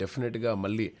చేస్తే డెఫినెట్గా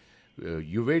మళ్ళీ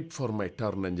you wait for my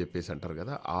turn అని చెప్పేసి అంటారు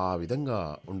కదా, ఆ విధంగా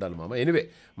ఉండాలి మామ. ఎనివే,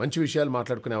 మంచి విషయాలు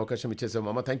మాట్లాడుకునే అవకాశం ఇచ్చేసాం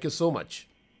మామ. Thank you so much.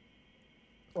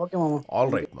 Okay మామ.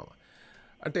 ఆల్ రైట్ మామ.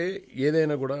 అంటే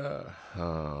ఏదైనా కూడా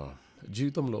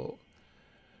జీవితంలో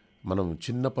మనం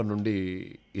చిన్నప్పటి నుండి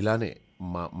ఇలానే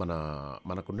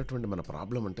మనకున్నటువంటి మన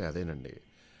ప్రాబ్లం అంటే అదేనండి.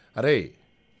 అరే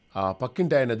ఆ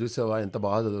పక్కింటి ఆయన చూసావా ఎంత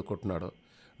బాగా చదువుకుంటున్నాడో,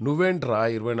 నువ్వేంట్రా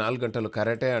 24 గంటలు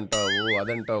కరాటే అంటావు,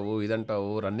 అదంటావు,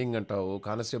 ఇదంటావు, రన్నింగ్ అంటావు,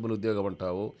 కానిస్టేబుల్ ఉద్యోగం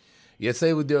అంటావు,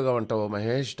 ఎస్ఐ ఉద్యోగం అంటావు,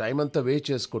 మహేష్ టైం అంతా వేస్ట్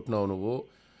చేసుకుంటున్నావు నువ్వు,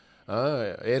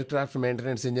 ఎయిర్ క్రాఫ్ట్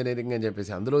మెయింటెనెన్స్ ఇంజనీరింగ్ అని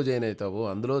చెప్పేసి అందులో జాయిన్ అవుతావు,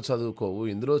 అందులో చదువుకోవు,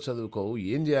 ఇందులో చదువుకోవు,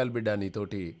 ఏం చేయాలి బిడ్డ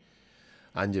నీతోటి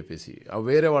అని చెప్పేసి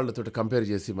వేరే వాళ్ళతోటి కంపేర్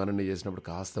చేసి మనల్ని చేసినప్పుడు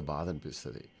కాస్త బాధ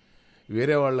అనిపిస్తుంది.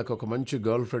 వేరే వాళ్ళకి ఒక మంచి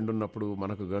గర్ల్ ఫ్రెండ్ ఉన్నప్పుడు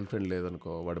మనకు గర్ల్ ఫ్రెండ్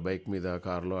లేదనుకో, వాడు బైక్ మీద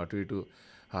కార్లో అటు ఇటు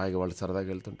హాయిగా వాళ్ళు సరదాగా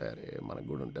వెళ్తుంటారే, మనకు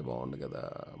కూడా ఉంటే బాగుండు కదా,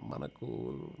 మనకు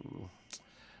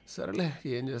సరేలే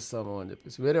ఏం చేస్తామో అని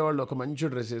చెప్పేసి. వేరే వాళ్ళు ఒక మంచి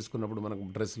డ్రెస్ వేసుకున్నప్పుడు మనకు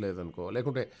డ్రెస్ లేదనుకో,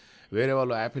 లేకుంటే వేరే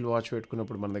వాళ్ళు యాపిల్ వాచ్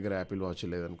పెట్టుకున్నప్పుడు మన దగ్గర యాపిల్ వాచ్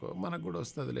లేదనుకో, మనకు కూడా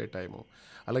వస్తుందిలే టైము.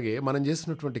 అలాగే మనం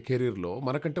చేసినటువంటి కెరీర్లో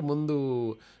మనకంటే ముందు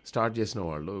స్టార్ట్ చేసిన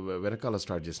వాళ్ళు, వెనకాల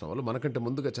స్టార్ట్ చేసిన వాళ్ళు మనకంటే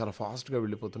ముందుగా చాలా ఫాస్ట్గా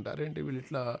వెళ్ళిపోతుంటారు. ఏంటి వీళ్ళు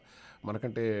ఇట్లా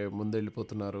మనకంటే ముందు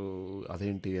వెళ్ళిపోతున్నారు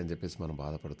అదేంటి అని చెప్పేసి మనం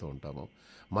బాధపడుతూ ఉంటాము.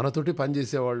 మనతోటి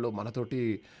పనిచేసేవాళ్ళు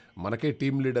మనకే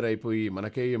టీమ్ లీడర్ అయిపోయి,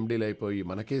 మనకే ఎండీలు అయిపోయి,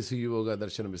 మనకే సీఈఓగా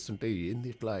దర్శనమిస్తుంటే ఏంది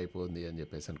ఇట్లా అయిపోయింది అని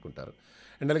చెప్పేసి అనుకుంటారు.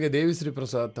 అండ్ అలాగే దేవిశ్రీ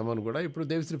ప్రసాద్ తమన్ కూడా, ఇప్పుడు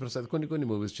దేవిశ్రీ ప్రసాద్ కొన్ని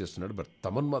మూవీస్ చేస్తున్నాడు, బట్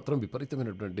తమన్ మాత్రం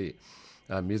విపరీతమైనటువంటి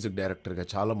మ్యూజిక్ డైరెక్టర్గా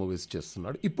చాలా మూవీస్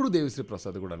చేస్తున్నాడు. ఇప్పుడు దేవిశ్రీ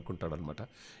ప్రసాద్ కూడా అనుకుంటాడు అనమాట,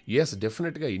 ఎస్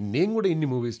డెఫినెట్గా నేను కూడా ఇన్ని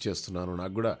మూవీస్ చేస్తున్నాను,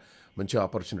 నాకు కూడా మంచి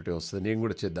ఆపర్చునిటీ వస్తుంది, నేను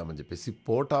కూడా చేద్దామని చెప్పేసి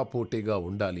పోటీగా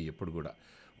ఉండాలి. ఎప్పుడు కూడా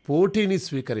పోటీని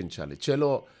స్వీకరించాలి.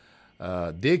 చలో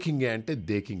దేకింగే అంటే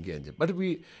దేకింగే అని చెప్పి. బట్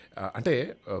అంటే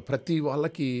ప్రతి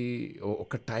వాళ్ళకి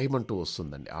ఒక టైం అంటూ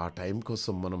వస్తుందండి. ఆ టైం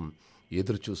కోసం మనం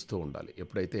ఎదురు చూస్తూ ఉండాలి.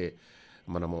 ఎప్పుడైతే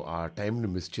మనము ఆ టైంని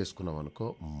మిస్ చేసుకున్నాం అనుకో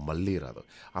మళ్ళీ రాదు.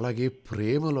 అలాగే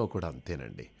ప్రేమలో కూడా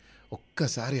అంతేనండి.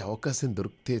 ఒక్కసారి అవకాశం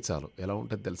దొరికితే చాలు, ఎలా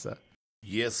ఉంటుంది తెలుసా?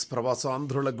 ఎస్,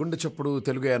 ప్రవాసాంధ్రుల గుండె చప్పుడు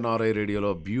తెలుగు NRI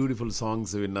రేడియోలో బ్యూటిఫుల్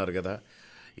సాంగ్స్ విన్నారు కదా.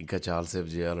 ఇంకా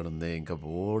చాలాసేపు చేయాలని ఉంది, ఇంకా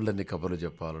బోల్డన్ని కబుర్లు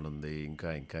చెప్పాలని ఉంది, ఇంకా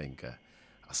ఇంకా ఇంకా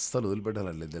అస్సలు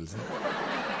వదిలిపెట్టాలని తెలుసా.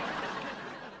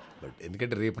 బట్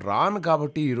ఎందుకంటే రేపు రాను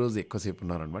కాబట్టి ఈరోజు ఎక్కువసేపు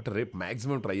ఉన్నారనమాట. రేపు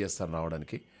మ్యాక్సిమం ట్రై చేస్తాను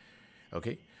రావడానికి.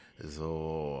 ఓకే, సో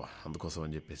అందుకోసం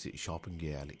అని చెప్పేసి షాపింగ్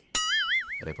చేయాలి.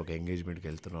 రేపు ఒక ఎంగేజ్మెంట్కి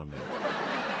వెళ్తున్నాను నేను.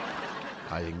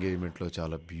 ఆ ఎంగేజ్మెంట్లో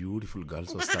చాలా బ్యూటిఫుల్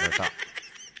గర్ల్స్ వస్తారట.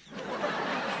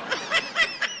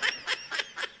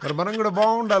 మరి మనం కూడా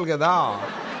బాగుండాలి కదా.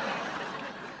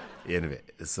 ఎనివే,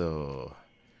 సో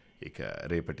ఇక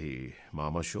రేపటి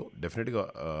మామా షో డెఫినెట్గా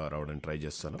రావడానికి ట్రై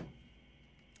చేస్తాను.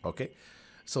 ఓకే,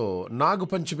 సో నాగు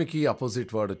పంచమికి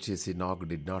అపోజిట్ వర్డ్ వచ్చేసి నాగు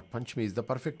did not Panchami is the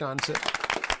perfect answer.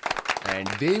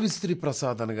 And Devi Sri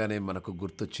Prasad అనగానే మనకు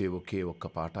గుర్తొచ్చే ఒకే ఒక్క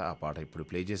పాట, ఆ పాట ఇప్పుడు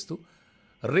ప్లే చేస్తూ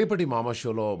రేపటి మామా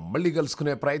షోలో మళ్ళీ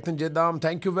కలుసుకునే ప్రయత్నం చేద్దాం.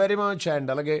 Thank you very much. And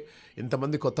అలాగే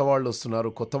ఇంతమంది కొత్త వాళ్ళు వస్తున్నారు.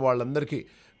 కొత్త వాళ్ళందరికీ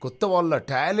కొత్త వాళ్ళ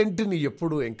టాలెంట్ని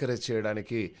ఎప్పుడు ఎంకరేజ్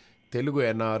చేయడానికి తెలుగు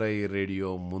NRI రేడియో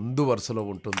ముందు వరుసలో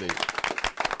ఉంటుంది.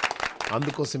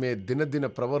 అందుకోసమే దినదిన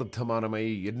ప్రవర్ధమానమై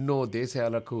ఎన్నో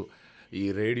దేశాలకు ఈ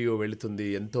రేడియో వెళుతుంది,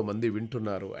 ఎంతోమంది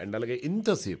వింటున్నారు. అండ్ అలాగే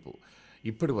ఇంతసేపు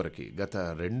ఇప్పటి వరకు గత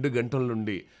 2 గంటల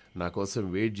నుండి నా కోసం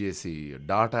వెయిట్ చేసి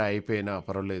డాటా అయిపోయినా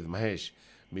పర్వాలేదు మహేష్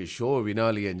మీ షో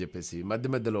వినాలి అని చెప్పేసి మధ్య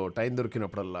మధ్యలో టైం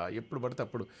దొరికినప్పుడల్లా ఎప్పుడు పడితే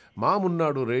అప్పుడు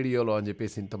మామున్నాడు రేడియోలో అని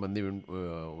చెప్పేసి ఇంతమంది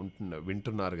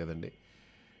వింటున్నారు కదండి.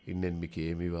 నేను మీకు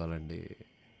ఏమి ఇవ్వాలండి,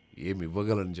 ఏమి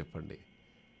ఇవ్వగలను చెప్పండి.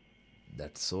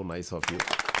 That's so nice of you.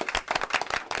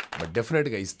 But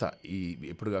డెఫినెట్గా ఇస్తా,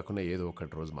 ఎప్పుడు కాకుండా ఏదో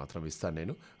ఒకటి రోజు మాత్రం ఇస్తాను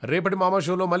నేను. రేపటి మామా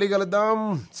షోలో మళ్ళీ కలుద్దాం.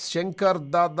 శంకర్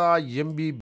దాదా MB